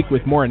next week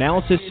with more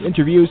analysis,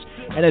 interviews,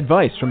 and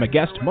advice from a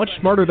guest much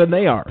smarter than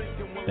they are.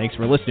 Thanks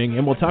for listening,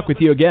 and we'll talk with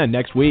you again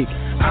next week.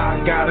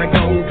 I gotta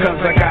go, cause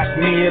I got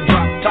me a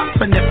drop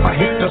top, and if I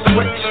hit the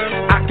switch,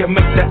 I can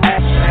make the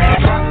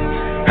ass drop.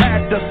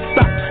 Had to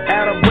stop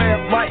at a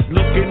red light,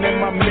 looking in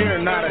my mirror,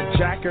 not a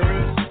jacker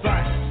in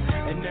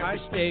sight. And High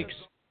Stakes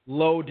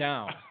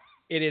Lowdown.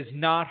 It is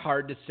not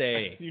hard to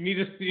say. You need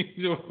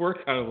to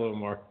work on it a little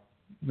more.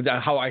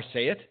 How I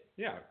say it?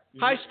 Yeah.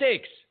 High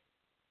Stakes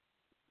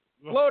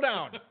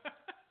Lowdown.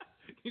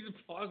 You need to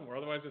pause more,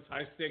 otherwise it's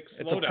high stakes.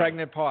 It's a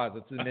pregnant pause.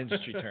 It's an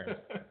industry term.